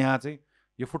हो त्यहाँ चाहिँ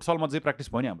यो फुटसलमा चाहिँ प्र्याक्टिस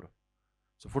भयो नि हाम्रो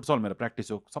सो फुटसल मेरो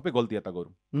प्र्याक्टिस हो सबै गल्ती यता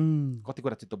गरौँ कति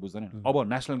कुरा चित्त बुझ्दैन अब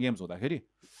नेसनल गेम्स हुँदाखेरि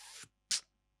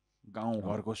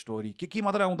गाउँघरको स्टोरी के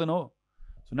मात्रै आउँदैन हो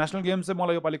सो नेसनल गेम्स चाहिँ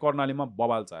मलाई योपालि कर्णालीमा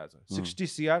बबाल चाहिएको छ 60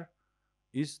 CR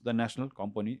is the national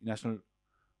company national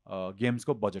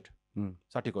गेम्सको budget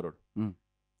 60 crore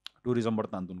टुरिज्मबाट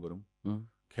तानतुन गरौँ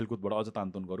खेलकुदबाट अझ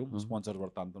तानतुन गरौँ स्पोन्सरबाट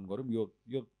तानतुन गरौँ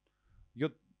यो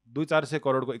 200-400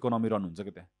 करोडको इकोनोमी रन हुन्छ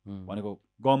कि त्यहाँ भनेको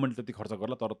गभर्मेन्ट त्यति खर्च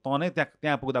गर्ला तर त नै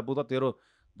त्यहाँ पुग्दा तेरो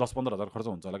 10-15 हजार खर्च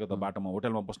हुन्छ होला क्या त बाटोमा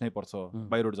होटलमा बस्नै पर्छ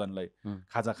बाहिर जानलाई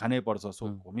खाजा खानै पर्छ सो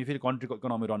घुमी फेरि कन्ट्रीको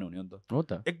इकोनोमी रन हुने हो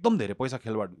त एकदम धेरै पैसा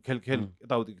खेलबाट खेल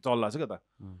यताउति चल्ला छ क्या त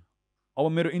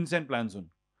अब मेरो इन्सेन्ट प्लान सुन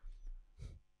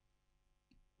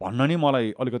भन्न नि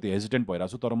मलाई अलिकति हेजिटेन्ट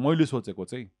भइरहेको छु तर मैले सोचेको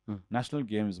चाहिँ national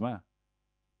गेम्समा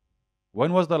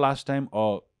when was the last time a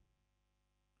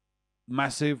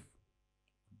massive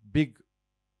big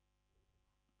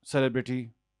celebrity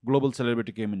global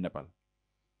celebrity came in Nepal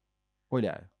कहिले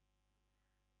आयो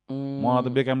मलाई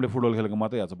त बेकामले फुटबल खेलेको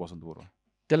मात्रै आछ बसन्तपुरमा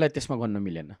त्यसलाई त्यसमा गर्न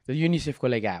मिलेन त्यो युनिसेफको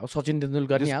लागि आयो सचिन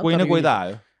तेन्दुलकर नि आयो कोही न कोही त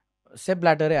आयो सेप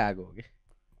ब्ल्याटरै आएको हो कि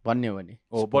भन्ने हो भने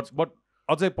हो बट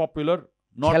अझै पपुलर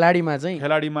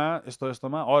खेलाडीमा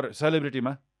यस्तोमा अर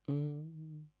सेलिब्रिटीमा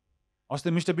अस्ति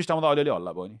मिस्टर बिस्ट आउँदा अलिअलि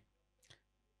हल्ला भयो नि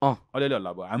अलिअलि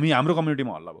हल्ला भयो हाम्रो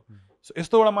कम्युनिटीमा हल्ला भयो सो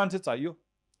यस्तो एउटा मान्छे चाहियो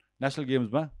नेसनल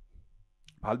गेम्समा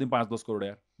फाल्दिउँ 5-10 करोड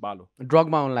यार बालो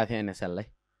ड्रगमा आउनु लाग्थ्यो एनएसएललाई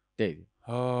त्यही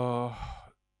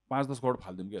 5-10 करोड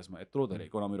फाल्दिउँ कि यसमा यत्रो धेरै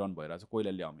इकोनोमी रन भइरहेको छ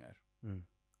कोइला ल्याउँ यार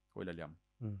कोइला ल्याउँ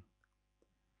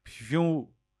फ्यु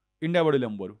इन्डियाबाट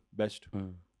ल्याउँ बरु बेस्ट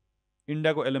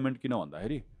इन्डियाको एलिमेन्ट किन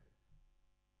भन्दाखेरि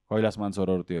कैलाश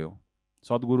मानसरोवर त्यो हो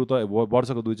सद्गुरु त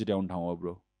वर्षको 2 चोटि आउने ठाउँ हो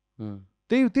ब्रो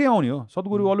त्यही आउने हो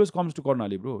सद्गुरु always comes to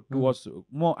Karnali bro to watch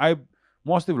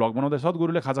म अस्ति भ्लग बनाउँदा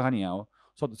सद्गुरुले खाजा खाने यहाँ हो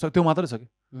त्यो मात्रै छ कि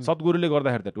सद्गुरुले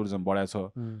गर्दाखेरि त टुरिज्म बढाएको छ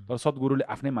तर सद्गुरुले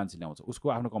आफ्नै मान्छे ल्याउँछ उसको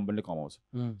आफ्नो कम्पनीले कमाउँछ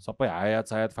सबै हायात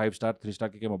सायद 5 स्टार 3 स्टार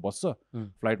केमा बस्छ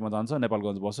फ्लाइटमा जान्छ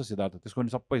नेपालगञ्ज बस्छ सिद्धार्थ त्यसको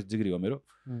नि सबै जिग्री हो मेरो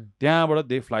त्यहाँबाट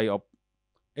दे फ्लाइ अप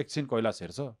एकछिन कैलाश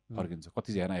हेर्छ फर्किन्छ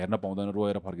कतिजना हेर्न पाउँदैन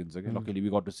रोएर फर्किन्छ कि luckily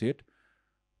we got to see it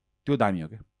त्यो दामी हो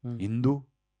क्या हिन्दू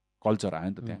कल्चर आयो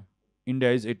नि त त्यहाँ इन्डिया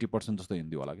इज 80% जस्तो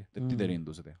हिन्दू होला कि त्यति धेरै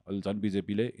हिन्दू छ त्यहाँ अहिले झन्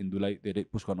बिजेपीले हिन्दूलाई धेरै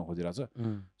पुस गर्न खोजिरहेको छ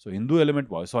सो हिन्दू एलिमेन्ट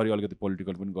भयो सरी अलिकति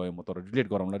पोलिटिकल पनि गयो म तर रिलेट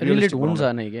गराउँला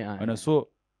होइन सो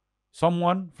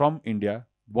समवान फ्रम इन्डिया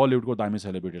बलिउडको दामी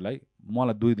सेलिब्रिटीलाई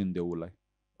मलाई 2 दिन देऊ उसलाई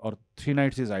or 3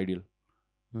 nights is ideal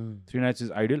 3 nights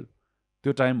is ideal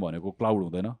त्यो टाइम भनेको क्लाउड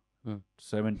हुँदैन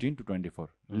 17 to 24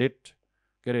 लेट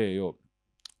के अरे यो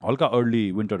हल्का अर्ली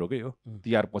विन्टर हो कि यो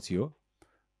तिहार पछि हो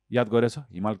याद गरेछ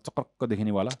हिमाल चक्क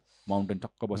देखिनेवाला माउन्टेन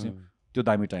टक्क बस्ने त्यो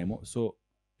दामी टाइम हो सो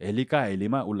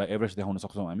हेलीमा उसलाई एभरेस्ट देखाउन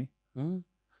सक्छौँ हामी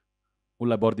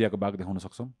उसलाई बर्दियाको बाघ देखाउन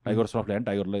सक्छौँ टाइगर श्रफले ल्यान्ड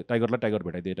टाइगरलाई टाइगर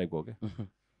भेटाइदिए टाइपको हो क्या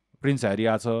प्रिन्स ह्यारी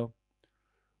आछ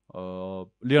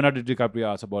लियोनार्डो डिकाप्रियो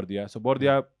आछ बर्दिया सो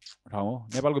बर्दिया ठाउँ हो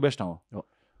नेपालको बेस्ट ठाउँ हो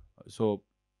सो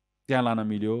त्यहाँ लान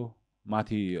मिल्यो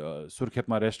माथि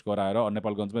सुर्खेतमा रेस्ट गराएर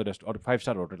नेपालगञ्जमै रेस्ट अरू 5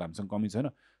 स्टार होटल हामीसँग कमी छैन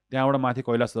त्यहाँबाट माथि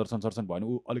कैलाश दर्शन भयो भने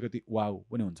ऊ अलिकति वाउ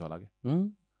पनि हुन्छ होला कि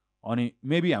अनि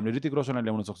मेबी हामीले ऋतिक रोशनलाई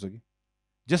ल्याउन सक्छ कि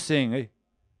जस्ट सेइङ है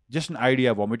just an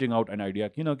idea vomiting out an idea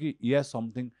किनकि यस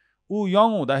समथिङ ऊ यङ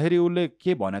हुँदाखेरि उसले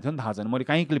के भनेको थियो नि थाहा छैन मैले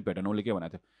कहीँ क्लिप भेटेन उसले के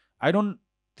भनेको थियो I don't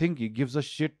think he gives a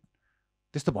seat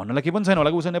त्यस्तो भन्नलाई के पनि छैन होला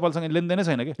कि उसले नेपालसँग लेनदेनै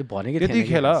छैन कि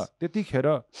त्यतिखेर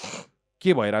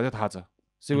के भइरहेको थियो थाहा छ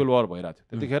सिभिल वार भइरहेको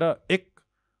थियो त्यतिखेर एक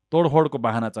तोडफोडको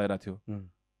बाहना चाहिरहेको थियो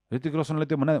ऋतिक रोशनले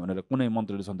त्यो भनेर कुनै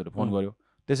मन्त्रीले सन्त्रीले फोन गर्यो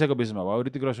त्यसैको विषयमा भयो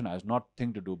Hrithik Roshan has not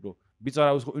thing to do bro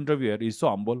बिचरा उसको इन्टरभ्यू हेर इज सो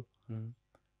हम्बल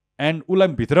एन्ड उसलाई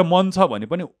भित्र मन छ भने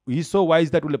पनि हि सो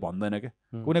वाइज द्याट उसले भन्दैन क्या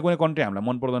कुनै कन्ट्री हामीलाई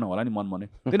मन पर्दैन होला नि मन भने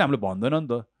त्यही हामीले भन्दैन नि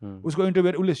त उसको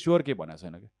इन्टरभ्यू उसले स्योर केही भनेको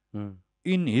छैन क्या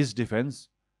इन हिज डिफेन्स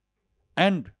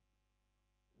एन्ड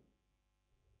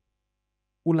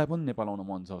उसलाई पनि नेपाल आउन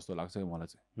मन छ जस्तो लाग्छ कि मलाई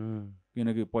चाहिँ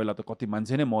किनकि पहिला त कति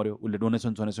मान्छे नै मऱ्यो उसले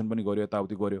डोनेसन पनि गर्यो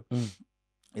यताउति गर्यो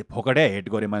फोकटै हेट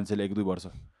गर्यो मान्छेले 1-2 वर्ष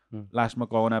लास्टमा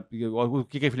कवना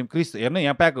के फिल्म क्रिस हेर्न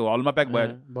यहाँ प्याक हो हलमा प्याक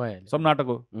भयो सब नाटक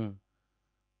हो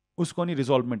उसको नि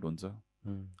रिजल्भमेन्ट हुन्छ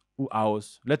ऊ आओस्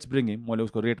लेट्स ब्रिङ हिम मैले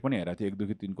उसको रेट पनि हेरेको थिएँ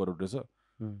 1-2-3 करोड रहेछ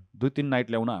 2-3 नाइट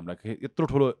ल्याउन हामीलाई यत्रो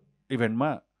ठुलो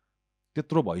इभेन्टमा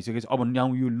त्यत्रो भइसकेपछि अब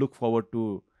now you look forward to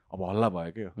अब हल्ला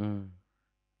भयो क्या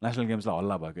नेसनल गेम्सलाई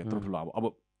हल्ला भयो क्या यत्रो ठुलो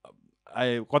अब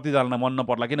कतिजनालाई मन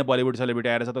नपर्ला किन बलिउड सेलिब्रिटी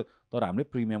आएर छ तर हामीले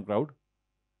प्रिमियम क्राउड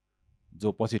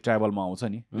जो पछि ट्राभलमा आउँछ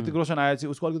नि ऋतिक रोशन आएपछि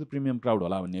उसको अलिकति प्रिमियम क्राउड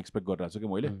होला भन्ने एक्सपेक्ट गरिरहेको छु कि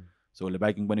मैले सो उसले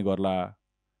बाइकिङ पनि गर्ला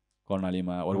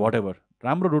कर्णालीमा अर वाट एभर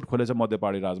राम्रो रुट खोलेछ मध्य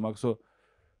पहाडी राजमार्ग सो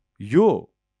यो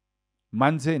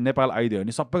मान्छे नेपाल आइदियो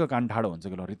भने सबैको कान ठाडो हुन्छ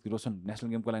कि ल ऋतिक रोशन नेसनल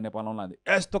गेमको लागि नेपाल आउन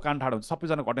यस्तो कान ठाडो हुन्छ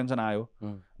सबैजनाको अटेन्सन आयो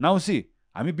नाउसी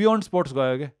हामी बियोन्ड स्पोर्ट्स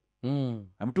गयो क्या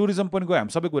हामी टुरिज्म पनि गयो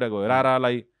हामी सबै कुरा गयो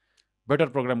रारालाई बेटर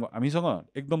प्रोग्राम हामीसँग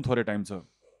एकदम थोरै टाइम छ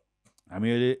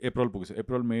हामी अहिले अप्रिल पुगेछ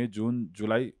अप्रिल मे जुन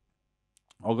जुलाई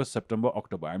अगस्त सेप्टेम्बर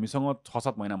अक्टोबर हामीसँग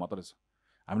 6-7 महिना मात्रै छ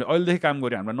हामीले अहिलेदेखि काम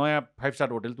गऱ्यो हामीलाई नयाँ 5 स्टार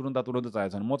होटल तुरन्त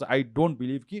चाहिएको छैन म चाहिँ आई डोन्ट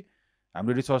बिलिभ कि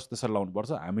हामीले रिसोर्स त्यसरी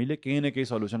लाउनुपर्छ हामीले केही न केही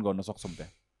सल्युसन गर्न सक्छौँ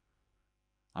त्यहाँ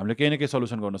हामीले केही न केही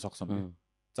सल्युसन गर्न सक्छौँ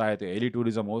चाहे त्यो हेली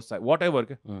टुरिज्म होस् चाहे वाट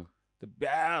एभर के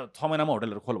त्यो 6 महिनामा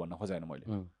होटलहरू खोल भन्न खोजेन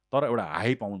मैले तर एउटा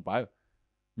हाई पाउनु पायो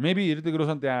मेबी ऋतिक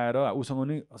रोशन त्यहाँ आएर उसँग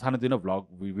नि सानोतिनो भ्लग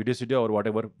भिडियो सिडियो अरू वाट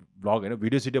एभर भ्लग होइन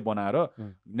भिडियो सिडियो बनाएर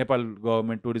नेपाल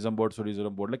गभर्मेन्ट टुरिज्म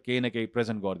बोर्डले केही न केही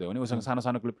प्रेजेन्ट गरिदियो भने उसँग सानो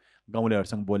सानो क्लिप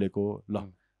गाउँलेहरूसँग बोलेको ल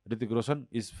Hrithik Roshan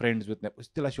is friends with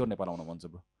त्यसलाई स्योर नेपाल आउन भन्छ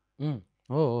ब्रो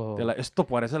त्यसलाई यस्तो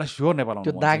परेछ त्यसलाई स्योर नेपाल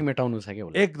आउनु दाग मेटाउनु छ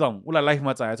क्या एकदम उसलाई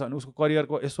लाइफमा चाहिएको छ अनि उसको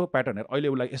करियरको यसो प्याटर्नहरू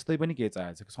अहिले उसलाई यस्तै पनि केही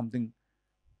चाहिएको छ समथिङ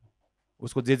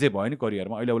उसको जे भयो नि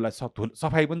करियरमा अहिले उसलाई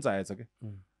सफाइ पनि चाहिएको छ कि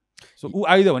सो ऊ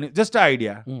आइदियो भने जस्ट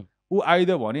आइडिया ऊ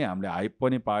आइदियो भने हामीले हाइप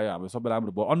पनि पायो हाम्रो सबै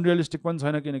राम्रो भयो अनरियलिस्टिक पनि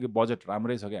छैन किनकि बजेट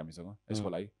राम्रै छ कि हामीसँग यसको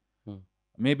लागि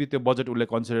मेबी त्यो बजेट उसले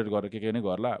कन्सिडर गरेर के नै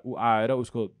गर्ला ऊ आएर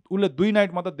उसले 2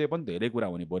 नाइट मात्र दिए पनि धेरै कुरा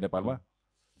हुने भयो नेपालमा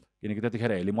किनकि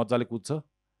त्यतिखेर हेली मजाले कुद्छ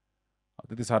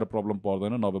त्यति साह्रो प्रब्लम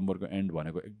पर्दैन नोभेम्बरको एन्ड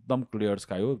भनेको एकदम क्लियर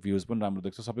स्काई हो भ्युज पनि राम्रो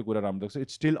देख्छ सबै कुरा राम्रो देख्छ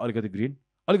इट्स स्टिल अलिकति ग्रिन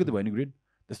अलिकति भयो नि ग्रिन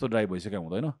त्यस्तो ड्राई भइसक्यो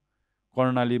हुँदैन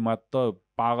कर्णालीमा त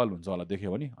पागल हुन्छ होला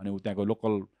देख्यो भने अनि त्यहाँको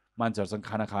लोकल मान्छेहरूसँग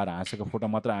खाना खाएर हाँसेको फोटो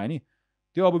मात्र आयो नि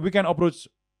त्यो अब वी क्यान अप्रोच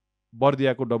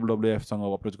बर्दियाको WWFसँग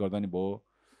अप्रोच गर्दा नि भयो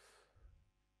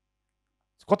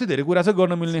कति धेरै कुरा चाहिँ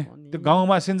गर्न मिल्ने त्यो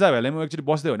गाउँमा सिन्जा भ्यालीमा एक्चुअली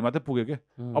बस्दै भने मात्रै पुग्यो क्या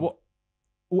अब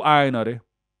ऊ आएन अरे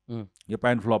यो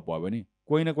प्यान फ्लप भयो भने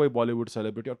कोही न कोही बलिउड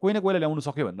सेलिब्रिटी कोही न कोहीलाई ल्याउनु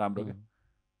सक्यो भने राम्रो क्या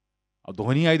अब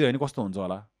धोनी आइदियो भने कस्तो हुन्छ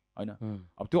होला होइन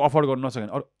अब त्यो अफोर्ड गर्न नसक्यो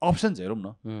भने अरू अप्सन्स हेरौँ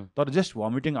न तर जस्ट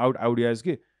भमिटिङ आउट आइडियाज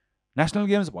कि नेसनल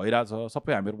गेम्स भइरहेछ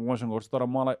सबै हामीहरू प्रमोसन गर्छ तर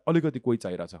मलाई अलिकति कोही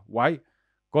चाहिरहेछ वाइ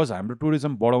कज हाम्रो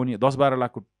टुरिज्म बढाउने 10-12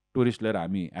 लाखको टुरिस्ट लिएर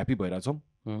हामी ह्याप्पी भइरहेछौँ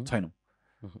छैनौँ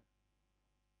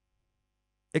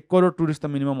 1 करोड टुरिस्ट त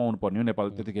मिनिमम आउनु पर्ने हो नेपाल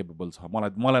त्यति केपेबल छ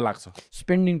मलाई लाग्छ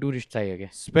स्पेन्डिङ टुरिस्ट चाहियो क्या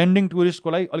स्पेन्डिङ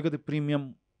टुरिस्टको लागि अलिकति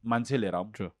प्रिमियम मान्छे लिएर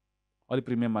आउँ अलिक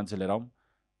प्रिमियम मान्छे लिएर आउँ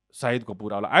सायद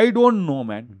कपुर होला आई डोन्ट नो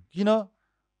म्यान किन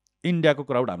इन्डियाको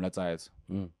क्राउड हामीलाई चाहिएको छ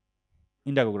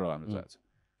इन्डियाको क्राउड हामीलाई चाहिएको छ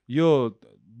यो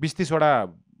 20-30वटा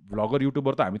भ्लगर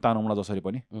युट्युबर त हामी तानौँला जसरी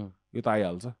पनि यो त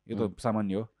आइहाल्छ यो त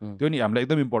सामान्य हो त्यो नि हामीलाई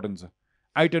एकदम इम्पोर्टेन्ट छ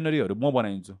आइटेनरीहरू म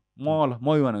बनाइदिन्छु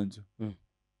म बनाइदिन्छु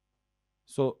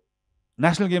सो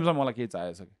नेसनल गेम्समा मलाई के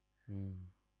चाहिएको छ कि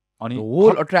अनि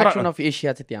होल अट्र्याक्सन अफ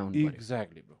एसिया चाहिँ त्यहाँ हुनु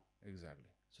एक्ज्याक्टली ब्रो एक्ज्याक्टली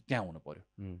सो त्यहाँ हुनु पर्यो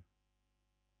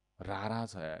रारा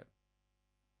छ यार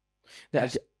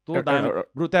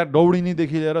ब्रो त्यहाँ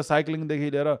दौडिनेदेखि लिएर साइक्लिङदेखि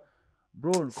लिएर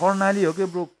ब्रो कर्णाली हो कि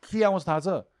ब्रो के आउँछ थाहा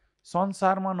छ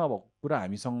संसारमा नभएको कुरा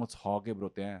हामीसँग छ के ब्रो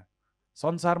त्यहाँ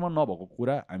संसारमा नभएको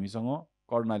कुरा हामीसँग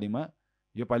कर्णालीमा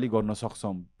योपालि गर्न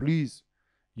सक्छौँ प्लिज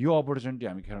यो अपर्च्युनिटी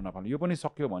हामी खेर नपाल्नु यो पनि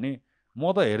सक्यो भने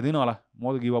म त हेर्दिनँ होला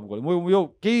म त गिभअप गरेँ म यो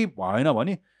केही भएन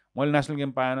भने मैले नेसनल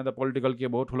गेम पाएन त पोलिटिकल के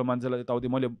भयो ठुलो मान्छेलाई यताउति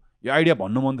मैले यो आइडिया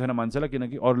भन्नु मन थिएन मान्छेलाई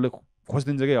किनकि अरूले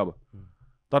खोजिदिन्छ कि अब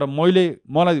तर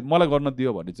मलाई गर्न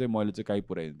दियो भने चाहिँ मैले चाहिँ काहीँ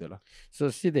पुऱ्याइदिन्थेँ ल सो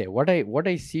सिधै what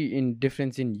I C in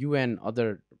difference in you and other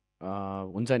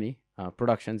हुन्छ नि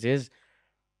productions is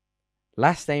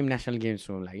last time national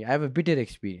गेम्सको लागि I have a bitter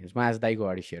experience म आज दाइको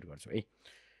अगाडि सेयर गर्छु है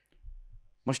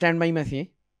म स्ट्यान्ड बाईमा थिएँ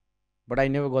but I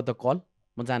never got the call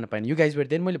म जान पाएन यु गाइज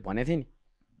देन मैले भनेको थिएँ नि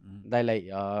दाइलाई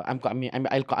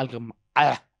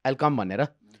आइल कम भनेर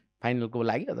फाइनलको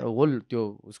लागि होल त्यो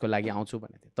उसको लागि आउँछु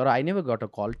भनेको थिएँ तर I never got a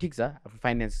call ठिक छ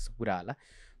फाइनेन्सको कुरा होला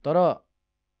तर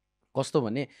कस्तो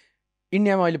भने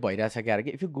इन्डियामा अहिले भइरहेछ क्या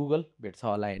कि इफ यु गुगल भेट्छ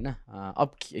होला होइन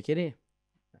अब के अरे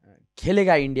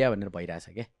खेलेगा इन्डिया भनेर भइरहेछ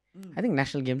क्या आई थिङ्क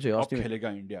नेसनल गेम चाहिँ अस्ति खेलेगा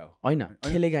इन्डिया होइन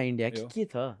खेलेगा इन्डिया के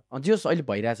छ जस अहिले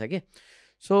भइरहेछ कि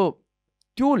सो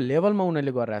त्यो लेभलमा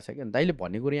उनीहरूले गरिरहेछ क्या दाइले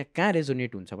भनेको कुरो यहाँ कहाँ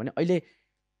रेजोनेट हुन्छ भने अहिले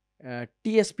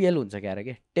TSPL हुन्छ क्या अरे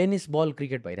के टेनिस बल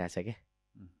क्रिकेट भइरहेछ क्या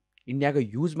इन्डियाको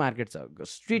ह्युज मार्केट छ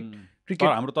स्ट्रिट क्रिकेट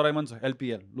हाम्रो तराईमा छ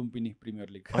LPL लुम्पिनी प्रिमियर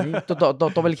लिग अनि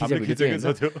तपाईँले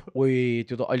खिचेको ओइ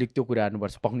त्यो त अलिक त्यो कुरा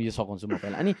हेर्नुपर्छ पक्नु यो सघाउँछु म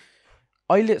पहिला अनि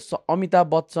अहिले अमिताभ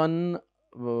बच्चन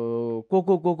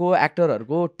को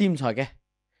एक्टरहरूको टिम छ क्या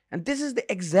and this is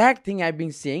the exact thing I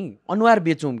been saying अनुहार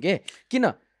बेचौँ के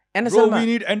किन Bro, we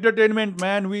need entertainment,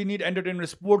 man. We need entertainment.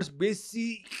 Sports बेसी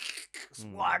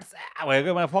sports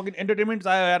भएको fucking entertainment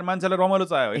चाहियो यार मान्छेलाई रमाइलो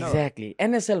चाहियो हैन एक्ज्याक्टली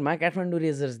NSL मा Kathmandu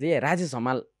razor's they Rajesh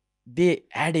Hamal they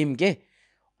had हिम के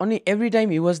अनि every time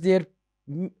he was there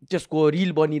त्यसको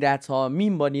रिल बनिरहेछ,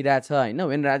 मिम बनिरहेछ होइन,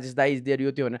 वेन राजेश दाई इज देयर,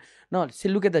 यो त्यो भनेर न से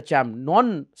look at the champ.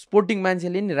 Non sporting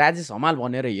मान्छेले नि राजेश हमाल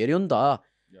भनेर हेऱ्यो नि त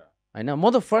होइन। म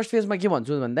त फर्स्ट फेजमा के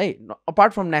भन्छु भन्दै,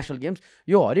 अपार्ट फ्रम नेसनल गेम्स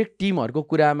यो हरेक टिमहरूको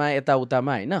कुरामा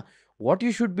यताउतामा होइन, what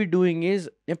you should be doing is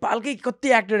नेपालकै कति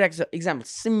एक्टर इक्जाम्पल,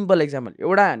 सिम्पल इक्जाम्पल,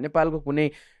 एउटा नेपालको कुनै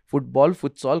फुटबल,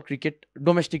 फुटसल, क्रिकेट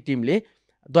डोमेस्टिक टिमले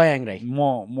Dayang Rai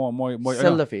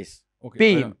sale the face pay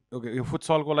him. Okay, यो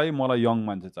फुटसलको लागि मलाई यङ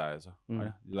मान्छे चाहिएको छ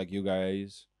होइन, लाइक यु गाइज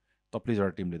त प्लिज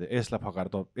एउटा टिमले त यसलाई फकाएर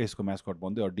त यसको म्यास्कट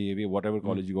बन्दै डिएबी वाट एभर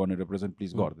कलेज गर्ने रिप्रेजेन्ट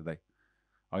प्लिज गरिदिँदै दाइ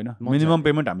होइन। मिनिमम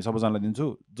पेमेन्ट हामी सबैजनालाई दिन्छु,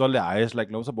 जसले हाइएस्ट लाइक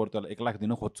ल्याउँछ बरु त्यसलाई 1 लाख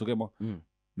दिन खोज्छु क्या म,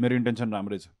 मेरो इन्टेन्सन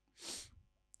राम्रै छ।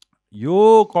 यो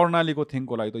कर्णालीको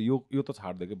थिङको लागि त यो त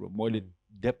छाड्दै कि ब्रो, मैले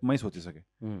डेप्थमै सोचिसकेँ।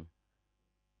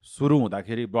 सुरु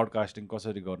हुँदाखेरि ब्रडकास्टिङ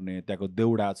कसरी गर्ने, त्यहाँको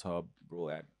देउडा छ ब्रो,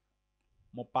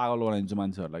 म पागल गराइदिन्छु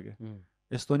मान्छेहरूलाई कि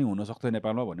यस्तो नि हुनसक्थ्यो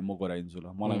नेपालमा भन्ने म गराइदिन्छु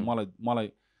ल। मलाई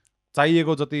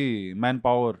चाहिएको जति म्यान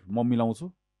पावर म मिलाउँछु,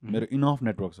 मेरो इनफ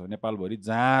नेटवर्क छ नेपालभरि,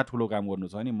 जहाँ ठुलो काम गर्नु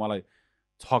छ नि मलाई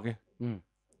छ के।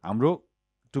 हाम्रो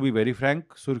टु बी भेरी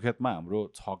फ्रेङ्क सुर्खेतमा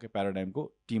हाम्रो छ के प्याराडाइमको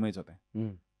टिमै छ त्यहाँ,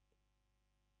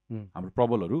 हाम्रो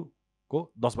प्रबलहरूको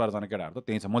 10-12 जना केटाहरू त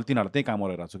त्यहीँ छ, मैले तिनीहरूलाई त्यहीँ काम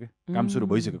गरिरहेको छु कि। काम सुरु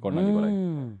भइसक्यो कर्णालीको लागि,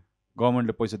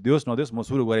 गभर्मेन्टले पैसा दियोस् नदियोस् म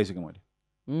सुरु गराइसकेँ मैले।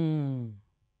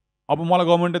 अब मलाई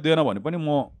गभर्मेन्टले दिएन भने पनि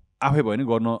म आफै भयो नि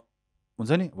गर्नु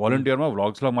हुन्छ नि, भलन्टियरमा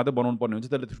भ्लग्स मात्रै बनाउनु पर्ने हुन्छ,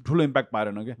 त्यसले ठुलो इम्प्याक्ट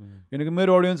पारेन क्या। किनकि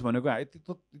मेरो अडियन्स भनेको यति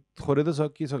त थोरै त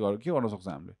छ, के छ घर के गर्न सक्छ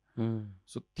हामीले।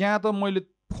 सो त्यहाँ त मैले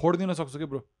फोडिदिन सक्छु कि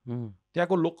ब्रो।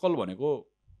 त्यहाँको लोकल भनेको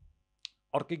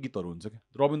अर्कै गीतहरू हुन्छ कि,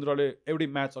 रविन्द्रले एउटै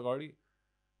म्याच अगाडि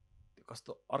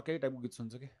कस्तो अर्कै टाइपको गीत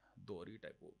सुन्छ कि, दोहोरी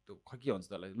टाइपको, त्यो के भन्छ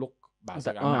त्यसलाई, लोक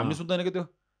भाषाको हामीले सुन्दैन कि त्यो,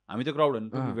 हामी त्यो क्राउड होइन,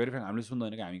 त्यो भेरी फ्रेङ्क हामीले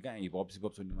सुन्दैन कि, हामी कहाँ हिपहप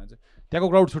सिपहप सुन्ने मान्छे। त्यहाँको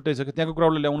क्राउड छुट्टै छ कि, त्यहाँको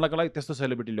क्राउडले ल्याउनको लागि त्यस्तो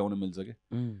सेलिब्रिटी ल्याउनु मिल्छ कि।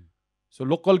 सो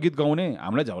लोकल गीत गाउने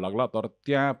हामीलाई झ्याउ लाग्ला, तर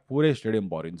त्यहाँ पुरै स्टेडियम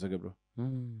भरिन्छ क्या ब्रो।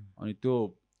 अनि त्यो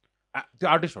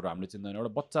आर्टिस्टहरू हामीले चिन्दैन,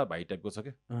 एउटा बच्चा भाइ टाइपको छ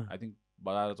कि, आई थिङ्क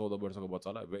 12-14 वर्षको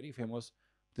बच्चालाई भेरी फेमस,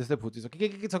 त्यस्तै फुची छ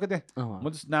के छ क्या त्यहाँ। म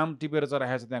जस्ट नाम टिपेर चाहिँ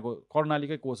राखेको छ, त्यहाँको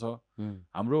कर्णालीकै को छ,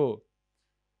 हाम्रो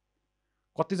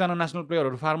कतिजना नेसनल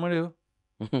प्लेयरहरू फार्मरै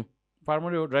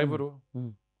हो, ड्राइभर हो,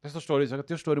 त्यस्तो स्टोरी छ क्या।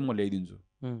 त्यो स्टोरी म ल्याइदिन्छु,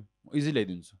 इजी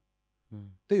ल्याइदिन्छु।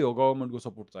 त्यही हो, गभर्मेन्टको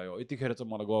सपोर्ट चाहियो। यतिखेर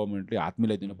चाहिँ मलाई गभर्मेन्टले हात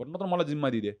मिलाइदिनु पर्यो, नत्र मलाई जिम्मा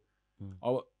दिदिए।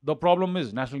 अब the problem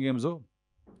is national games हो,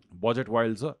 बजेट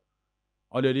वाइल्ड छ,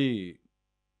 अलिअलि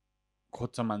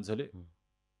खोज्छ मान्छेले,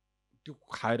 त्यो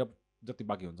खाएर जति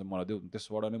बाँकी हुन्छ मलाई देऊ,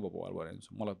 त्यसबाट नै बवाल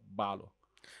बनाइदिन्छु, मलाई बाल हो।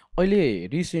 अहिले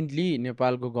रिसेन्टली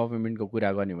नेपालको गभर्मेन्टको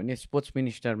कुरा गर्ने भने स्पोर्ट्स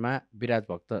मिनिस्टरमा विराज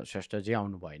भक्त श्रेष्ठजी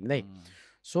आउनुभयो नि दाइ।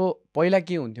 सो पहिला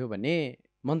के हुन्थ्यो भने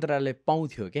मन्त्रालय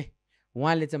पाउँथ्यो के,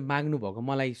 उहाँले चाहिँ माग्नु भएको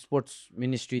मलाई स्पोर्ट्स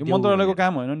मिनिस्ट्री मन्त्रालयको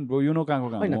काम होइन नि ब्रो, यो नो कहाँको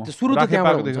काम होइन, त्यो सुरु त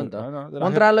त्यहाँबाट हुन्छ नि त,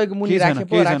 मन्त्रालयको मुनि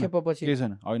राखेपछि केही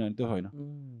छैन, होइन त्यो होइन,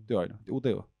 त्यो होइन, त्यो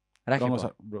उतै हो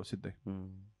ब्रो सिधै।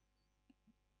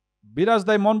 विराज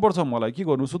दाई मनपर्छ मलाई, के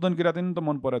गर्नु, सुदन किराती नि त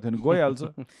मन परेको थियो नि, गइहाल्छ।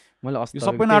 मैले यो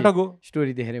सबै नाटक हो,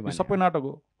 स्टोरी देखेर सबै नाटक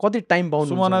हो। कति टाइम पाउनु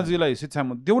सुमनाजीलाई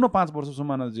शिक्षामा देऊ न 5 वर्ष,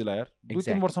 सुमनाजीलाई यार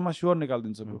 2-3 वर्षमा स्योर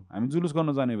निकालिदिन्छ ब्रो। हामी जुलुस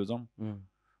गर्न जाने भए जाउँ,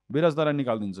 विराज दाईलाई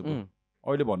निकालिदिन्छ ब्रो,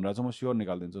 अहिले भनिरहेको छ म स्योर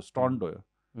निकालिदिन्छु, स्टन्ट हो यो।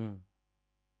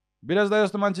 विराज दाई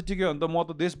जस्तो मान्छे टिक्यो भने त म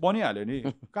त देश बनिहाल्यो नि,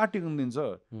 कहाँ टिक्नु दिन्छ।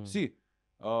 सी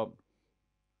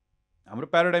हाम्रो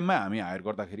प्याराडाइममा हामी हायर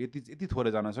गर्दाखेरि यति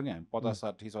थोरैजना छ कि हामी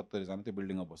 50-60-70 जना त्यो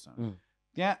बिल्डिङमा बस्छ।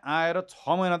 त्यहाँ आएर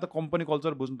 6 महिना त कम्पनी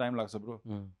कल्चर बुझ्नु टाइम लाग्छ ब्रो,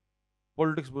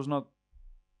 पोलिटिक्स बुझ्न।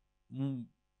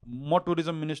 म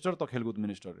टुरिज्म मिनिस्टर, त खेलकुद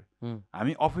मिनिस्टर,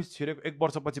 हामी अफिस छिरेको 1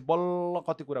 वर्षपछि बल्ल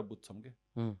कति कुरा बुझ्छौँ कि।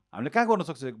 हामीले कहाँ गर्न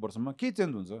सक्छ 1 वर्षमा, के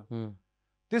चेन्ज हुन्छ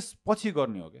त्यसपछि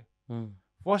गर्ने हो कि।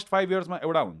 फर्स्ट 5 इयर्समा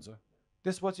एउटा हुन्छ,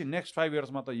 त्यसपछि नेक्स्ट 5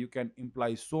 इयर्समा त you can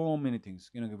imply so many things,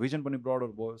 किनकि भिजन पनि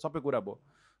ब्रडर भयो, सबै कुरा भयो।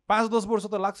 5-10 वर्ष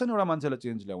त लाग्छ नि एउटा मान्छेलाई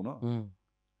चेन्ज ल्याउन।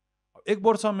 1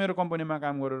 वर्ष मेरो कम्पनीमा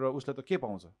काम गरेर उसले त के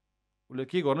पाउँछ, उसले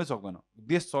के गर्नै सक्दैन,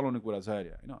 देश चलाउने कुरा छ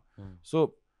अरे होइन।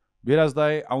 सो विराज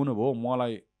दाई आउनुभयो,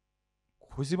 मलाई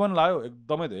खुसी पनि लाग्यो,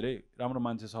 एकदमै धेरै राम्रो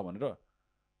मान्छे छ भनेर,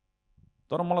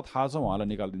 तर मलाई थाहा छ उहाँलाई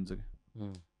निकालिदिन्छ कि।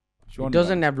 It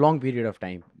doesn't have long period of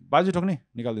time. बाजी ठोक्ने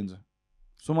निकालिदिन्छ।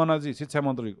 सुमनाजी शिक्षा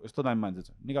मन्त्री यस्तो दामी मान्छे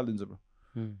छ, निकालिदिन्छ ब्रो,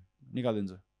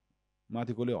 निकालिदिन्छ।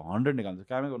 माथि कसले 100 निकाल्छ,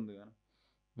 कामै गर्नु दिँदैन।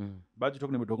 बाजी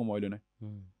ठोक्ने ठोकौँ अहिले नै,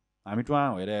 हामी टुवा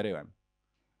हेरे हामी,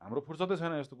 हाम्रो फुर्सदै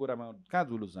छैन यस्तो कुरामा, कहाँ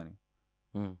जुलुस जाने।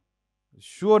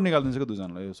 स्योर निकालिदिन्छ कि 2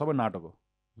 जनालाई, यो सबै नाटक हो।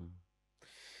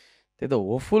 त्यो त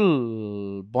होपफुल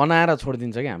बनाएर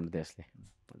छोडिदिन्छ कि हाम्रो देशले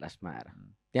लास्टमा आएर।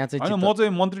 त्यहाँ चाहिँ होइन, म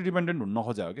चाहिँ मन्त्री डिपेन्डेन्ट हुन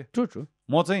नखोजे हो कि। ट्रु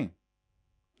म चाहिँ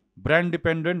ब्रान्ड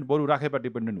डिपेन्डेन्ट, बरु राखेपा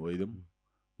डिपेन्डेन्ट भइदिउँ।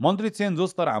 मन्त्री चेन्ज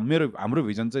होस् तर हाम्रो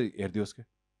भिजन चाहिँ हेरिदियोस् कि।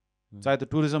 चाहे त्यो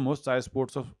टुरिज्म होस् चाहे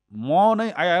स्पोर्ट्स होस् म नै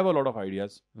I have a lot of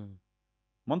ideas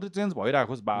मन्त्री चेन्ज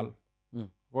भइरहेको होस् बाल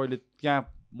कहिले त्यहाँ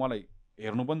मलाई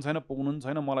हेर्नु पनि छैन पुग्नु पनि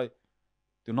छैन मलाई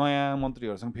त्यो नयाँ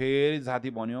मन्त्रीहरूसँग फेरि जाति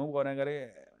भन्यो गरे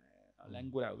ल्याङ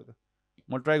कुरा हो त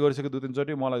म ट्राई गरिसकेँ 2-3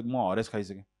 चोटि मलाई म हरेस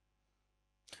खाइसकेँ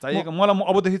चाहिएको मलाई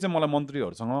अबदेखि चाहिँ मलाई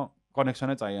मन्त्रीहरूसँग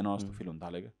कनेक्सनै चाहिएन जस्तो फिल हुन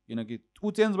थाल्यो क्या किनकि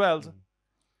ऊ चेन्ज भइहाल्छ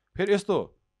फेरि यस्तो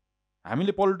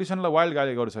हामीले पोलिटिसियनलाई वाइल्ड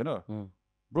गाली गर्छ होइन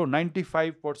ब्रो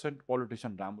 95%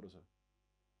 पोलिटिसियन राम्रो छ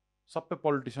सबै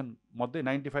पोलिटिसियन मध्ये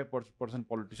 95%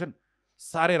 पोलिटिसियन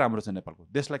साह्रै राम्रो छ नेपालको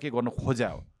देशलाई के गर्न खोज्या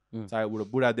हो चाहे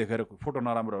बुढा देखेर फोटो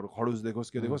नराम्रोहरू खडुस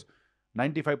देखोस् के देखोस्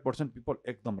 95% पिपल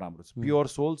एकदम राम्रो छ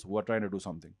pure souls who are trying to do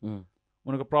something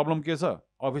उनीहरूको प्रब्लम के छ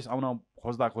अफिस आउन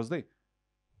खोज्दै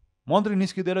मन्त्री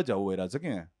निस्किँदै झ्याउ भइरहेछ कि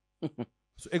यहाँ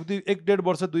 1-1.5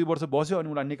 वर्ष 2 वर्ष बस्यो अनि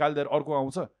उसलाई निकालिदिएर अर्को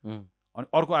आउँछ अनि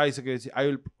अर्को आइसकेपछि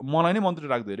मलाई नै मन्त्री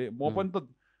राख्दै अरे म पनि त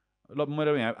ल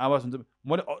मेरो यहाँ आवाज हुन्छ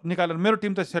मैले निकालेर मेरो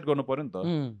टिम त सेट गर्नु पऱ्यो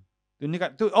नि त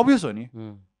त्यो अभियस हो नि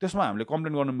त्यसमा हामीले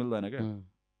कम्प्लेन गर्नु मिल्दैन क्या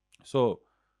सो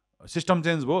सिस्टम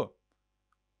चेन्ज भयो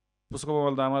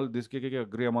पुष्पकमल दाहाल के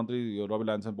गृहमन्त्री रवि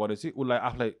लान्छन् बनेपछि उसलाई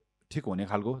आफूलाई ठिक हुने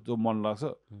खालको जो मन लाग्छ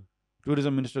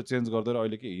टुरिज्म मिनिस्टर चेन्ज गर्दै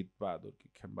अहिले के हितबहादुर कि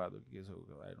खेमबहादुर के छ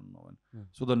आई डोन्ट नो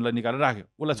सुदनलाई निकालेर राख्यो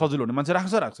उसलाई सजिलो हुने मान्छे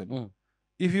राख्छ नि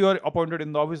if you are appointed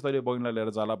in the office तैँले बहिनीलाई लिएर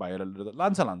जाला भाइहरूलाई लिएर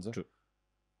लान्छ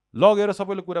लगेर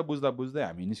सबैले कुरा बुझ्दै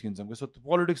हामी निस्किन्छौँ कि सो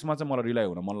पोलिटिक्समा चाहिँ मलाई रिलाइ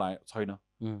हुन मन लागेको छैन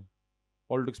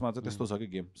पोलिटिक्समा चाहिँ त्यस्तो छ कि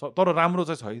गेम तर राम्रो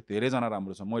चाहिँ छ धेरैजना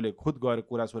राम्रो छ मैले खुद गएर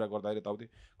कुरा गर्दाखेरि ताउति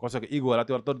कसैको इगो होला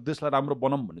त्यो तर देशलाई राम्रो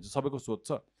बनाऊँ भन्ने चाहिँ सबैको सोच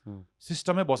छ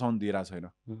सिस्टमै बसाउनु दिइरहेको छैन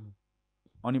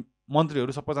अनि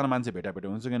मन्त्रीहरू सबैजना मान्छे भेटाभेटी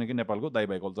हुन्छ किनकि नेपालको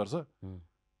दाइ कल्चर छ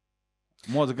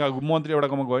म मन्त्री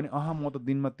एउटाकोमा गयो नि म त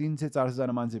दिनमा 300-400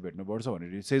 जना मान्छे भेट्नुपर्छ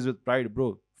भनेर says with pride bro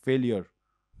failure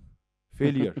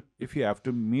if you have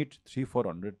to meet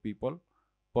 300-400 people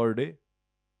per day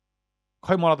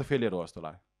खै मलाई त फेलियर हो जस्तो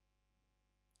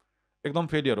लाग्यो एकदम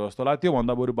फेलियर हो जस्तो लाग्यो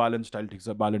त्योभन्दा बरु बालेन स्टाइल ठिक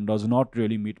छ Balen does not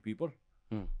really meet people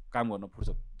काम गर्न फुर्छ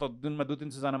त दिनमा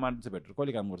 200-300 जना मान्छे भेटेर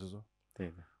कहिले काम गर्छ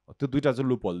त्यो दुईवटा चाहिँ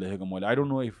लुप होल देखेको मैले I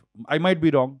don't know if I might be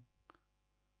wrong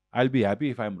I will be happy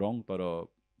if I am रङ तर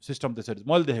सिस्टम त्यसरी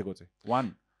मैले देखेको चाहिँ 1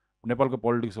 नेपालको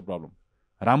पोलिटिक्सको प्रब्लम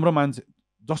राम्रो मान्छे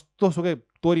जस्तो सुकै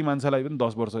तोरी मान्छेलाई पनि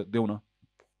 10 वर्ष देऊ न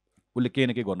उसले केही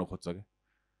न केही गर्न खोज्छ कि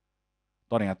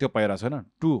तर यहाँ त्यो पाइरहेको छैन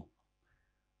 2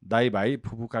 दाइ भाइ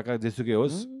फुपू काका जेसुकै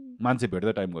होस् मान्छे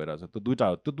भेट्दै टाइम गइरहेछ त्यो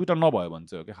दुईवटा नभयो भने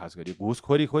चाहिँ हो कि खास गरी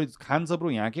घुसखोरी खान्छ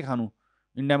ब्रो यहाँ के खानु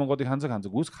इन्डियामा कति खान्छ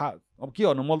घुस अब के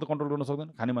गर्नु मैले त कन्ट्रोल गर्न सक्दैन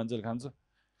खाने मान्छेले खान्छ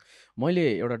मैले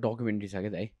एउटा डकुमेन्ट्री छ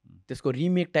क्या दाइ त्यसको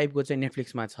रिमेक टाइपको चाहिँ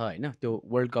नेटफ्लिक्समा छ होइन त्यो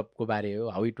वर्ल्ड कपको बारे हो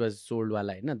हाउ इट वाज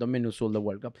सोल्डवाला होइन the men who sold the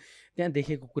world cup त्यहाँ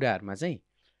देखेको कुराहरूमा चाहिँ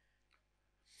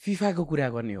फिफाको कुरा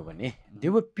गर्ने हो भने they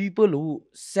were people who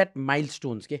set mile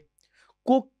stones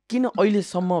को किन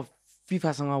अहिलेसम्म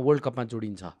फिफासँग वर्ल्ड कपमा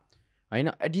जोडिन्छ होइन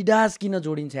एडिडास किन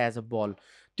जोडिन्छ एज अ बल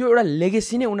त्यो एउटा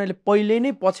लेगेसी नै उनीहरूले पहिले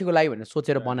नै पछिको लागि भनेर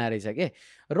सोचेर बनाएर रहेछ के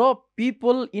र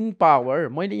पिपल इन पावर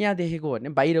मैले यहाँ देखेको भने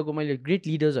बाहिरको मैले ग्रेट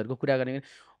लिडर्सहरूको कुरा गर्ने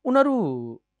उनीहरू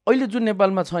अहिले जुन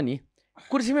नेपालमा छ नि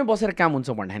कुर्सीमै बसेर काम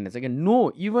हुन्छ भन्ने छ कि no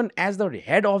even as the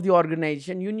head of the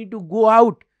organisation you need to go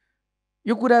out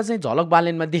यो कुरा चाहिँ झलक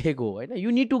बालेनमा देखेको हो होइन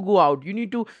you need to go out you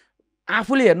need to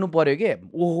आफूले हेर्नु पर्यो के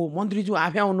ओहो मन्त्रीज्यू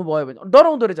आफै आउनुभयो भने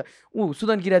डराउँदो रहेछ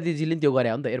सुदन किरातीजीले नि त्यो गरे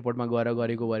हो नि त एयरपोर्टमा गएर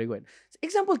गरेको होइन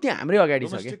एक्जाम्पल त्यहाँ हाम्रै अगाडि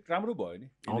छ कि राम्रो भयो नि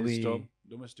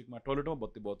डोमेस्टिकमा टोइलेटमा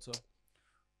बत्ती बज्छ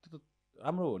त्यो त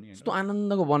राम्रो हो नि यस्तो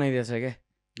आनन्दको बनाइदिएछ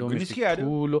क्या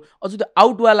ठुलो अझ त्यो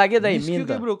आउटवाला के दाइ मेन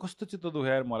त ब्रो कस्तो चित्त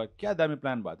दुखाएर मलाई क्या दामी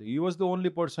प्लान भएको थियो he was the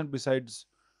only person besides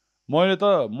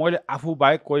मैले आफू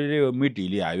बाहेक कहिले मिड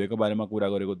हिली हाइवेको बारेमा कुरा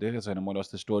गरेको देखेको छैन मैले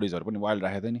अस्ति स्टोरिजहरू पनि वाइल्ड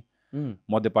राखेको थिएँ नि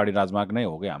मध्यपाडी राजमार्ग नै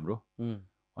हो कि हाम्रो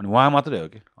अनि उहाँ मात्रै हो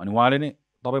कि अनि उहाँले नै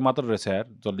तपाईँ मात्र रहेछ यार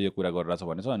जसले यो कुरा गरिरहेछ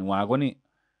भनेछ अनि उहाँको नि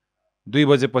 2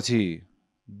 बजेपछि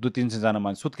 200-300 जना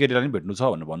मान्छे सुत्केरीलाई नि भेट्नु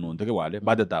छ भनेर भन्नुहुन्थ्यो कि उहाँले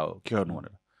बाध्यता हो के गर्नु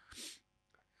भनेर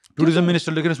टुरिज्म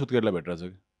मिनिस्टरले किन सुत्केरीलाई भेटिरहेछ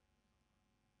कि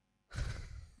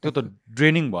त्यो त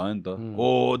ड्रेनिङ भयो नि त हो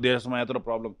देशमा यत्रो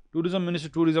प्रब्लम टुरिज्म मिनिस्टर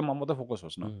टुरिज्ममा मात्रै फोकस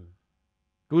होस् न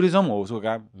टुरिज्म हो उसको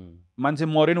काम मान्छे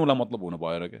मरे नि उसलाई मतलब हुनु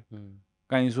भएर क्या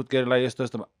काहीँ सुत्केरीलाई यस्तो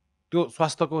त्यो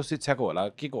स्वास्थ्यको शिक्षाको होला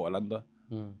के को होला नि त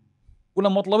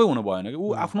उसलाई मतलबै हुनु भएन कि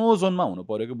ऊ आफ्नो जोनमा हुनु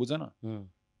पर्यो कि बुझेन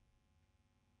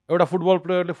एउटा फुटबल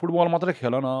प्लेयरले फुटबल मात्रै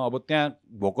खेल न अब त्यहाँ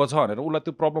भोको छ भनेर उसलाई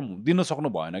त्यो प्रब्लम दिन सक्नु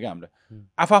भएन कि हामीले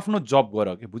आफ्नो जब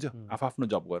गर कि बुझ्यो आफ्नो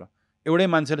जब गर एउटै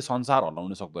मान्छेले संसार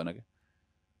हल्लाउन सक्दैन कि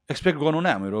एक्सपेक्ट गर्नु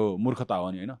नै हाम्रो मूर्खता हो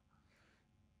नि होइन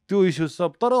त्यो इस्युज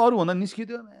सब तर अरूभन्दा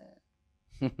निस्किदियो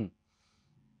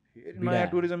फेरि नयाँ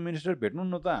टुरिज्म मिनिस्टर भेट्नु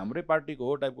न त हाम्रै पार्टीको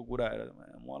हो टाइपको कुरा आएर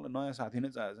मलाई नयाँ साथी नै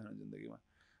चाहिएको छैन जिन्दगीमा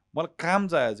मलाई काम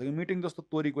चाहिएको छ कि मिटिङ जस्तो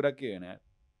तोरी कुरा के होइन यार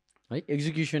है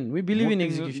execution we believe in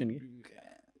execution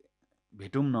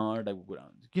भेटौँ न टाइपको कुरा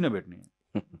हुन्छ किन भेट्ने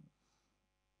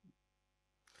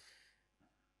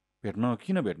भेट्न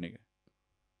किन भेट्ने क्या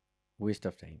वेस्ट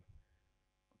अफ टाइम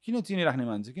किन चिनिराख्ने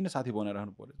मान्छे किन साथी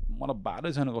बनाइराख्नु पर्यो मलाई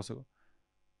बाह्रै छैन कसैको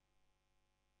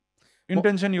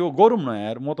इन्टेन्सन यो गरौँ न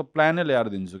यार म त प्लानै ल्याएर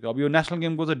दिन्छु कि अब यो नेसनल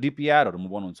गेमको चाहिँ डिपिआरहरू म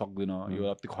बनाउनु सक्दिनँ यो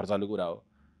अति खर्चालु कुरा हो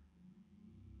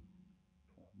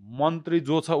मन्त्री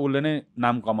जो छ उसले नै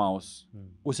नाम कमाओस्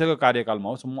उसैको कार्यकालमा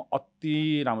होस् म अति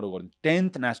राम्रो गरिदिन्छु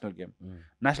 10th नेसनल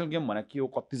गेम भनेको के हो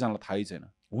कतिजनालाई थाहै छैन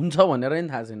हुन्छ भनेर नि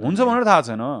थाहा छैन हुन्छ भनेर थाहा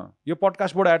छैन यो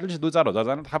पडकास्टबाट एटलिस्ट 2-4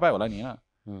 हजारजना थाहा पायो होला नि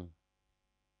होइन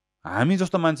हामी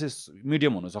जस्तो मान्छे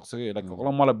मिडियम हुनसक्छ कि लाइक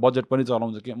मलाई बजेट पनि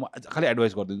चलाउँछ कि म खालि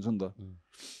एडभाइस गरिदिन्छु नि त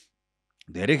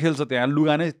धेरै खेल्छ त्यहाँ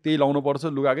लुगा नै त्यही लाउनुपर्छ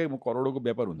लुगाकै करोडको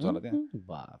व्यापार हुन्छ होला त्यहाँ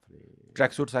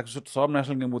ट्र्याकसुट स्याकसुट सब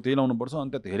नेसनल गेमको त्यही लाउनुपर्छ अनि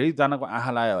त्यहाँ धेरैजनाको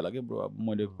आँखा लाग्यो होला कि ब्रो अब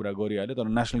मैले कुरा गरिहालेँ तर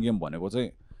नेसनल गेम भनेको चाहिँ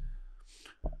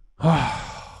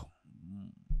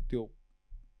त्यो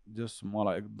जस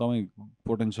मलाई एकदमै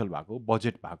पोटेन्सियल भएको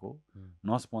बजेट भएको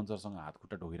न स्पोन्सरसँग हात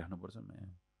खुट्टा ढोकिराख्नुपर्छ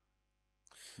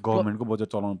गभर्मेन्टको बजेट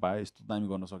चलाउनु पाए यस्तो दामी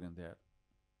गर्न सकिन्थ्यो यार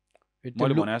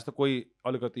मैले भने जस्तो कोही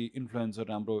अलिकति इन्फ्लुएन्सर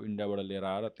राम्रो इन्डियाबाट लिएर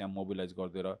आएर त्यहाँ मोबिलाइज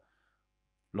गरिदिएर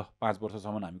ल 5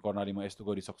 वर्षसम्म हामी कर्णालीमा यस्तो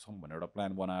गरिसक्छौँ भनेर एउटा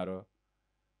प्लान बनाएर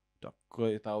टक्क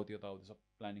यताउति सब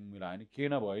प्लानिङ मिलायो नि के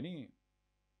नभयो नि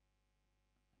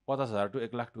 50,000 to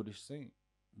 1 लाख टुरिस्ट चाहिँ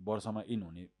वर्षमा इन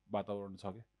हुने वातावरण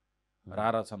छ कि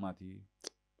रारा छ माथि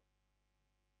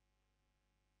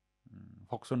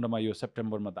फोक्सोन्डोमा यो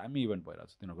सेप्टेम्बरमा दामी इभेन्ट भइरहेको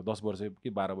छ तिनीहरूको 10 वर्ष कि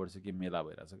 12 वर्ष कि मेला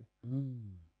भइरहेछ कि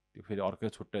त्यो फेरि अर्कै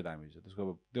छुट्टै दामी छ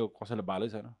त्यसको त्यो कसैले बालै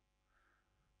छैन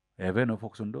हेभेन हो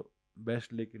Phoksundo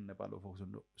best lake in Nepal हो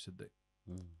फोक्सोन्डो सिधै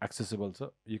एक्सेसिबल छ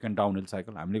you can down hill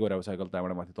cycle हामीले गरेको साइकल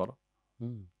त्यहाँबाट माथि तल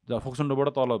जहाँ फोक्सोन्डोबाट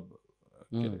तल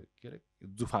के अरे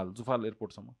जुफाल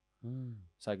एयरपोर्टसम्म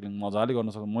साइक्लिङ मजाले गर्न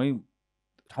सक्छ मै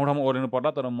ठाउँ ठाउँमा ओर्लिनु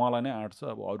पर्ला तर मलाई नै आँट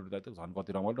छ अब अरूलाई त झन्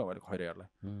कति रमाइलो रमाइलो खैरेहरूलाई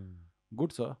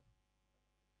गुड छ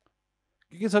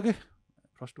के छ कि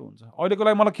फर्स्ट हुन्छ अहिलेको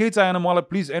लागि मलाई केही चाहिएन मलाई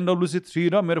प्लिज एनडब्ल्युसी 3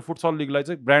 र मेरो फुटसल लिगलाई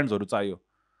चाहिँ ब्रान्ड्सहरू चाहियो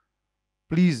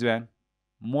प्लिज ब्यान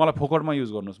मलाई फोकटमा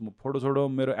युज गर्नुहोस् म फोटो छोटो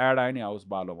मेरो एड आयो नि आओस्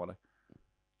बालो मलाई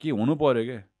के हुनु पऱ्यो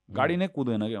क्या गाडी नै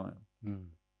कुदैन क्या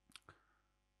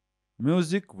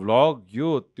म्युजिक भ्लग यो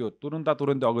त्यो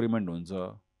तुरुन्तै अग्रिमेन्ट हुन्छ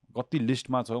कति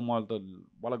लिस्टमा छ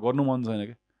मलाई गर्नु मन छैन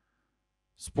कि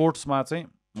स्पोर्ट्समा चाहिँ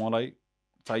मलाई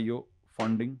चाहियो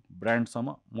फन्डिङ ब्रान्डसम्म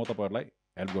म तपाईँहरूलाई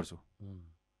हेल्प गर्छु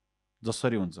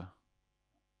जसरी हुन्छ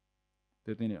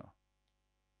त्यति नै हो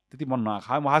त्यति भन्न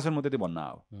खास म त्यति भन्न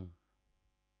आयो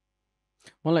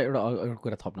मलाई एउटा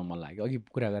कुरा थप्न मन लाग्यो अघि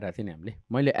कुरा गरेको थिएँ नि हामीले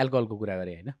मैले एल्कोहलको कुरा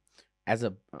गरेँ होइन एज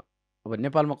अ अब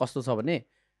नेपालमा कस्तो छ भने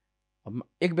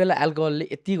एक बेला एल्कोहलले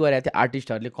यति गरेको थियो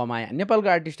आर्टिस्टहरूले कमाए नेपालको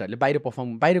आर्टिस्टहरूले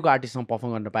बाहिरको आर्टिस्टसँग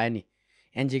पर्फर्म गर्न पायो नि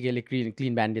एनजेकेले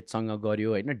क्लिन ब्यान्डेजसँग गर्यो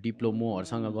होइन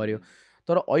डिप्लोमोहरूसँग गर्यो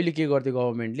तर अहिले के गर्थ्यो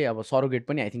गभर्मेन्टले अब सरोगेट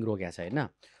पनि आई थिङ्क रोकेको छ होइन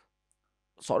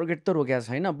सरोगेट त रोकेको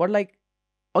छैन बट लाइक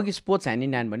अघि स्पोर्ट्स ह्यान्ड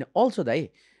इन ह्यान्ड भने अल्सो दाइ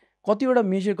कतिवटा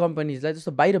मेजर कम्पनीजलाई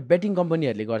जस्तो बाहिर बेटिङ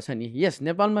कम्पनीहरूले गर्छ नि यस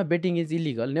नेपालमा बेटिङ इज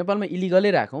इलिगल नेपालमा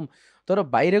इलिगलै राखौँ तर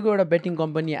बाहिरको एउटा बेटिङ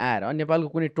कम्पनी आएर नेपालको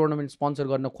कुनै टुर्नामेन्ट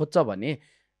स्पोन्सर गर्न खोज्छ भने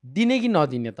दिने कि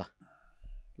नदिने त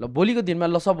ल भोलिको दिनमा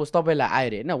ल सपोज तपाईँलाई आयो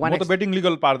अरे होइन बेटिङ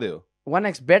लिगल पार्दै हो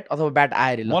 1x बेट अथवा ब्याट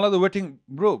आयो अरे मलाई त वेटिङ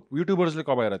ब्रो युट्युबर्सले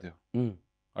कमाएर थियो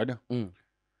होइन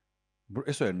ब्रो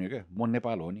यसो हेर्ने क्या म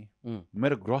नेपाल हो नि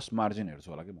मेरो ग्रस मार्जिन हेर्छु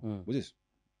होला कि म बुझिस्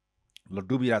ल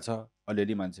डुबिरहेको छ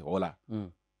अलिअलि मान्छे होला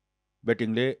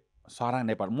बेटिङले सारा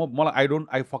नेपाल मलाई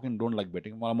I fucking don't like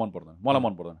betting मलाई मन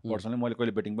पर्दैन पर्सनली मैले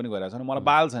कहिले बेटिङ पनि गरिरहेको छैन मलाई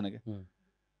बाल छैन कि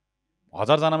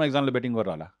 1000जनामा एकजनाले बेटिङ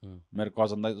गरेर होला मेरो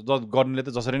कजन दाइ गर्नेले त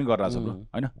जसरी पनि गरिरहेको छ ब्रो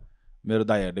होइन मेरो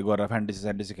दाइहरूले गरेर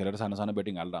फ्यान्टेसी खेलेर सानो सानो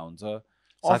बेटिङ हालेर हुन्छ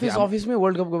अफिसमै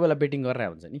वर्ल्ड कपको बेला बेटिङ गरेर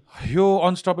हुन्छ नि यो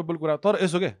अनस्टपेबल कुरा तर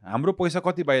यसो के हाम्रो पैसा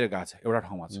कति बाहिर गएको छ एउटा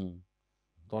ठाउँमा छ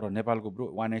तर नेपालको ब्रो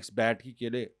 1x ब्याट कि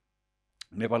केले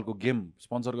नेपालको गेम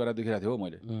स्पोन्सर गरेर देखिरहेको थियो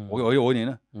मैले हो नि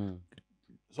होइन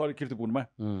सरी कीर्तिपुरमा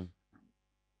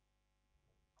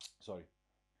सरी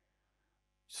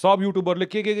सब युट्युबरले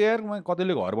के यार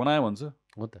कतिले घर बनायो भन्छ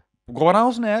हो त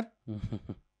बनाओस् न यार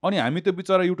अनि हामी त्यो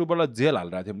बिचरा युट्युबरलाई जेल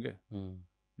हालिरहेको थियौँ क्या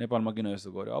नेपालमा किन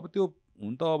यस्तो गर्यो अब त्यो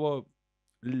हुन त अब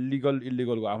लिगल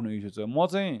इलिगलको आफ्नो इस्यु छ म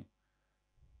चाहिँ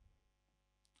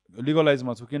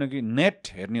लिगलाइजमा छु किनकि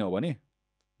नेट हेर्ने हो भने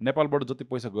नेपालबाट जति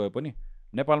पैसा गए पनि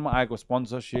नेपालमा आएको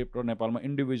स्पोन्सरसिप र नेपालमा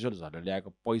इन्डिभिजुअल्सहरूले ल्याएको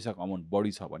पैसाको अमाउन्ट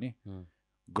बढी छ भने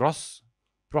ग्रस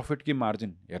प्रफिट कि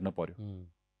मार्जिन हेर्न पर्यो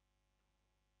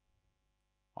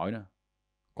होइन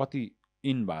कति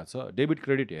इन भएको छ डेबिट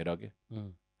क्रेडिट हेर के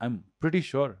आइएम प्रिटी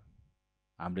स्योर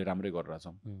हामीले राम्रै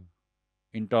गरिरहेछौँ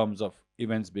in terms of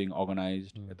events being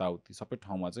organise यताउति सबै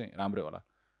ठाउँमा चाहिँ राम्रै होला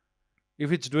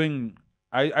if it's doing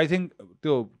I think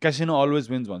त्यो क्यासिनो अलवेज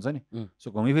विन्स भन्छ नि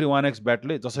सो घुमिफिरी 1x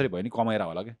ब्याटले जसरी भयो नि कमाएर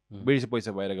होला कि बेसी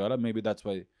पैसा भएर गयो होला मेबी द्याट्स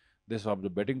वाइ देश अफ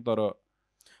द बेटिङ तर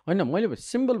होइन मैले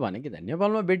सिम्पल भने कि त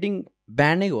नेपालमा बेटिङ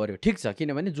ब्यानै गर्यो ठिक छ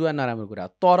किनभने जुवा नराम्रो कुरा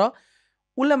हो तर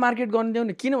उसलाई मार्केट गर्नु देऊ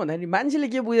नि किन भन्दाखेरि मान्छेले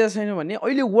के बुझेको छैन भने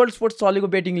अहिले वर्ल्ड स्पोर्ट्स चलेको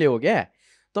बेटिङले हो क्या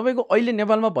तपाईँको अहिले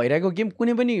नेपालमा भइरहेको गेम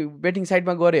कुनै पनि बेटिङ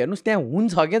साइटमा गएर हेर्नुहोस् त्यहाँ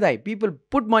हुन्छ क्या दाइ people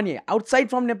put money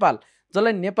outside from Nepal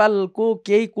जसलाई नेपालको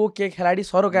केही खेलाडी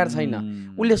सरोकार छैन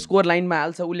उसले स्कोर लाइनमा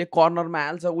हाल्छ उसले कर्नरमा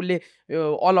हाल्छ उसले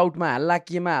अल आउटमा हाल्ला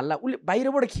केमा हाल्ला उसले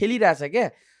बाहिरबाट खेलिरहेछ क्या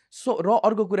सो र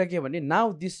अर्को कुरा के भने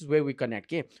now this is way we connect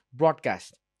के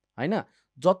ब्रडकास्ट होइन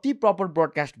जति प्रपर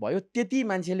ब्रडकास्ट भयो त्यति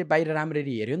मान्छेले बाहिर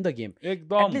राम्ररी हेऱ्यो नि त गेम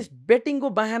एकदम एटलिस्ट बेटिङको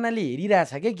बाहनाले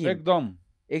हेरिरहेछ क्या गेम एकदम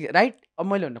राइट अब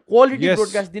मैले भन्नु क्वालिटी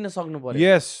ब्रोडकास्ट दिन सक्नु पर्यो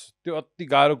यस त्यो अति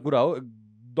गाह्रो कुरा हो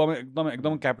एकदमै एकदमै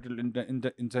एकदमै क्यापिटल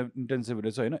इन्टेन्सिभ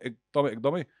रहेछ होइन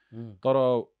एकदमै तर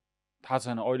थाहा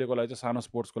छैन अहिलेको लागि चाहिँ सानो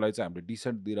स्पोर्ट्सको लागि चाहिँ हामीले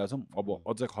डिसेन्ट दिइरहेछौँ अब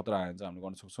अझै खतरा आयो भने चाहिँ हामीले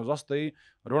गर्न सक्छौँ जस्तै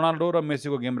रोनाल्डो र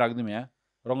मेसीको गेम राखिदिउँ यहाँ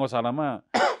रङ्गशालामा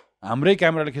हाम्रै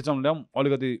क्यामेराले खिचाउँ ल्याउँ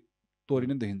अलिकति तोरी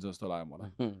नै देखिन्छ जस्तो लाग्यो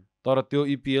मलाई तर त्यो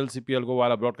इपिएल सिपिएलको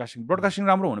वाला ब्रडकास्टिङ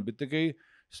राम्रो हुने बित्तिकै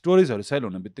स्टोरिजहरू सेल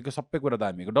हुने बित्तिकै सबै कुरा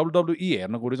दामी हो WWE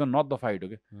हेर्नको रिजन नट द फाइट हो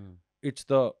कि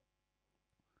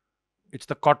इट्स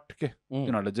द कट के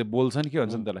तिनीहरूले जे बोल्छ नि के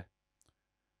भन्छ नि त्यसलाई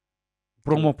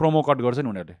प्रोमो कट गर्छ नि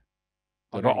उनीहरूले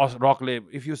रकले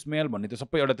इफ यु स्मेल भन्ने त्यो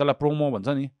सबै एउटा त्यसलाई प्रोमो भन्छ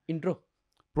नि इन्ट्रो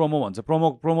प्रोमो भन्छ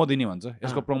प्रोमो दिने भन्छ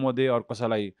यसको प्रोमो दे अरू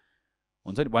कसैलाई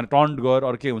हुन्छ नि भने टन्ट गर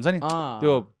अरू के हुन्छ नि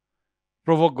त्यो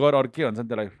प्रोभोक गर अरू के भन्छ नि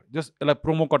त्यसलाई जस्ट यसलाई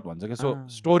प्रोमो कट भन्छ कि so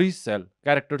stories sale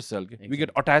character sale के we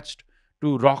get अट्याच्ड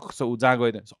to rock so ऊ जहाँ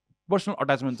गयो पर्सनल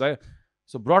अट्याचमेन्ट चाहियो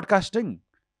सो ब्रडकास्टिङ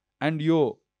एन्ड यो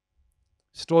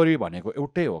स्टोरी भनेको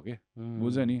एउटै हो कि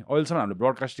बुझ्यो नि अहिलेसम्म हामीले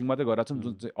ब्रडकास्टिङ मात्रै गरेर छौँ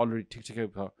जुन चाहिँ अलरेडी ठिक ठिकै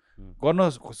छ गर्न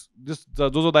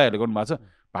जो दाइहरूले गर्नुभएको छ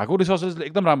भएको रिसोर्सेसले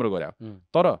एकदम राम्रो गरे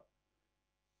तर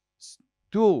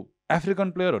त्यो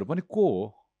अफ्रिकन प्लेयरहरू पनि को हो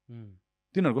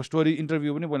तिनीहरूको स्टोरी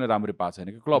इन्टरभ्यू पनि मैले राम्ररी पाएको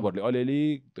छैन कि क्लबहरूले अलिअलि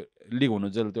लिग हुनु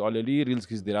जेल त्यो अलिअलि रिल्स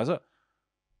खिचिदिरहेको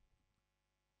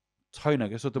छैन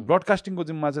कि सो त्यो ब्रडकास्टिङको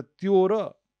जिम्मा चाहिँ त्यो र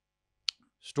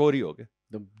स्टोरी हो कि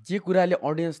जे कुराले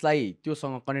अडियन्सलाई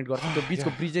त्योसँग कनेक्ट गर्छ त्यो बिचको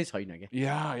ब्रिजै छैन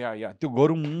क्या या त्यो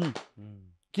गरौँ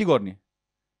के गर्ने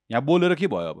यहाँ बोलेर के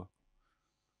भयो अब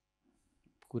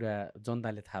कुरा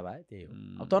जनताले थाहा भयो त्यही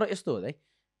हो अब तर यस्तो हो है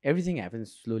एभ्रिथिङ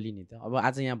ह्यापन्स स्लोली नि त अब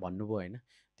आज यहाँ भन्नुभयो होइन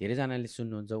धेरैजनाले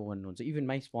सुन्नुहुन्छ भन्नुहुन्छ इभन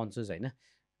माई स्पोन्सर्स होइन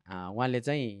उहाँले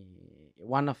चाहिँ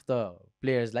वान अफ द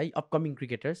प्लेयर्सलाई अपकमिङ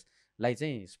क्रिकेटर्सलाई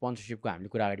चाहिँ स्पोन्सरसिपको हामीले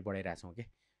कुरा अगाडि बढाइरहेछौँ कि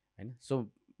होइन सो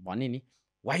भने नि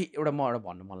वाइ एउटा म एउटा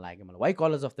भन्नु मन लाग्यो मलाई why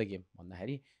colours of the game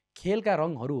भन्दाखेरि खेलका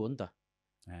रङहरू हो नि त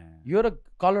यो र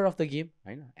कलर अफ द गेम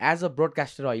होइन एज अ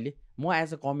ब्रोडकास्टर अहिले म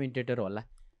एज अ कमेन्टेटर होला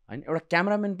होइन एउटा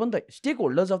क्यामराम्यान पनि त stake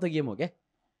holders of the game हो क्या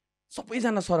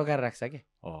सबैजना सरोकार राख्छ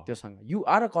क्या त्योसँग you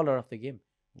are a colour of the game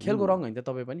खेलको रङ होइन त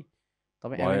तपाईँ पनि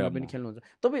तपाईँ एमएलमा पनि खेल्नुहुन्छ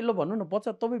तपाईँ ल भन्नु न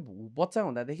तपाईँ बच्चा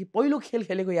हुँदादेखि पहिलो खेल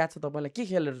खेलेको याद छ तपाईँलाई के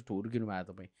खेलेर हुर्किनु भयो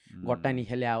तपाईँ गट्टा नि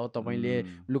खेल्या हो तपाईँले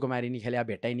लुकोमारी नि खेल्या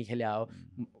भेटाइ नि खेल्या हो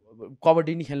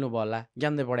कबड्डी नि खेल्नु भयो होला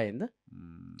ज्ञानदै पढायो नि त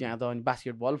त्यहाँ त अनि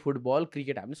बास्केटबल फुटबल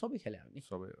क्रिकेट हामीले सबै खेल्या हो नि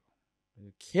सबै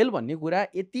खेल भन्ने कुरा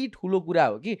यति ठुलो कुरा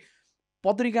हो कि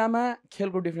पत्रिकामा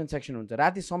खेलको डिफ्रेन्ट सेक्सन हुन्छ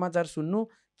राति समाचार सुन्नु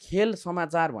खेल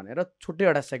समाचार भनेर छुट्टै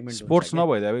एउटा segment sports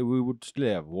नभइदिए we would still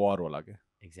have वार होला के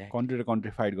कन्ट्री र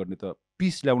कन्ट्री फाइट गर्ने त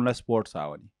पिस ल्याउनलाई स्पोर्ट्स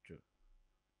आयो नि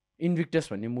इन्भिक्टस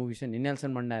भन्ने मुभी छ नि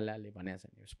नेल्सन मण्डेलाले भनेको छ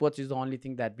नि sports is the only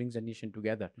thing that brings a nation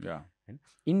together हैन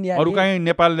इन्डिया अरु कहीँ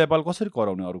नेपाल कसरी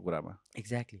कराउने अरु कुरामा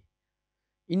एक्ज्याक्टली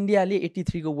इन्डियाले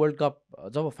 83 को वर्ल्ड कप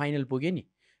जब फाइनल पुग्यो नि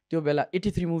त्यो बेला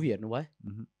 83 मुभी हेर्नु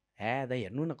भयो हे दाइ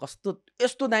हेर्नु न कस्तो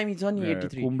यस्तो दामी छ नि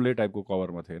 83 कुम्ले टाइपको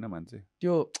कभरमा थियो हैन मान्छे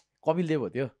त्यो कपिल देव हो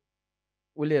त्यो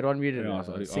उले रणवीर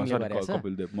सिंहले गरेछ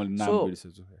कपिल देव मैले नाम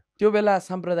बिर्सेछु त्यो बेला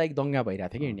साम्प्रदायिक दंगा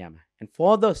भइरहेको थियो कि इन्डियामा and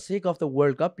for the sake of the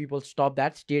world cup people stop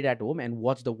that stayed at home and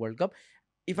watch the world cup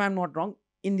if I am not रङ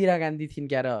इन्दिरा गान्धी थिइन्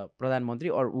क्यार प्रधानमन्त्री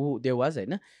अर ऊ दे वाज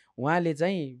होइन उहाँले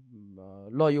चाहिँ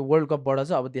ल यो वर्ल्ड कपबाट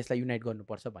चाहिँ अब देशलाई युनाइट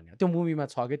गर्नुपर्छ भन्ने त्यो मुभीमा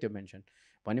छ क्या त्यो मेन्सन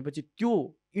भनेपछि त्यो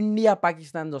इन्डिया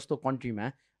पाकिस्तान जस्तो कन्ट्रीमा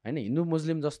होइन हिन्दू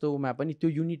मुस्लिम जस्तो उमा पनि त्यो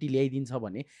युनिटी ल्याइदिन्छ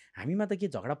भने हामीमा त के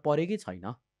झगडा परेकै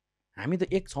छैन हामी त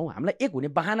एक छौँ हामीलाई एक हुने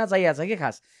बहाना चाहिएको छ कि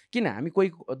खास किन हामी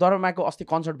कोही दरमाको अस्ति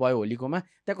कन्सर्ट भयो होलीकोमा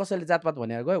त्यहाँ कसैले जातपात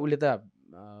भनेर गयो उसले त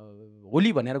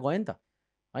होली भनेर गयो नि त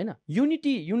होइन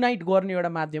युनिटी युनाइट गर्ने एउटा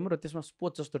माध्यम र त्यसमा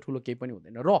स्पोर्ट्स जस्तो ठुलो केही पनि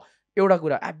हुँदैन र एउटा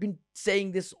कुरा I been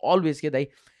saying this always के दाइ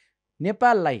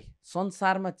नेपाललाई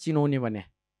संसारमा चिनाउने भने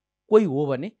कोही हो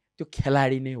भने त्यो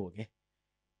खेलाडी नै हो के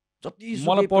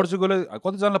मलाई पोर्चुगल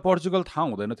कतिजनालाई पोर्चुगल थाहा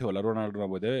हुँदैन थियो होला रोनाल्डो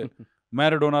नभइदिए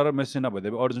म्याराडोना र मेस्सी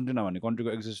नभइदिए अर्जेन्टिना भन्ने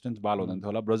कन्ट्रीको एक्जिस्टेन्स बाल हुँदैन थियो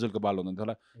होला ब्राजिलको बाल हुँदैन थियो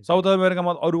होला साउथ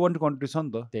अमेरिकामा अरू पनि कन्ट्री छ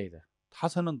नि त त्यही त थाहा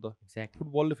छैन नि त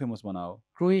फुटबलले फेमस बनायो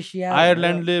क्रोएसिया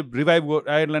आयरल्यान्डलाई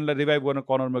रिभाइभ गर्न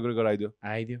कर्नर मेग्रेगर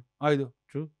आइदियो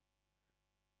ट्रु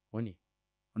हो नि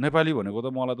नेपाली भनेको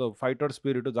त मलाई त फाइटर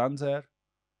स्पिरिट जान्छ यार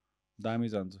दामी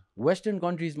जान्छ वेस्टर्न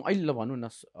कन्ट्रिजमा अहिले ल भनौँ न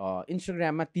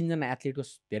इन्स्टाग्राममा 3 जना एथलिटको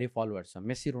धेरै फलोवर्स छ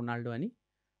मेस्सी रोनाल्डो अनि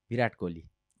विराट कोहली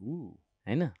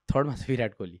होइन थर्डमा छ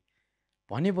विराट कोहली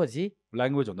भनेपछि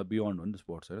ल्याङ्ग्वेज भन्दा बियोन्ड हो नि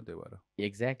स्पोर्ट्स होइन त्यही भएर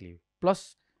एक्ज्याक्टली प्लस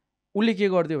उसले के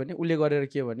गरिदियो भने उसले गरेर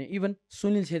के भने even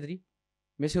Sunil Chhetri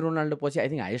Messi Ronaldo पछि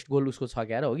आई थिङ्क हाइएस्ट गोल उसको छ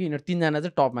क्या हो कि यिनीहरू 3 जना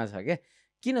चाहिँ टपमा छ क्या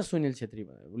किन सुनिल छेत्री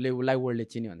उसलाई वर्ल्डले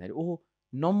चिन्यो भन्दाखेरि ओहो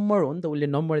नम्बर हो नि त उसले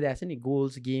नम्बर दिएको छ नि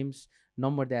गोल्स गेम्स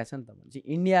नम्बर दिएको छ नि त भनेपछि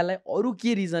इन्डियालाई अरू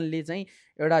के रिजनले चाहिँ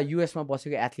एउटा युएसमा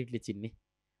बसेको एथलिटले चिन्ने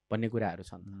भन्ने कुराहरू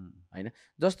छन् होइन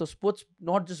जस्तो sports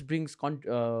not just brings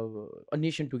a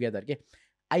nation together के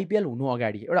आइपिएल हुनु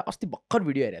अगाडि एउटा अस्ति भर्खर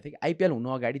भिडियो हेरेको थिएँ कि आइपिएल हुनु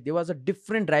अगाडि they was a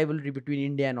different rivalry between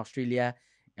India and Australia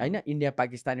होइन इन्डिया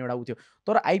पाकिस्तान एउटा उ थियो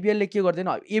तर आइपिएलले के गर्दैन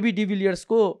एबी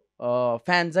डिभिलियर्सको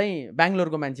फ्यान चाहिँ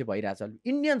बेङ्गलोरको मान्छे भइरहेछ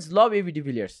Indians love AB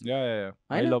डिभिलियर्स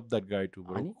I love that guy to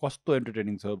bro कस्तो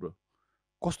एन्टरटेनिङ छ ब्रो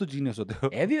कस्तो जिनियस हो त्यो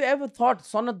have you ever thought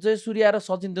Sanat Jayasuriya र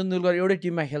सचिन तेन्दुलकर एउटै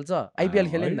टिममा खेल्छ आइपिएल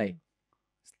खेल्यो नि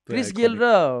क्रिस गेल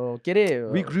र के अरे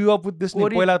we grew up with this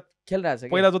पहिला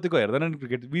खेलिरहेछ पहिला जतिको हेर्दैन नि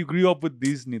cricket we grew up with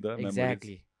this नि त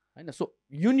एक्ज्याक्टली होइन सो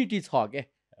युनिटी छ के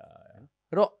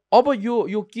र अब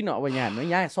यो किन अब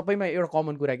यहाँ सबैमा एउटा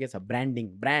कमन कुरा के छ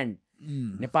ब्रान्ड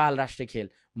नेपाल राष्ट्रिय खेल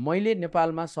मैले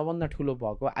नेपालमा सबभन्दा ठुलो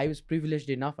भएको आई वाज प्रिभिलेज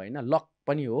इनफ होइन लक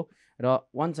पनि हो र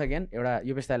वन्स अगेन एउटा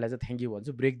यो व्यवस्थालाई चाहिँ थ्याङ्क यू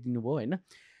भन्छु ब्रेक दिनुभयो होइन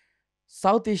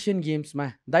साउथ एसियन गेम्समा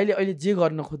दाइले अहिले जे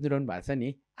गर्न खोजिरहनु भएको छ नि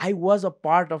I was a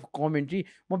part of commentary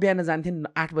म बिहान जान्थेँ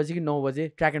 8 बजे कि 9 बजे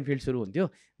ट्र्याक एन्ड फिल्ड सुरु हुन्थ्यो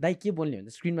दाइ के बोल्ने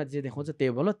हुन्छ स्क्रिनमा जे देखाउँछ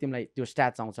त्यही बोल तिमीलाई त्यो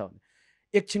स्ट्याट्स आउँछ भने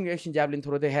एकछिन ज्याभलिन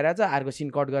थ्रो देखाइरहेछ अर्को सिन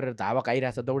कट गरेर धावक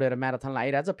आइरहेछ दौडेर म्याराथनलाई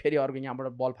आइरहेछ फेरि अर्को यहाँबाट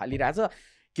बल फालिरहेछ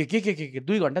के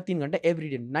 2 घन्टा 3 घन्टा एभ्री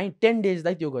डे 9-10 डेज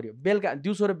दाइ त्यो गर्यो बेलुका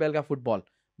दिउँसो र बेलुका फुटबल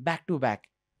ब्याक टु ब्याक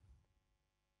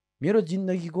मेरो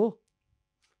जिन्दगीको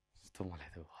यस्तो मलाई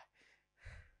त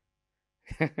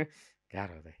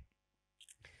गाह्रो दाइ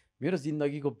मेरो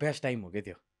जिन्दगीको बेस्ट टाइम हो क्या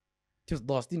त्यो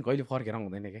 10 दिन कहिले फर्केर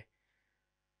हुँदैन क्या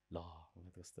ल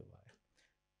त्यस्तो भयो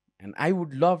and I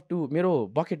would love to मेरो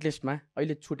बकेट लिस्टमा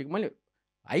अहिले छुटेको मैले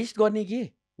हाइस्ट गर्ने कि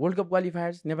वर्ल्ड कप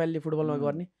क्वालिफायर्स नेपालीले फुटबलमा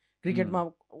गर्ने क्रिकेटमा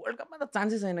वर्ल्ड कपमा त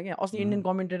चान्सै छैन क्या अस्ति इन्डियन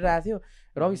कमेन्टेटर आएको थियो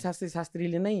रवि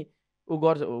शास्त्रीले नै ऊ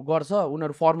गर्छ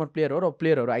उनीहरू फर्मर प्लेयर हो र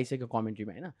प्लेयरहरू आइसक्यो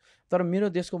कमेन्ट्रीमा होइन तर मेरो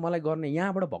देशको मलाई गर्ने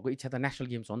यहाँबाट भएको इच्छा त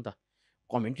नेसनल गेम्स हो नि त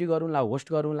कमेन्ट्री गरौँला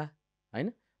होस्ट गरौँला होइन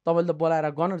तपाईँले त बोलाएर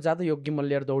गनर जाँदा यो गिम्बल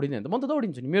लिएर दौडिने भने त म त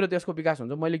दौडिन्छु नि मेरो देशको विकास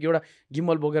हुन्छ मैले एउटा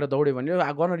गिम्बल बोकेर दौड्यो भने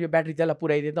गनर यो ब्याट्री त्यसलाई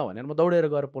पुऱ्याइदिए त भनेर म दौडेर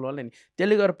गएर पोलाउला नि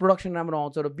त्यसले गरेर प्रोडक्सन राम्रो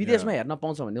आउँछ र विदेशमा हेर्न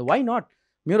पाउँछ भने वाइ नट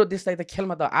मेरो देशलाई त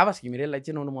खेलमा त आवास घिमिरेलाई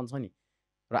चिनाउनु मन छ नि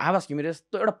र आवास घिमिरे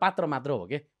यस्तो एउटा पात्र मात्र हो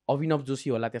कि अभिनव जोशी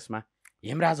होला त्यसमा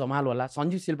हेमराज हमाल होला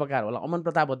सञ्जीव शिल्पकार होला अमन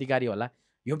प्रताप अधिकारी होला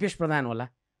योपेश प्रधान होला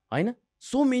होइन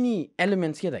सो मेनी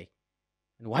एलिमेन्ट्स के दाइ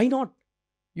वाइ नट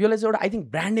योलाई चाहिँ एउटा आई थिङ्क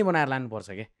ब्रान्डै बनाएर लानुपर्छ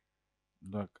क्या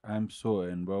Look, I'm so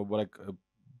in, bro. But like,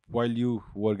 while you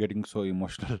were getting so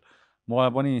emotional, मलाई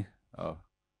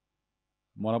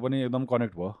पनि एकदम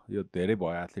कनेक्ट भयो यो धेरै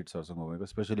भयो एथलिट्सहरूसँग घुमेको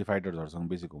स्पेसली फाइटर्सहरूसँग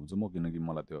बेसी घुम्छु म किनकि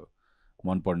मलाई त्यो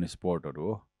मनपर्ने स्पोर्टहरू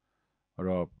हो र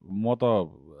म त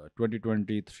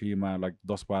 2023मा लाइक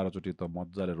 10-12 चोटि त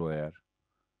मजाले रोएँ यार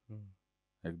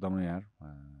एकदमै यार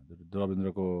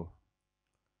रविन्द्रको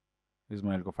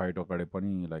इस्माइलको फाइट अगाडि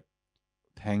पनि लाइक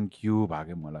थ्याङ्क यू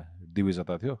भाग्यो मलाई दिविज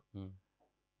यता थियो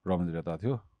रविन्द्र यता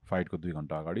थियो फाइटको 2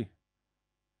 घन्टा अगाडि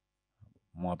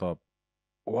म त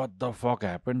वाट द फक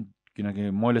ह्यापन किनकि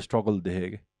मैले स्ट्रगल देखेँ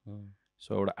कि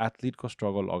सो एउटा एथलिटको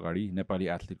स्ट्रगल अगाडि नेपाली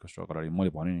एथलिटको स्ट्रगल अगाडि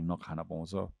मैले भने नि नखाना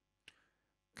पाउँछ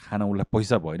खाना उसलाई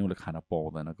पैसा भयो नि उसले खाना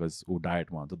पाउँदैन बिकज ऊ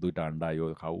डायटमा हुन्छ 2टा अन्डा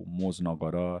यो खाऊ मोज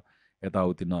नगर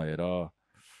यताउति नहेर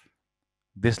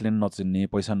देशले पनि नचिन्ने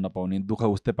पैसा नपाउने दुःख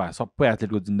उस्तै पाए सबै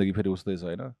एथलिटको जिन्दगी फेरि उस्तै छ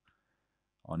होइन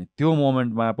अनि त्यो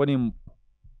मोमेन्टमा पनि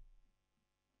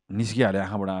निस्किहाल्यो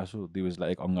आँखाबाट आँसु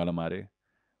दिवेशलाई 1 अङ्गालो मारे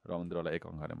रविन्द्रलाई 1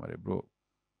 अङ्गालो मारे ब्रो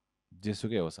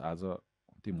जेसुकै होस् आज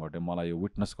तिमीहरूले मलाई यो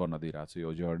विटनेस गर्न दिइरहेको छु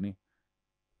यो जर्नी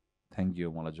थ्याङ्क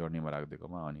यू मलाई जर्नीमा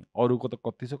राखिदिएकोमा अनि अरूको त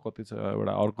कति छ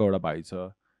एउटा अर्को एउटा भाइ छ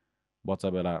बच्चा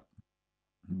बेला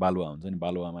बालुवा हुन्छ नि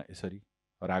बालुवामा यसरी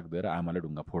राखिदिएर आमाले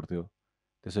ढुङ्गा फोड्थ्यो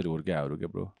त्यसरी हुर्क्याहरू के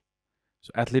ब्रो सो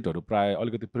एथलिटहरू प्रायः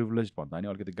अलिकति प्रिभिलेज भन्दा नि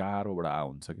अलिकति गाह्रोबाट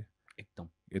हुन्छ कि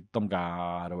एकदम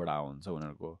गाह्रोबाट हुन्छ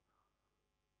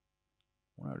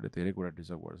उनीहरूले धेरै कुरा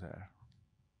डिजर्भ गर्छ यार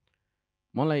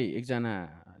मलाई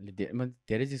एकजनाले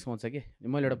धेरै चिज सोच्छ कि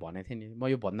मैले एउटा भनेको थिएँ नि म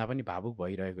यो भन्दा पनि भावुक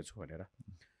भइरहेको छु भनेर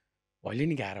अहिले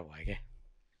नि गाह्रो भयो क्या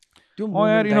त्यो यार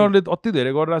मोमेन्ट दाइ यिनीहरूले अति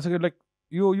धेरै गरिरहेको छ कि लाइक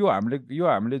यो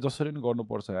हामीले जसरी नि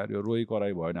गर्नुपर्छ यार यो रोइ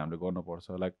कराई भएन हामीले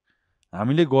गर्नुपर्छ लाइक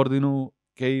हामीले गरिदिनु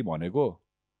केही भनेको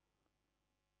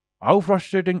how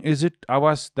frustrating is it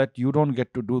Avas that you don't get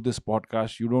to do this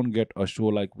podcast you don't get a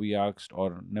show like we asked or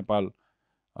Nepal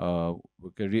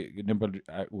Nepal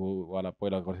वाला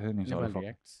पहिला गर्थ्यो नि नेपाल सर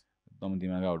रियाक्ट्स एकदम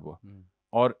दिमाग आउट भयो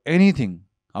or anything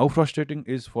how frustrating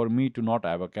is for me to not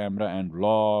have a camera and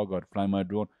vlog or fly my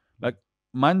drone like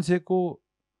मान्छेको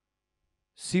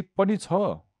सिप पनि छ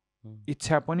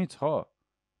इच्छा पनि छ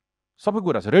सबै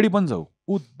कुरा छ रेडी पनि छ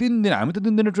ऊ दिनदिन हामी त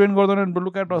दिनदिन ट्रेन गर्दैन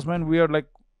look at us man we are like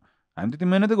हामी त्यति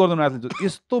मेहनतै गर्दैनौँ एथलिट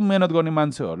यस्तो मेहनत गर्ने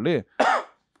मान्छेहरूले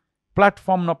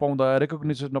प्लेटफर्म नपाउँदा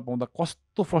रेकग्निसन नपाउँदा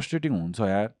कस्तो फ्रस्ट्रेटिङ हुन्छ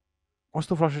यार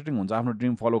कस्तो फ्रस्ट्रेटिङ हुन्छ आफ्नो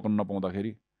ड्रिम फलो गर्न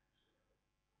नपाउँदाखेरि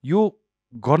यो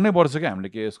गर्नै पर्छ क्या हामीले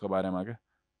के यसको बारेमा क्या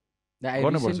I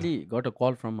recently got a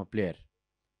call from a player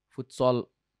futsal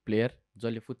player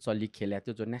जसले फुटसल लिग खेलेको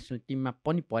थियो जो नेसनल टिममा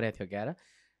पनि परेको थियो क्या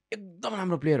एकदम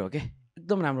राम्रो प्लेयर हो क्या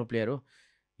एकदम राम्रो प्लेयर हो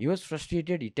he was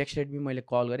frustrated he texted me मैले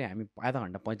कल गरेँ हामी आधा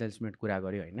घन्टा 45 मिनट कुरा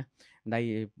गऱ्यो होइन दाइ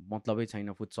मतलबै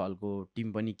छैन फुटसलको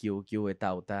टिम पनि के हो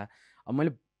यताउता अब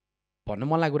मैले भन्न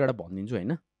मन लागेको कुराबाट भनिदिन्छु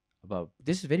होइन अब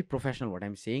this is very professional what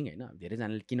I'm saying होइन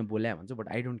धेरैजनाले किन बोल्या भन्छ but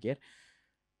I don't care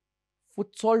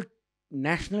futsal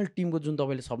national टिमको जुन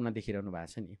तपाईँले सपना देखिरहनु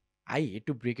भएको छ नि I hate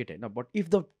to brake it होइन but if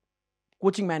the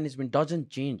coaching management doesn't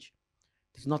change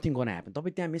this nothing गर्न ह्यापन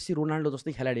तपाईँ त्यहाँ मेसी रोनाल्डो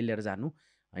जस्तै खेलाडी लिएर जानु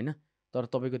होइन तर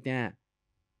तपाईँको त्यहाँ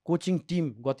कोचिङ टिम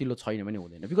गतिलो छैन भने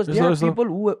हुँदैन because they are people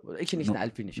who एकछिन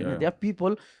आइल फिनिस होइन दे आर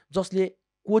पिपल जसले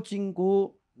कोचिङको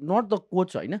नट द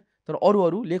कोच होइन तर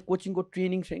अरूले कोचिङको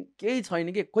ट्रेनिङ केही छैन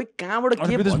कि खोइ कहाँबाट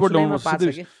के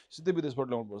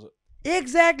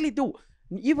एक्ज्याक्टली त्यो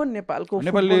इभन नेपालको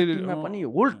टिममा पनि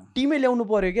होल टिमै ल्याउनु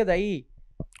पर्यो क्या दाइ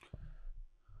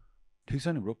ठिक छ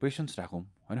नि ब्रो पेसेन्स राखौँ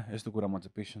होइन यस्तो कुरामा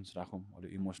चाहिँ पेसेन्स राखौँ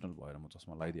अलिक इमोसनल भएर म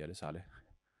चस्मा लगाइदिइहालेँ साले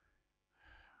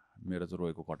मेरो चाहिँ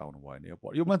रोएको कटाउनु भएन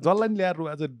यो म जसलाई नि ल्याएर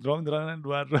रुवा चाहिँ रविन्द्रनाथ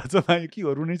रुवा चाहिँ के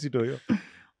हो रुनै छिटो यो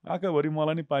आँखाभरि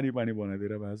मलाई नि पानी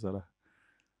बनाइदिएर भयो साला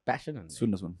प्यासन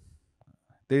सुन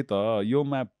त्यही त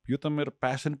यो त मेरो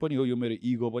प्यासन पनि हो यो मेरो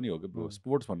इगो पनि हो कि ब्रो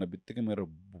स्पोर्ट्स भन्ने बित्तिकै मेरो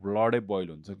ब्लडै बोइल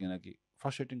हुन्छ किनकि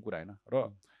फ्रस्ट्रेटिङ कुरा होइन र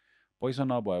पैसा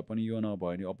नभए पनि यो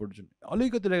नभए नि अपर्च्युनिटी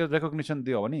अलिकति रेकग्निसन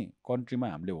दियो भने कन्ट्रीमा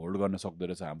हामीले होल्ड गर्न सक्दो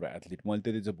रहेछ हाम्रो एथलिट मैले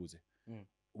त्यति चाहिँ बुझेँ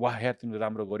वाह यार तिमीले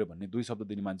राम्रो गर्यो भन्ने 2 शब्द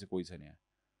दिने मान्छे कोही छैन यहाँ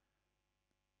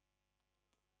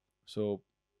सो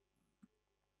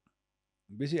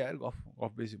बेसी आयो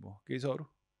गफ बेसी भयो केही छ अरू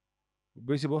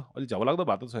बेसी भयो अलिक झ्याउ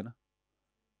भएको त छैन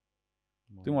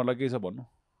तिमीहरूलाई केही छ भन्नु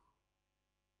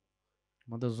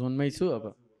म त जोनमै छु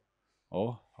अब हो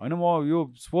होइन म यो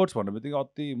स्पोर्ट्स भन्ने बित्तिकै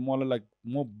अति मलाई लाइक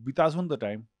म बिताछु नि त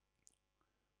टाइम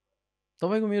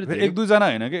तपाईँको मेरो एक दुईजना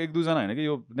होइन कि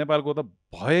यो नेपालको त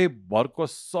भरको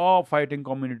सब फाइटिङ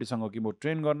कम्युनिटीसँग कि म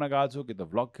ट्रेन गर्न गएको छु कि त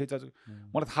भ्लग खिचाएको छु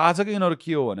मलाई थाहा छ कि यिनीहरू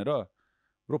के हो भनेर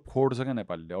र फोड्छ क्या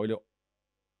नेपालीले अहिले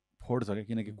फोड्छ क्या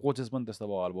किनकि कोचेस पनि त्यस्तो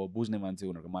बवाल भयो बुझ्ने मान्छे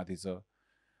उनीहरूको माथि छ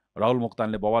राहुल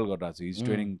मोक्तानले बवाल गरिरहेको छ हिज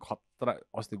ट्रेनिङ खतरा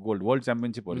अस्ति वर्ल्ड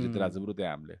च्याम्पियनसिपहरू जितिरहेको छ बरु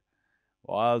त्यहाँ हामीले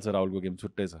वाल छ राहुलको गेम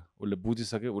छुट्टै छ उसले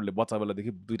बुझिसक्यो उसले बच्चा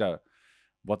बेलादेखि 2टा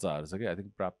बच्चाहरू छ कि आई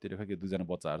थिङ्क प्राप्ति रेखा कि 2जना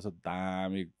बच्चाहरू छ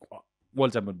दामी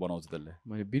वर्ल्ड च्याम्पियन बनाउँछ त्यसले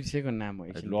मैले बिर्सेको नाम हो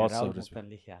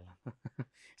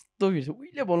यस्तो बिर्से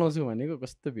उहिले बोलाउँछु भनेको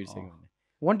कस्तो बिर्सेको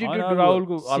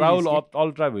राहुल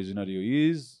अल्ट्रा भिजनरी हो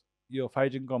इज यो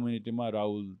फाइटिङ कम्युनिटीमा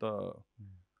राहुल त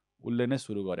उसले नै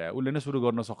सुरु गरे उसले नै सुरु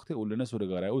गर्न सक्थ्यो उसले नै सुरु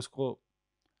गरे उसको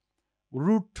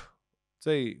रुट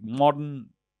चाहिँ मोडर्न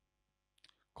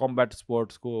कम्ब्याट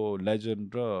स्पोर्ट्सको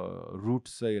लेजेन्ड र रुट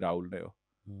चाहिँ राहुल नै हो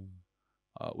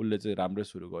उसले चाहिँ राम्रै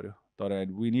सुरु गर्यो तर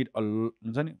वी निड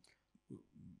हुन्छ नि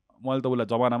मैले त उसलाई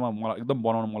जमानामा मलाई एकदम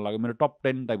बनाउनु मन लाग्यो मेरो टप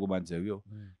 10 टाइपको मान्छे हो यो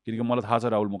किनकि मलाई थाहा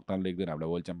छ राहुल मोक्तानले एकदिन हामीलाई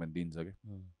वर्ल्ड च्याम्पियन दिन्छ कि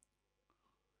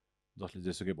जसले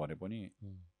जेसुकै भने पनि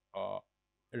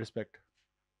रेस्पेक्ट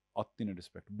अति नै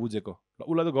रेस्पेक्ट बुझेको ल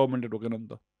उसलाई त गभर्मेन्टले रोकेन नि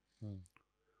त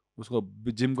उसको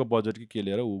जिमको बजेट के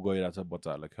लिएर ऊ गइरहेछ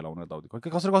बच्चाहरूलाई खेलाउन यताउति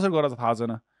कसरी गरेर थाहा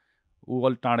छैन ऊ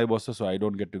अलिक टाढै बस्छ so I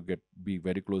don't get be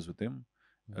very close with हिम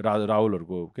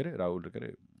राहुलहरूको के अरे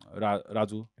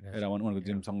राजु एरावन उनीहरूको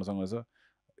जिम सँगसँगै छ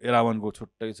एरावनको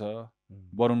छुट्टै छ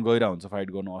वरुण गइरहेको हुन्छ फाइट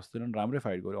गर्नु अस्ति नै राम्रै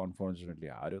फाइट गर्यो अनफर्चुनेटली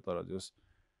हार्यो तर जस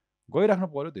गइराख्नु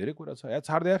पर्यो धेरै कुरा छ यार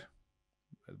छाड्दै यार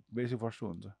बेसी फर्स्ट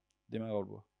हुन्छ दिमाग आउट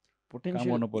भयो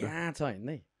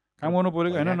पोटेन्सियल काम गर्नु पर्यो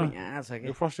कि होइन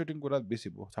यो फ्रस्ट्रेटिङ कुरा बेसी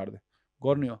भयो छाड्दै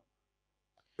गर्ने हो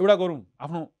एउटा गरौँ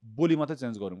आफ्नो बोली मात्रै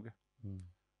चेन्ज गरौँ क्या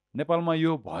नेपालमा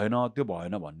यो भएन त्यो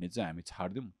भएन भन्ने चाहिँ हामी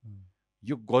छाडिदिउँ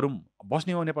यो गरौँ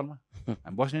बस्ने हो नेपालमा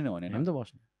हामी बस्ने नै हो हामी त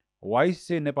बस्ने वाइ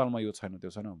चाहिँ नेपालमा यो छैन त्यो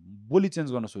छैन बोली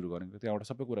चेन्ज गर्न सुरु गरेको त्यहाँबाट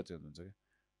सबै कुरा चेन्ज हुन्छ क्या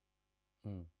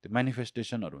त्यो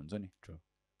मेनिफेस्टेसनहरू हुन्छ नि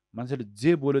मान्छेले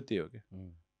जे बोल्यो त्यही हो क्या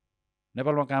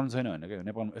नेपालमा काम छैन होइन क्या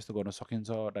नेपालमा यस्तो गर्न सकिन्छ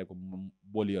टाइपको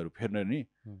बोलीहरू फेर्ने नि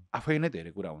आफै नै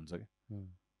धेरै कुरा हुन्छ क्या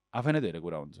आफै नै धेरै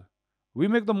कुरा हुन्छ we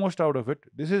make the most out of it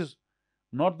this is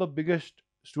not the biggest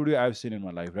studio I have seen in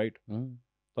my life right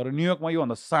तर न्युयोर्कमा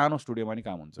योभन्दा सानो स्टुडियोमा नि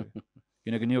काम हुन्छ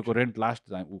किनकि न्युयोर्कको रेन्ट लास्ट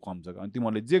ऊ कम छ अनि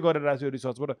तिमीहरूले जे गरेर आएको छ यो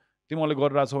रिसर्चबाट तिमीहरूले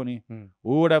गरिरहेको छौ नि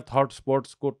हु वुड हेभ थट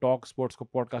स्पोर्ट्सको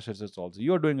पडकास्टहरू चाहिँ चल्छ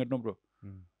यो डुइङ इट नो ब्रो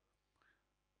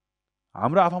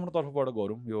हाम्रो आफ्नो तर्फबाट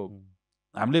गरौँ यो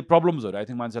हामीले प्रब्लम्सहरू आई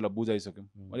थिङ्क मान्छेलाई बुझाइसक्यौँ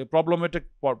अहिले प्रब्लमेटिक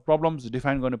प्रब्लम्स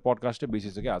डिफाइन गर्ने पडकास्टै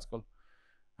बेसी छ क्या आजकल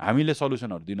हामीले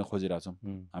सल्युसनहरू दिन खोजिरहेछौँ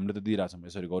हामीले त दिइरहेछौँ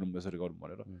यसरी गरौँ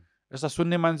भनेर यस्ता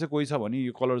सुन्ने मान्छे कोही छ भने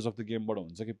यो कलर्स अफ द गेमबाट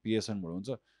हुन्छ कि पिएसएनबाट हुन्छ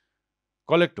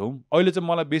कलेक्ट हौँ अहिले चाहिँ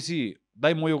मलाई बेसी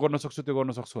दाइ म यो गर्न सक्छु त्यो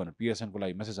गर्न सक्छु भनेर पिएसएनको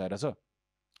लागि मेसेज आइरहेछ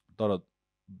तर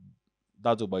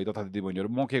दाजुभाइ तथा दिदीबहिनीहरू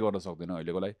म के गर्न सक्दिनँ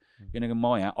अहिलेको लागि किनकि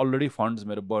म यहाँ अलरेडी फन्ड्स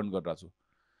मेरो बर्न गरिरहेको छु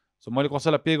सो मैले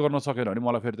कसैलाई पे गर्न सकेन भने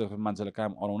मलाई फेरि त्यो मान्छेले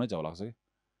काम अराउनै चाउ लाग्छ कि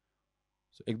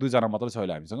सो 1-2 जना मात्रै छ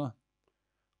अहिले हामीसँग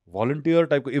भलन्टियर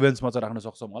टाइपको इभेन्ट्समा चाहिँ राख्न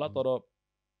सक्छौँ होला तर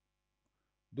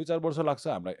 2-4 वर्ष लाग्छ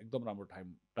हामीलाई एकदम राम्रो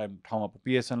ठाउँमा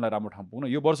पिएसएनलाई राम्रो ठाउँ पुग्न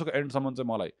यो वर्षको एन्डसम्म चाहिँ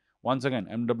मलाई वान्स अगेन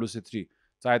MWC3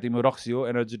 चाहे तिमी रक्सी हो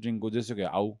एनर्जी ड्रिङ्कको जेसुकै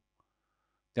आऊ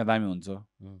त्यहाँ दामी हुन्छ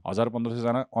 1000-1500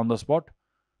 जना on the spot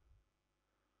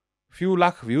few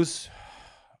lakh views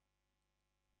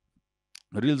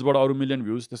रिल्सबाट अरू मिलियन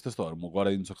भ्युज त्यस्तोहरू म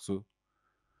गराइदिन सक्छु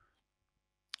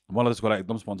मलाई त्यसको लागि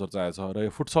एकदम स्पोन्सर चाहिएको छ र यो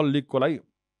फुटसल लिगको लागि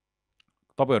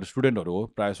तपाईँहरू स्टुडेन्टहरू हो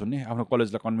प्रायः सुन्ने आफ्नो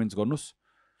कलेजलाई कन्भिन्स गर्नुहोस्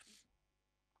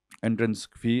एन्ट्रेन्स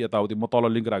फी यताउति म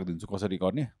तल लिङ्क राखिदिन्छु कसरी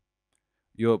गर्ने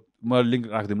यो म लिङ्क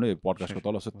राखिदिउँ ल यो पडकास्टको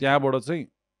तल सो त्यहाँबाट चाहिँ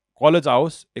कलेज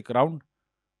आओस् एक राउन्ड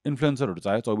इन्फ्लुएन्सरहरू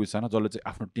चाहियो 24 जना जसले चाहिँ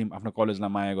आफ्नो टिम आफ्नो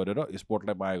कलेजलाई माया गरेर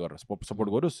स्पोर्टलाई माया गरेर सपोर्ट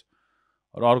गरोस्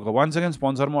र अर्को वान सेकेन्ड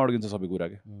स्पोन्सरमा अड्किन्छ सबै कुरा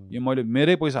के यो मैले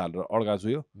मेरै पैसा हालेर अड्काएको छु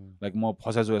यो लाइक म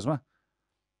फसेको छु यसमा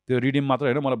त्यो रिडिम मात्र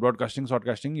होइन मलाई ब्रडकास्टिङ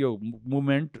सर्टकास्टिङ यो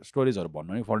मुभमेन्ट स्टोरिजहरू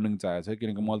भन्नु नि फन्डिङ चाहिएको छ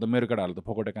किनकि मैले त मेरो केटाहरूले त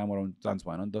फोकटे काम गराउनु चान्स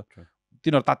भएन नि त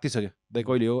तिनीहरू तात्तिसक्यो दाइ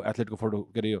कहिले हो एथलेटको फोटो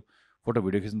के अरे यो फोटो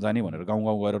भिडियो खिच्न जाने भनेर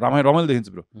गाउँ गएर रमाइलो देखिन्छ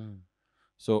ब्रो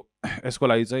सो यसको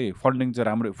लागि चाहिँ फन्डिङ चाहिँ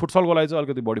राम्रो फुटसलको लागि चाहिँ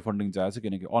अलिकति बढी फन्डिङ चाहिएको छ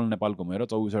किनकि अल नेपाल घुमेर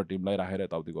 24 टिमलाई राखेर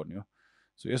यताउति गर्ने हो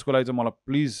सो यसको लागि चाहिँ मलाई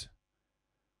प्लिज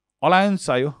अलायन्स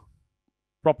चाहियो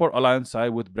प्रपर अलायन्स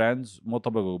चाहियो विथ ब्रान्ड्स म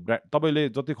तपाईँको तपाईँले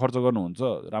जति खर्च गर्नुहुन्छ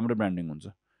राम्रो ब्रान्डिङ हुन्छ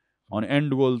अनि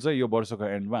एन्ड गोल चाहिँ यो वर्षको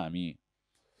एन्डमा हामी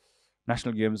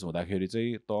नेसनल गेम्स हुँदाखेरि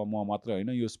चाहिँ त म मात्रै होइन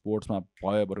यो स्पोर्ट्समा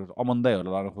भयो अमन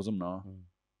दाईहरूलाई लान खोजौँ न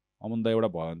अमन दाई एउटा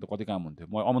भयो भने त कति काम हुन्थ्यो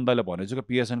म अमन दाईलाई भनेछु कि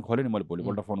पिएसएन खोलेँ नि मैले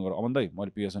भोलिपल्ट फोन गरेँ अमन दाई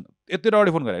मैले पिएसएन यति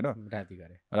अगाडि फोन गरेँ होइन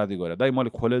राति गरेँ दाई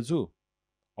मैले खोलेको छु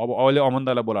अब अहिले अमन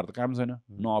दाईलाई बोलाएर त काम छैन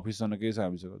न अफिस छैन केही छ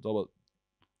हामीसँग जब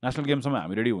नेसनल गेमसम्म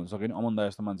हामी रेडी हुन सक्यो भने अमन दाई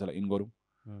जस्तो मान्छेलाई इन गरौँ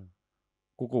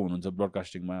को हुनुहुन्छ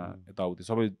ब्रडकास्टिङमा यताउति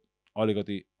सबै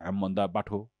अलिकति हामीभन्दा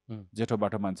जेठो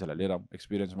बाठो मान्छेलाई लिएर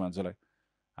एक्सपिरियन्स मान्छेलाई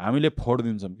हामीले फोड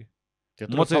दिन्छौँ कि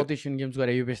म साउथ एसियन गेम्स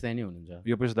गरेर युपेश दाई नै हुनुहुन्छ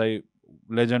युपेश दाई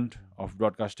लेजेन्ड अफ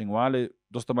ब्रडकास्टिङ उहाँले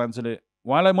जस्तो मान्छेले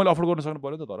उहाँलाई मैले अफोर्ड गर्न सक्नु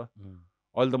पऱ्यो नि त तर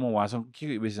अहिले त म उहाँसँग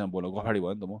के बेसीसँग बोल्नु गफाडी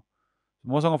भयो नि त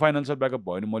मसँग फाइनेन्सियल ब्याकअप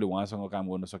भयो भने मैले उहाँसँग काम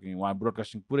गर्न सकेँ उहाँ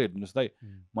ब्रोडकास्टिङ पुरै हेर्नुहोस् दाइ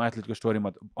म एथलेटको स्टोरीमा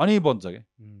अनि बन्छ क्या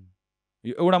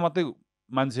यो एउटा मात्रै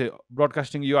मान्छे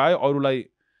ब्रोडकास्टिङ यो आयो अरूलाई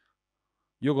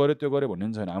यो गर्यो त्यो गर्यो भन्ने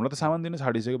पनि छैन हामीलाई त सामान दिन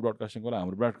छाडिसक्यो ब्रोडकास्टिङको लागि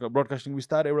हाम्रो ब्रोडकास्टिङ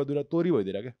बिस्तारै एउटा दुईवटा तोरी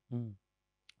भइदिएर क्या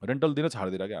रेन्टल दिन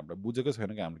छाडिदिएर क्या हामीले बुझेकै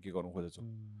छैन कि हामीले के गर्नु खोजेछौँ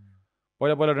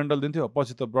पहिला रेन्टल दिन्थ्यो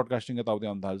पछि त ब्रोडकास्टिङ यताउति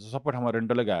आउनु थाल्छ सबै ठाउँमा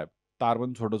रेन्टलै गायब तार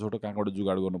पनि छोटो कहाँबाट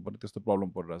जुगाड गर्नुपर्ने त्यस्तो प्रब्लम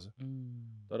परिरहेछ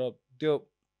तर त्यो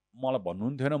मलाई भन्नु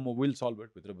पनि थिएन म विल सल्भ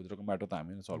इट भित्रको म्याटर त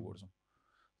हामी नै सल्भ गर्छौँ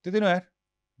त्यति नै यार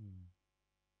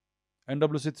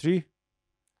MWC3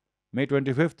 May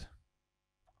 25th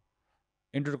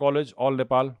enter college all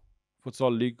Nepal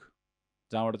futsal league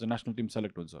जहाँबाट चाहिँ नेसनल टिम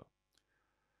सेलेक्ट हुन्छ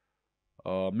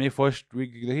May 1st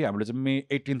विकदेखि हामीले चाहिँ May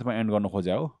 18th मा एन्ड गर्न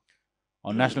खोज्या हो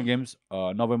अनि national games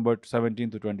November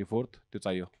 17th to 24th त्यो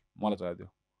चाहियो मलाई चाहियो त्यो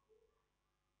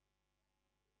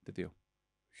त्यति हो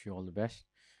अल द बेस्ट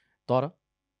तर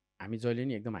हामी जहिले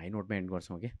नि एकदम हाई नोटमा एन्ड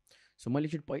गर्छौँ कि सो मैले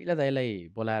एकचोटि पहिला दाइलाई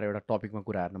बोलाएर एउटा टपिकमा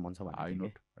कुरा गर्न मन छ भने हाई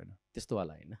नोट होइन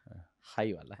त्यस्तोवाला होइन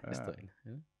हाईवाला त्यस्तो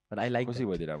होइन बट आई लाइक खुसी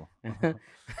भइदिएर अब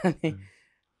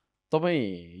तपाईँ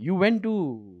you went to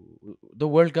the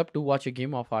world cup to watch a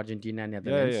game of Argentina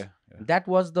Netherlands that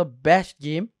was the best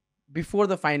game before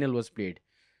the final was played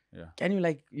can you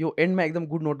like यो एन्डमा एकदम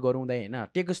good note गरौँ दाइ होइन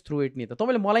take us through it नि त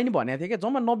तपाईँले मलाई नि भनेको थियो क्या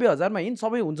जम्मा 90,000मा हिँड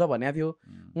सबै हुन्छ भनेको थियो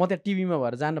म त्यहाँ टिभीमा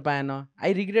भएर जान पाएन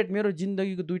आई रिग्रेट मेरो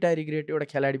जिन्दगीको दुईटा रिग्रेट एउटा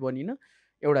खेलाडी बनिन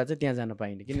एउटा चाहिँ त्यहाँ जान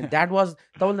पाइनँ किन द्याट वाज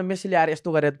तपाईँले मेसीले आएर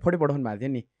यस्तो गरेर फोटो पठाउनु भएको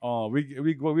थियो नि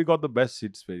we got the best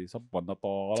seats फेरि सबभन्दा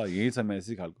तल यही छ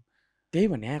मेसी खालको त्यही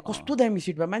भने कस्तो दामी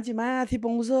सिट भयो मान्छे माथि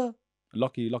पाउँछ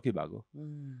लकी भएको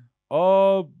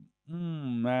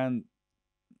म्यान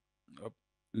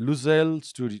लुजेल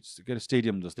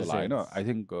स्टेडियम जस्तो लाग्यो होइन आई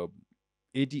थिङ्क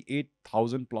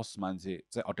 88,000 प्लस मान्छे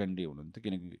चाहिँ अटेन्डे हुनुहुन्थ्यो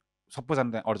किनकि सबैजना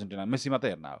त्यहाँ अर्जेन्टिना मेसी मात्रै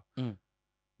हेर्न आयो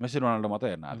मेसी रोनाल्डो मात्रै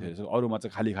हेर्न आएको थियो अरूमा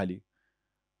चाहिँ खाली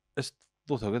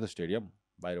यस्तो थियो क्या त स्टेडियम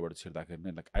बाहिरबाट छिर्दाखेरि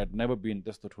नै like I head never been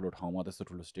त्यस्तो ठुलो ठाउँमा त्यस्तो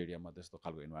ठुलो स्टेडियममा त्यस्तो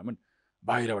खालको इन्भाइरोमेन्ट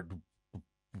बाहिरबाट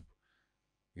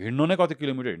हिँड्नु नै कति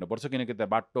किलोमिटर हिँड्नुपर्छ किनकि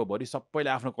त्यहाँ बाटोभरि सबैले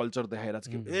आफ्नो कल्चर देखाएर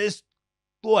चाहिँ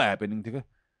यस्तो ह्यापनिङ थियो क्या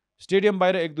स्टेडियम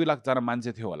बाहिर 1-2 लाखजना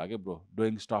मान्छे थियो होला कि ब्रो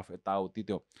डुइङ स्टफ यताउति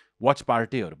त्यो वाच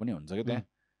पार्टीहरू पनि हुन्छ क्या त्यहाँ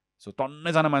सो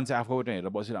टन्नैजना मान्छे आफूबाट हेरेर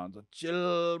बसिरहेको हुन्छ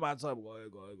चिलमा छ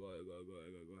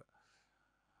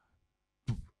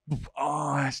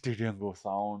गयो स्टेडियमको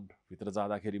साउन्ड भित्र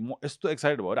जाँदाखेरि म यस्तो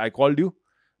एक्साइटेड भएर आई कल्ड यु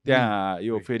त्यहाँ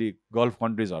यो फेरि गल्फ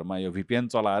कन्ट्रिजहरूमा यो VPN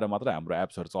चलाएर मात्र हाम्रो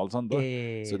एप्सहरू चल्छ नि त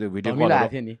सो त्यो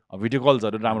भिडियो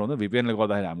कल्सहरू राम्रो हुन्छ VPNले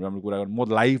गर्दाखेरि हाम्रो कुरा गर्नु म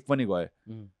लाइभ पनि गएँ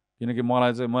किनकि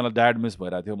मलाई ड्याड मिस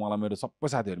भइरहेको थियो मलाई मेरो सबै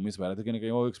साथीहरू मिस भइरहेको थियो किनकि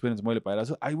यो एक्सपिरियन्स मैले पाइरहेको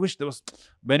छु आई विश देयर वाज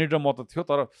बेनिटर म त थियो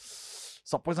तर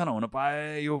सबैजना हुन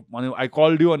पाएँ यो भने आई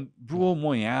कल्ड यु अनि ब्रो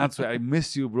म यहाँ छु आई मिस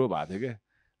यु ब्रो भएको थियो क्या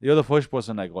यो the first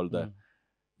person I call the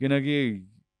किनकि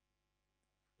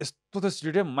यस्तो त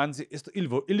स्टेडियम मान्छे यस्तो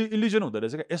इल्युजन हुँदो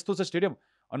रहेछ क्या यस्तो छ स्टेडियम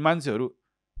अनि मान्छेहरू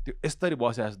त्यो यस्तरी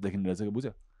बसे जस्तो देखिने रहेछ कि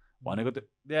बुझ्यो भनेको त्यो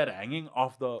they are hanging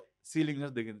of the ceiling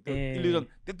जस्तो देखिन्छ त्यो इल्युजन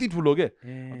त्यति ठुलो के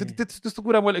त्यस्तो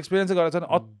कुरा मैले एक्सपिरियन्स गरेको छैन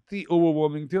अति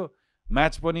ओभरवर्मिङ थियो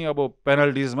म्याच पनि अब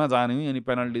पेनल्टिजमा जाने अनि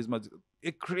पेनल्टिजमा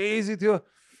क्रेजी थियो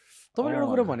तपाईँले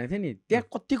एउटा कुरा भनेको थियो नि त्यहाँ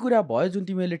कति कुरा भयो जुन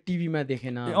तिमीले टिभीमा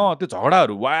देखेन त्यो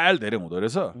झगडाहरू वाइल्ड धेरै हुँदो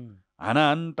रहेछ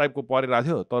हानाहान टाइपको परिरहेको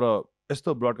थियो तर यस्तो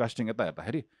ब्रडकास्टिङ यता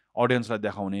हेर्दाखेरि अडियन्सलाई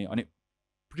देखाउने अनि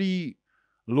प्री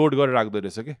लोड गरेर राख्दो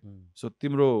रहेछ कि सो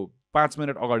तिम्रो 5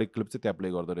 मिनट अगाडि क्लिप चाहिँ त्यहाँ प्ले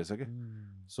गर्दो रहेछ कि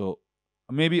सो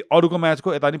मेबी अरूको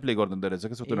म्याचको यता नि प्ले गरिदिँदो रहेछ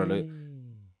कि सो तिनीहरूले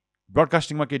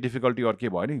ब्रडकास्टिङमा केही डिफिकल्टी अरू के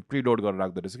भयो नि प्री लोड गरेर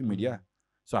राख्दो रहेछ कि मिडिया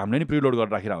सो हामीले नि प्री लोड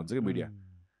गरेर राखिरहेको हुन्छ कि मिडिया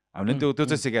हामीले त्यो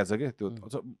चाहिँ सिकाएको छ कि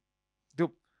त्यो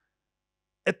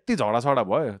यति झगडा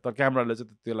भयो तर क्यामेराले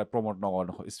चाहिँ त्यसलाई प्रमोट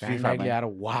नगर्नु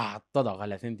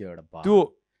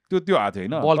त्यो आएको थियो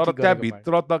होइन तर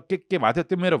त्यहाँभित्र त के भएको थियो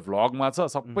त्यो मेरो भ्लगमा छ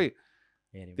सबै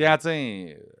त्यहाँ चाहिँ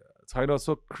छैन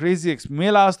सो क्रेजी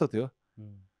मेला जस्तो थियो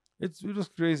इट वाज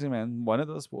क्रेजी म्यान भने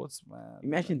त स्पोर्ट्समा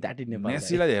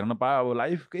मेसीलाई हेर्न पायो अब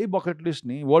लाइफकै बकेट लिस्ट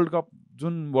नि world cup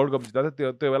June world cup जिता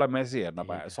थियो त्यो बेला मेसी हेर्न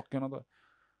पायो सकेन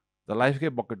त लाइफकै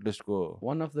bucket लिस्टको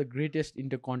one of the greatest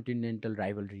इन्टरकन्टिनेन्टल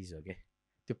राइभलरिज हो क्या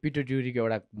त्यो पिटर ड्युरीको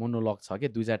एउटा मोनोलग छ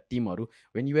क्या दुईजना टिमहरू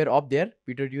when you're up there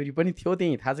Peter ड्युरी पनि थियो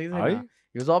त्यहीँ थाहा छ कि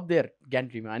He was up there,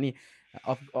 gantryमा अनि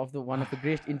of the one of the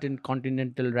great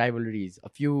intercontinental rivalries, a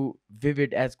few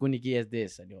vivid as kuniki as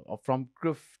this, from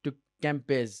Cruyff to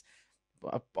Kempes,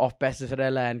 of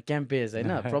Passerella and Kempes,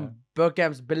 होइन from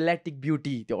Bergkamp's Balletic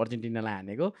Beauty त्यो अर्जेन्टिनालाई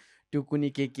हानेको त्यो कुनी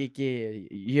के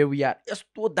here we are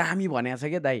यस्तो दामी भनेको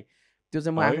छ क्या दाइ त्यो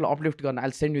चाहिँ म आफूलाई अपलिफ्ट गर्न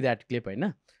I'll send you that clip होइन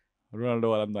रोनाल्डो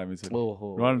वाला पनि दामी छ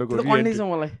ओहो रोनाल्डोको कन्नै छ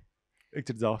मलाई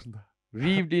एकचोटि जाओस् न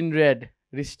reeved in red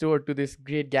restored to this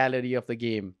great gallery of the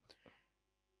game.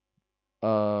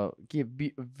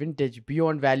 Vintage,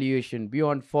 beyond valuation,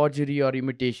 beyond forgery or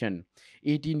imitation.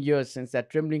 18 years since that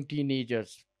trembling teenager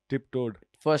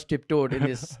first tiptoed in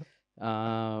this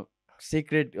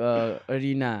sacred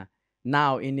arena.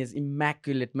 Now in his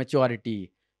immaculate maturity,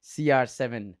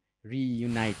 CR7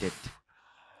 reunited.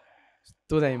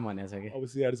 तो दाइ भनेको छ कि अब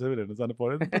CR7 हेर्न जानु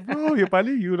पर्यो यो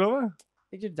पाली युरोमा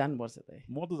एकचोटि जानुपर्छ त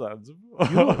म त जान्छु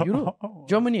युरो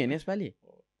जर्मनी होइन यसपालि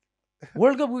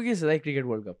वर्ल्ड कप के छ दाइ cricket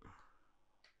world cup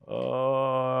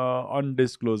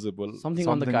undisclosable something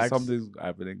on the cards something's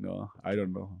happening I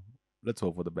don't know let's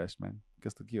hope for the best man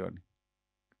कस्तो के गर्ने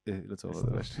let's hope for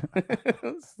the best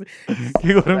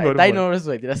के गरौँ दाइ नर्भस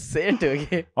भइदिएर सेट हो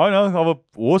कि हैन अब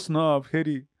होस् न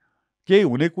फेरि केही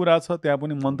हुने कुरा छ त्यहाँ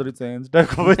पनि मन्त्री चेन्ज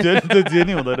टाइपको जे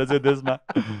नि हुँदो रहेछ देशमा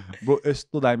ब्रो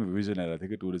यस्तो दामी भिजन आएर थियो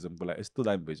कि टुरिज्मको लागि यस्तो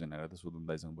दामी भिजन आएर थियो सुदन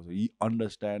दाइसँग बस्यो हि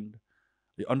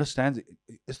अन्डरस्ट्यान्ड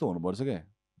यस्तो हुनुपर्छ क्या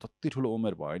जति ठुलो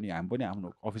उमेर भयो नि हामी पनि आफ्नो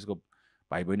अफिसको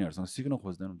भाइ बहिनीहरूसँग सिक्न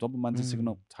खोज्दैनौँ जब मान्छे सिक्न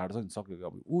छाड्छ नि सक्यो कि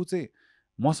अब ऊ चाहिँ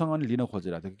मसँग नि लिन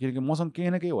खोजिरहेको थियो किनकि मसँग केही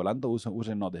न केही होला नि त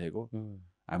उसले नदेखेको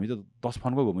हामी त 10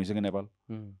 फनको घुमिसक्यो नेपाल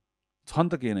छ नि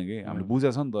त केही न केही हामीले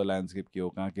बुझेको छ नि त ल्यान्डस्केप के हो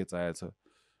कहाँ के चाहिएको छ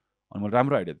अनि मैले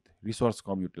राम्रो आइडिया थिएँ रिसोर्स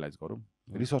कम युटिलाइज गरौँ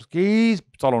रिसोर्स केही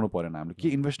चलाउनु परेन हामीले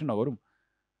केही इन्भेस्ट नगरौँ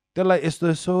त्यसलाई यस्तो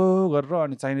यसो गरेर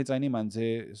अनि चाहिने मान्छे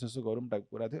यसो यसो गरौँ टाइप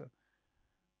कुरा थियो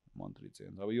मन्त्री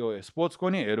चेन्ज अब यो स्पोर्ट्सको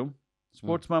नि हेरौँ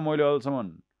स्पोर्ट्समा मैले अहिलेसम्म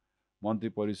मन्त्री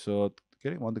परिषद के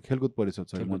अरे मन्त्री खेलकुद परिषद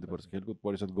सरी मन्त्री परिषद खेलकुद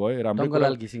परिषद गएँ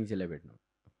टङ्कलाल घिसिङजीलाई भेट्नु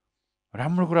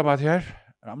राम्रो कुरा भएको थियो यार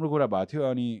राम्रो कुरा भएको थियो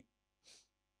अनि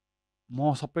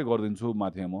म सबै गरिदिन्छु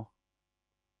माथि म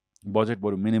बजेट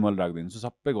बरु मिनिमल राखिदिन्छु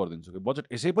सबै गरिदिन्छु कि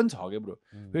बजेट यसै पनि छ कि ब्रो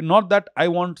फेरि not that I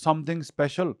want something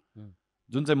special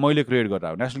जुन चाहिँ मैले क्रिएट गरेर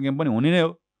हो नेसनल गेम पनि हुने नै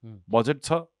हो बजेट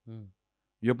छ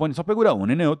यो पनि सबै कुरा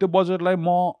हुने नै हो त्यो बजेटलाई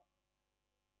म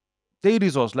त्यही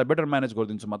रिसोर्सलाई बेटर म्यानेज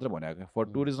गरिदिन्छु मात्र भनेको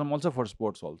for tourism also for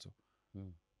sports also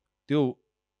त्यो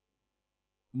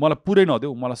मलाई पुरै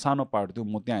नदेऊ मलाई सानो पार्ट दिऊ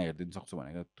म त्यहाँ हेरिदिनु सक्छु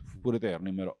भनेको पुरै त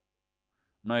हेर्ने मेरो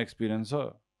न एक्सपिरियन्स छ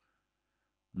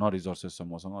न रिसोर्सेस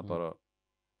छ मसँग तर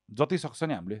जति सक्छ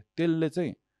नि हामीले त्यसले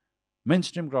चाहिँ मेन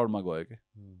स्ट्रिम क्राउडमा गयो कि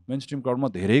मेन स्ट्रिम क्राउडमा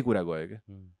धेरै कुरा गयो कि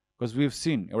बिकज वी हेभ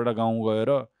सिन एउटा गाउँ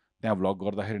गएर त्यहाँ भ्लग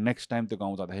गर्दाखेरि नेक्स्ट टाइम त्यो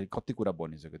गाउँ जाँदाखेरि कति कुरा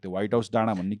बनिसक्यो त्यो व्हाइट हाउस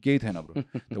डाँडा भन्ने केही थिएन ब्रो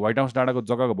त्यो व्हाइट हाउस डाँडाको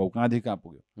जग्गाको भाउ कहाँदेखि कहाँ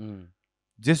पुग्यो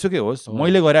जेसुकै होस्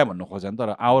मैले गरे भन्नु खोजेँ तर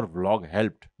आवर भ्लग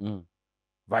हेल्प्ड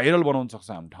भाइरल बनाउन सक्छ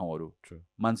हाम्रो ठाउँहरू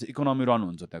मान्छे इकोनोमी रन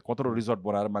हुन्छ त्यहाँ कत्रो रिजोर्ट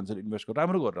बनाएर मान्छेले इन्भेस्ट गरेर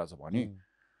राम्रो गरिरहेछ भने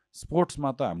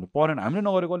स्पोर्ट्समा त हामीले परेन हामीले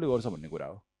नगरेको कसले गर्छ भन्ने कुरा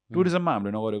हो टुरिज्ममा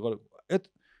हामीले नगरेको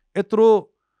यत्रो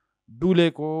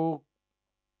डुलेको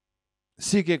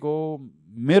सिकेको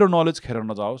मेरो नलेज खेर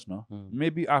नजाओस् न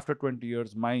maybe after 20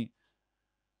 years my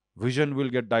vision will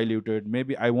get diluted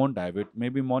maybe I want have it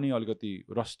maybe money अलिकति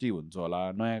रस्टी हुन्छ होला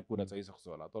नयाँ कुरा चाहिसक्छ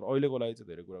होला तर अहिलेको लागि चाहिँ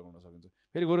धेरै कुरा गर्न सकिन्छ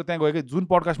फेरि गएर त्यहाँ गयो कि जुन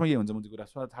पडकास्टमा के हुन्छ कुरा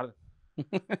थाहा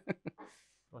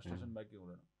फ्रस्ट्रेसन बाइक के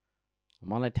हुँदैन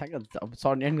मलाई ठ्याक्क अब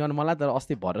सर्ट एन्ड गर्नु मलाई तर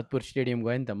अस्ति भरतपुर स्टेडियम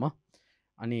गएँ नि त म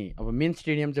अनि अब मेन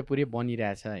स्टेडियम चाहिँ पुरै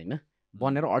बनिरहेछ होइन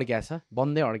बनेर अड्क्या छ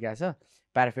बन्दै अड्क्या छ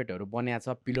प्याराफेटहरू बनिएको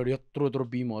छ पिलर यत्रो यत्रो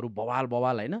बिमहरू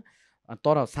बवाल होइन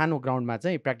तर सानो ग्राउन्डमा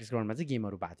चाहिँ प्र्याक्टिस ग्राउन्डमा चाहिँ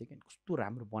गेमहरू भएको थियो कि कस्तो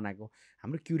राम्रो बनाएको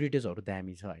हाम्रो क्युरेटेजहरू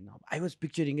दामी छ होइन आई वाज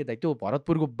पिक्चरिङ के त्यो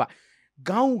भरतपुरको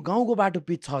गाउँको बाटो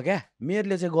पिच छ क्या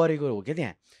मेयरले चाहिँ गरेको हो क्या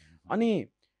त्यहाँ अनि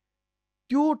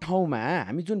त्यो ठाउँमा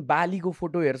हामी जुन बालीको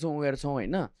फोटो हेर्छौँ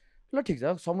होइन ल ठिक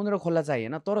छ समुद्र खोला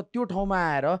चाहिएन तर त्यो ठाउँमा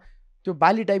आएर त्यो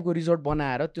बाली टाइपको रिजोर्ट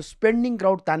बनाएर त्यो स्पेन्डिङ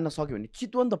क्राउड तान्न सक्यो भने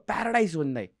चितवन त प्याराडाइज हो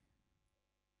नि दाइ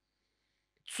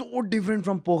सो डिफ्रेन्ट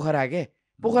फ्रम पोखरा के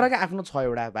पोखराकै आफ्नो छ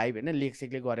एउटा भाइ होइन लेक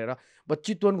सेकले गरेर बट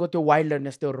चितवनको त्यो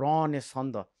वाइल्डनेस त्यो रनेस छ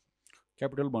नि त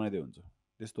क्यापिटल बनाइदियो हुन्छ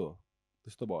त्यस्तो हो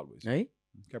त्यस्तो बल भइसक्यो है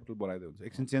क्यापिटल बनाइदियो हुन्छ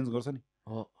एकछिन चेन्ज गर्छ नि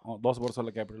 10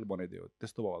 वर्षलाई क्यापिटल बनाइदियो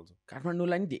त्यस्तो बल छ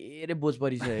काठमाडौँलाई नि धेरै बोझ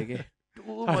परिसक्यो कि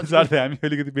अनुसार चाहिँ हामी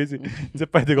अलिकति बेसी जे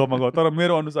पाइदियो गफमा गयो तर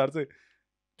मेरो अनुसार चाहिँ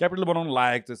क्यापिटल बनाउनु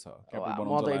लायक चाहिँ छ क्यापिटल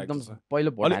बनाउनु चाहिँ एकदम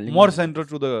पहिलो अलिक more centre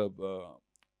to the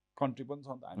country पनि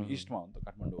छ नि त हामी इस्टमा हो नि त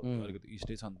काठमाडौँ अलिकति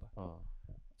इस्टै छ नि त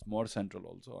मोर सेन्ट्रल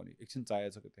अल्सो अनि एकछिन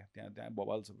चाहिएको छ कि त्यहाँ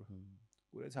बबाल छ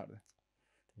पुरै छाड्दै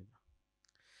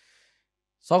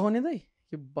सघाउने दाइ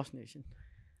कि बस्ने एकछिन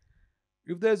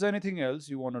if there is anything else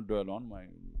you want to Duvall on my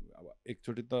अब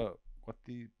एकचोटि त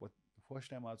कति फर्स्ट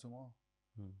टाइम आएको छु म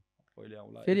पहिले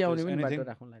आउँला फेरि आउने पनि बाटो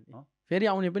राख्नुला नि फेरि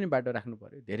आउने पनि बाटो राख्नु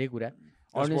पर्यो धेरै कुरा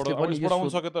आउन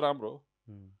सके त राम्रो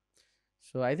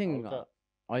सो आई थिङ्क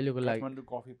अहिलेको लागि काठमाडौँ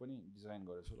कफी पनि डिजाइन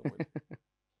गरेको छु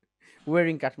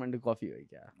वेयरिङ काठमाडौँ कफी हो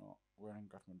क्या वेयरिङ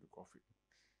काठमाडौँ कफी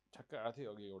ठ्याक्कै आएको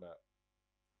थियो अघि एउटा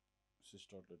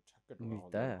सिस्टरले ठ्याक्कै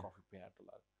कफी प्याट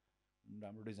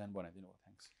राम्रो डिजाइन बनाइदिनु भयो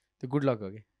थ्याङ्क्स त्यो गुड लक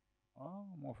हो कि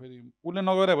म फेरि उसले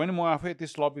नगरे भने म आफै यति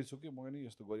स्लपी छु कि म नि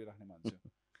यस्तो गरिराख्ने मान्छे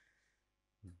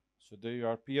so they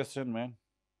are PSN man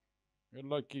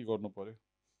यसलाई के गर्नु पर्यो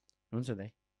हुन्छ दाइ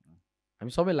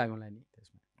हामी सबै लागौँला नि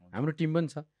त्यसमा हाम्रो टिम पनि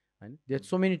छ होइन there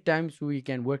so many times we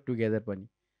can work together पनि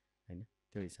होइन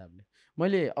त्यो हिसाबले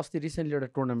मैले अस्ति रिसेन्टली एउटा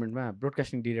टुर्नामेन्टमा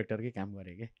ब्रोडकास्टिङ डिरेक्टरकै काम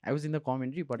गरेँ कि I was in the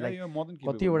commentary but like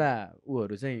कतिवटा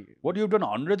उहरू चाहिँ what you done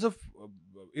hundreds of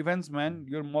events man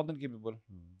you are more than capable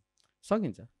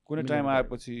सकिन्छ कुनै टाइम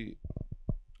आएपछि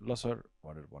ल सर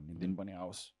भनेर भन्ने दिन पनि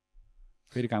आओस्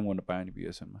फेरि काम गर्न पायो नि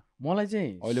PSN मा मलाई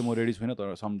चाहिँ अहिले म रेडी छुइनँ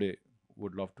तर someday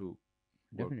would love to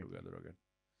work together again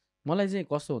मलाई चाहिँ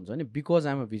कस्तो हुन्छ भने because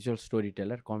I'm a visual story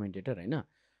teller commentator होइन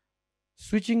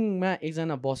स्विचिङमा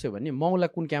एकजना बस्यो भने म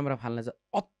उसलाई कुन क्यामेरा फाल्न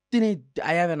चाहिँ अति नै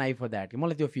I have an I for that कि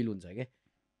मलाई त्यो फिल हुन्छ क्या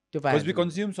त्यो पाए we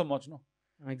consume so much no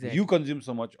you consume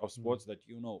so much of sports that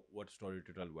you know what story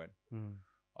to tail when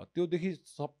त्योदेखि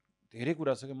सब धेरै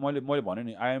कुरा छ कि मैले भने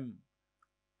नि I am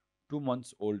 2 months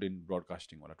old in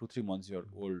broadcasting or 2-3 months you're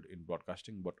old in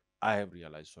broadcasting but I have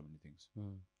realized so many things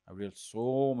I've realized so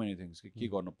many things के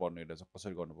गर्नु पर्ने रहेछ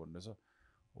कसरी गर्नु पर्ने रहेछ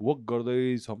वर्क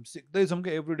गर्दैछौँ सिक्दैछौँ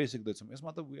कि एभ्री डे सिक्दैछौँ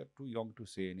यसमा त we are to young to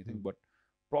say anything but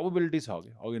probability छ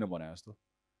कि अघि नै भने जस्तो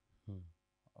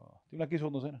तिमीलाई के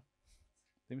सोध्नु छैन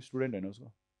तिमी स्टुडेन्ट होइन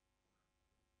उसको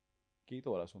केही त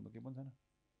होला सुन्नु केही पनि छैन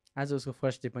आज उसको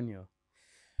फर्स्ट डे पनि हो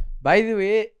by the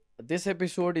way this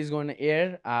episode is gone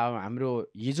air हाम्रो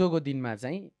हिजोको दिनमा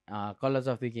चाहिँ कलर्स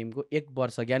अफ द गेमको 1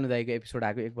 वर्ष ज्ञानु दाईको एपिसोड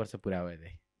आएको 1 वर्ष पुरा भयो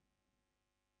दाइ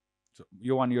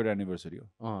यो 1 year एनिभर्सरी हो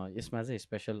यसमा चाहिँ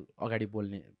स्पेसल अगाडि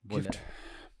बोल्ने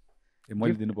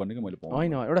मैले दिनुपर्ने कि मैले पाउँ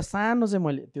होइन एउटा सानो चाहिँ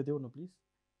मैले त्यो देऊ न प्लिज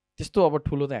त्यस्तो अब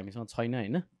ठुलो त हामीसँग छैन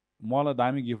होइन मलाई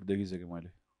दामी गिफ्ट देखिसकेँ मैले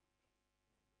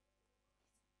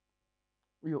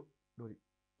यो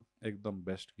एकदम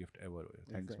बेस्ट गिफ्ट एभर हो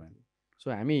थ्याङ्क्स म्यान सो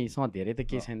हामीसँग धेरै त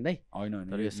केही छैन दाइ होइन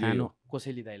तर यो सानो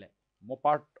कोसेली दाइलाई म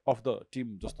पार्ट अफ द टिम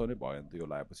जस्तो नै भयो नि त यो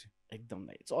लगाएपछि एकदम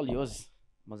दाइ चलियोस्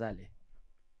मजाले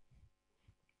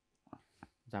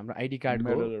हाम्रो आइडी कार्डको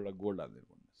एउटा गोल्ड हाल्दिनु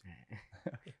पर्ने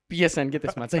PSN के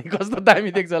त्यसमा चाहिँ कस्तो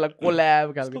दामी देख्छ होला कोल्याब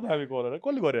कस्तो दामी गरेर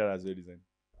कसले गरेर आज यो डिजाइन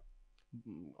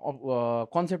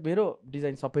कन्सेप्ट मेरो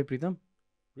डिजाइन सबै Pritam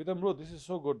bro this is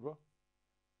so good bro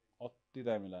अति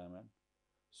दामी लाग्यो म्यान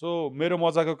सो मेरो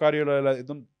मजाको कार्यालयलाई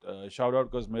एकदम साउट आउट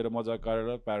कज मेरो मजाको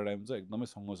कार्यालय प्याराडाइम चाहिँ एकदमै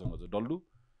सँगसँगै छ डल्लु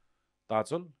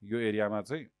ताचल यो एरियामा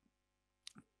चाहिँ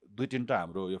 2-3टा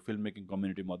हाम्रो यो फिल्म मेकिङ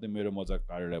कम्युनिटी मध्ये मेरो मजाको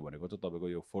कार्यालय भनेको चाहिँ तपाईँको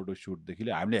यो फोटो सुटदेखि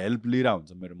लिएर हामीले हेल्प लिएर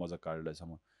हुन्छ मेरो मजाको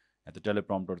कार्यालयसम्म यहाँ त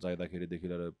टेलिप्रम्प्टर चाहिँदाखेरिदेखि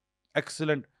लिएर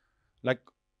excellent like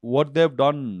what they have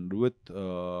done with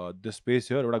the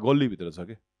space here एउटा गल्लीभित्र छ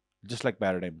कि जस्ट लाइक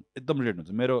प्याराडाइम एकदम रिलेट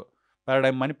हुन्छ मेरो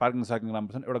प्याराडाइममा नि पार्किङ सार्किङ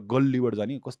राम्रो छ नि एउटा गल्लीबाट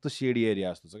जाने कस्तो सेडी एरिया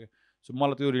जस्तो छ कि सो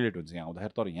मलाई त्यो रिलेट हुन्छ यहाँ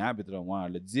आउँदाखेरि तर यहाँभित्र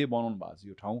उहाँहरूले जे बनाउनु भएको छ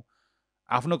यो ठाउँ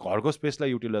आफ्नो घरको स्पेसलाई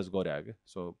युटिलाइज गरे कि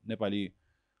सो नेपाली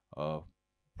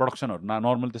प्रडक्सनहरू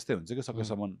नर्मल त्यस्तै हुन्छ कि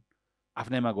सकेसम्म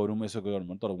आफ्नैमा गरौँ यसो गरौँ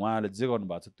भने तर उहाँहरूले जे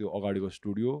गर्नुभएको छ त्यो अगाडिको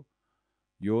स्टुडियो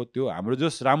यो त्यो हाम्रो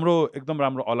जस राम्रो एकदम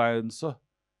राम्रो अलायन्स छ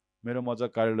मेरो मजा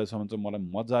कार्यालयसम्म चाहिँ मलाई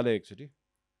मजाले एकचोटि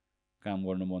काम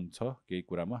गर्नु मन छ केही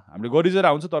कुरामा हामीले गरिजेर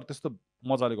आउँछ तर त्यस्तो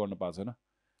मजाले गर्न पाएको छैन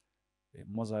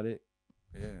मजाले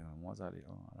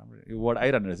राम्रो यो वर्ड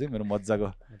आइरहने रहेछ मेरो मजाको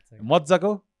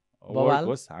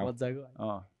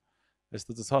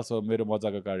यस्तो चाहिँ छ सो मेरो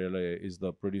मजाको कार्यालय is the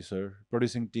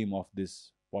producing team of this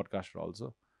podcast also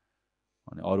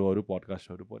अनि अरू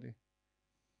पडकास्टहरू पनि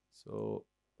so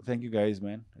thank you guys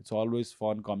man it's always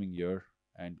fun coming here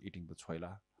and eating the choila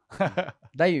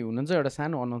दाइ हुनुहुन्छ एउटा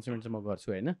सानो अनाउन्समेन्ट चाहिँ म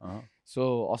गर्छु होइन सो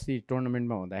अस्ति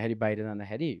टुर्नामेन्टमा हुँदाखेरि बाहिर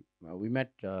जाँदाखेरि वी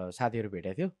मेट साथीहरू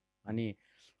भेटेको थियो अनि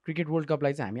क्रिकेट वर्ल्ड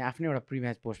कपलाई चाहिँ हामी आफ्नै एउटा pre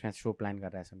match post match so plan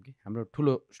गरिरहेको छौँ कि हाम्रो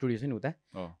ठुलो स्टुडियो छ नि उता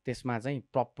त्यसमा चाहिँ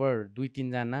प्रपर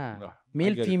 2-3 जना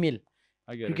मेल फिमेल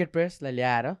क्रिकेट प्लेयर्सलाई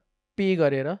ल्याएर पे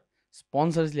गरेर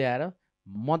स्पोन्सर्स ल्याएर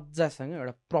मजासँग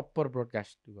एउटा प्रपर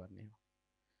ब्रोडकास्ट गर्ने हो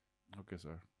ओके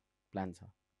सर प्लान छ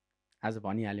आज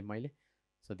भनिहालेँ मैले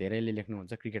सो धेरैले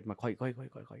लेख्नुहुन्छ क्रिकेटमा खै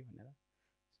भनेर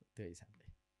त्यो हिसाबले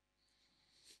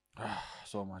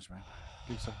सो मच म्यान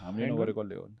ठिक छ हामीले नगरेको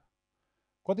कसले हो नि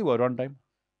कति भयो रन टाइम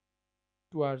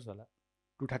 2 hours होला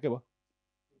 2 ठ्याक्कै भयो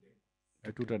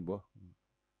 2:10 भयो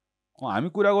हामी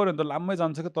कुरा गऱ्यो भने त लामै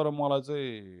जान्छ कि तर मलाई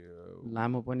चाहिँ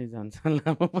लामो पनि जान्छ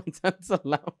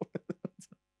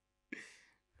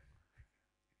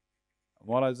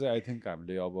मलाई चाहिँ आई थिङ्क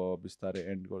हामीले अब बिस्तारै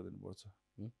एन्ड गरिदिनुपर्छ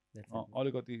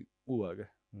अलिकति भयो क्या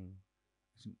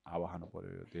हावा खानु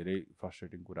पर्यो धेरै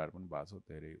फ्रस्ट्रेटिङ कुराहरू पनि भएको छ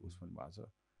धेरै उस पनि भएको छ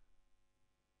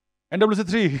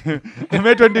NWC3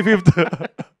 May 25th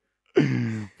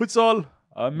futsal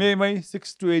May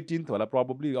 6 to 18th होला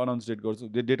प्रब्लली अनाउन्स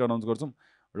डेट अनाउन्स गर्छौँ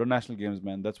र national games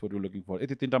man that's what you looking for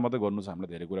यति 3टा मात्रै गर्नु छ हामीलाई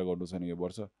धेरै कुरा गर्नु छैन यो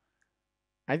वर्ष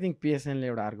आई थिङ्क PSN ले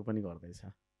एउटा अर्को पनि गर्दैछ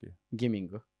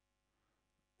गेमिङको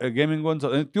गेमिङको पनि छ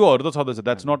त्योहरू त छँदैछ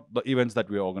that's not the events that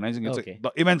we organising it's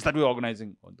the events that we organising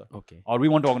हो नि त okay or we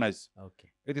want to organise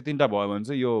यति 3टा भयो भने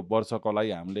चाहिँ यो वर्षको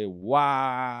लागि हामीले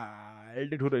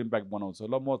वाइल्डै ठुलो इम्प्याक्ट बनाउँछ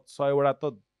ल म 100वटा त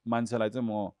मान्छेलाई चाहिँ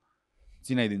म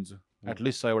चिनाइदिन्छु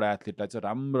एटलिस्ट 100वटा एथलिटलाई चाहिँ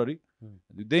राम्ररी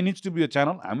they needs to be a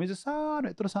channel हामी चाहिँ सानो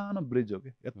यत्रो सानो ब्रिज हो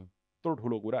कि यत्रो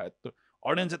ठुलो कुरा यत्रो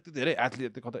अडियन्स यति धेरै एथलिट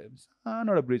यति कता सानो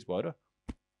एउटा ब्रिज भएर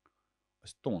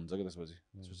यस्तो हुन्छ कि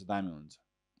त्यसपछि दामी हुन्छ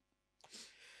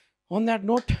On that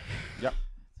note, yeah,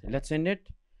 let's end it.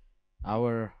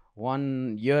 Our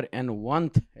 1 year and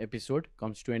 1th episode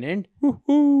comes to an end.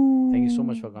 Thank you so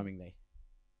much for coming, Dai.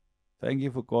 Thank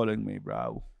you for calling me,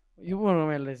 bro. You were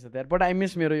nice there, but I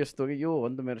miss मेरो यस्तो कि यो हो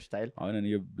नि त मेरो style हैन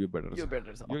नि यो बेटर छ यो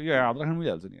बेटर छ यो हात राख्नु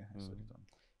मिलिहाल्छ नि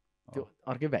त्यो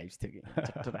अर्कै भाइब्स थियो कि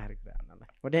चट्ट राखेर कुरा गर्नलाई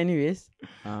बट एनीवेज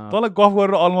तँलाई गफ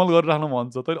गरेर अलमल गरेर राख्नु मन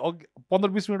छ तैँले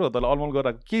 15-20 मिनट हो तँलाई अलमल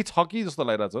गरेर के छ कि जस्तो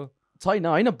लागिरहेछ छैन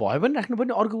होइन भयो भने राख्नु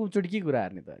पर्ने अर्कोचोटि के कुरा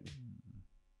हार्ने त अहिले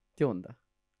त्यो हो नि त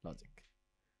लजिक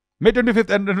May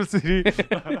 25th एनिभर्सरी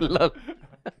ल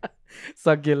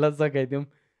सकियो ल सकाइदिउँ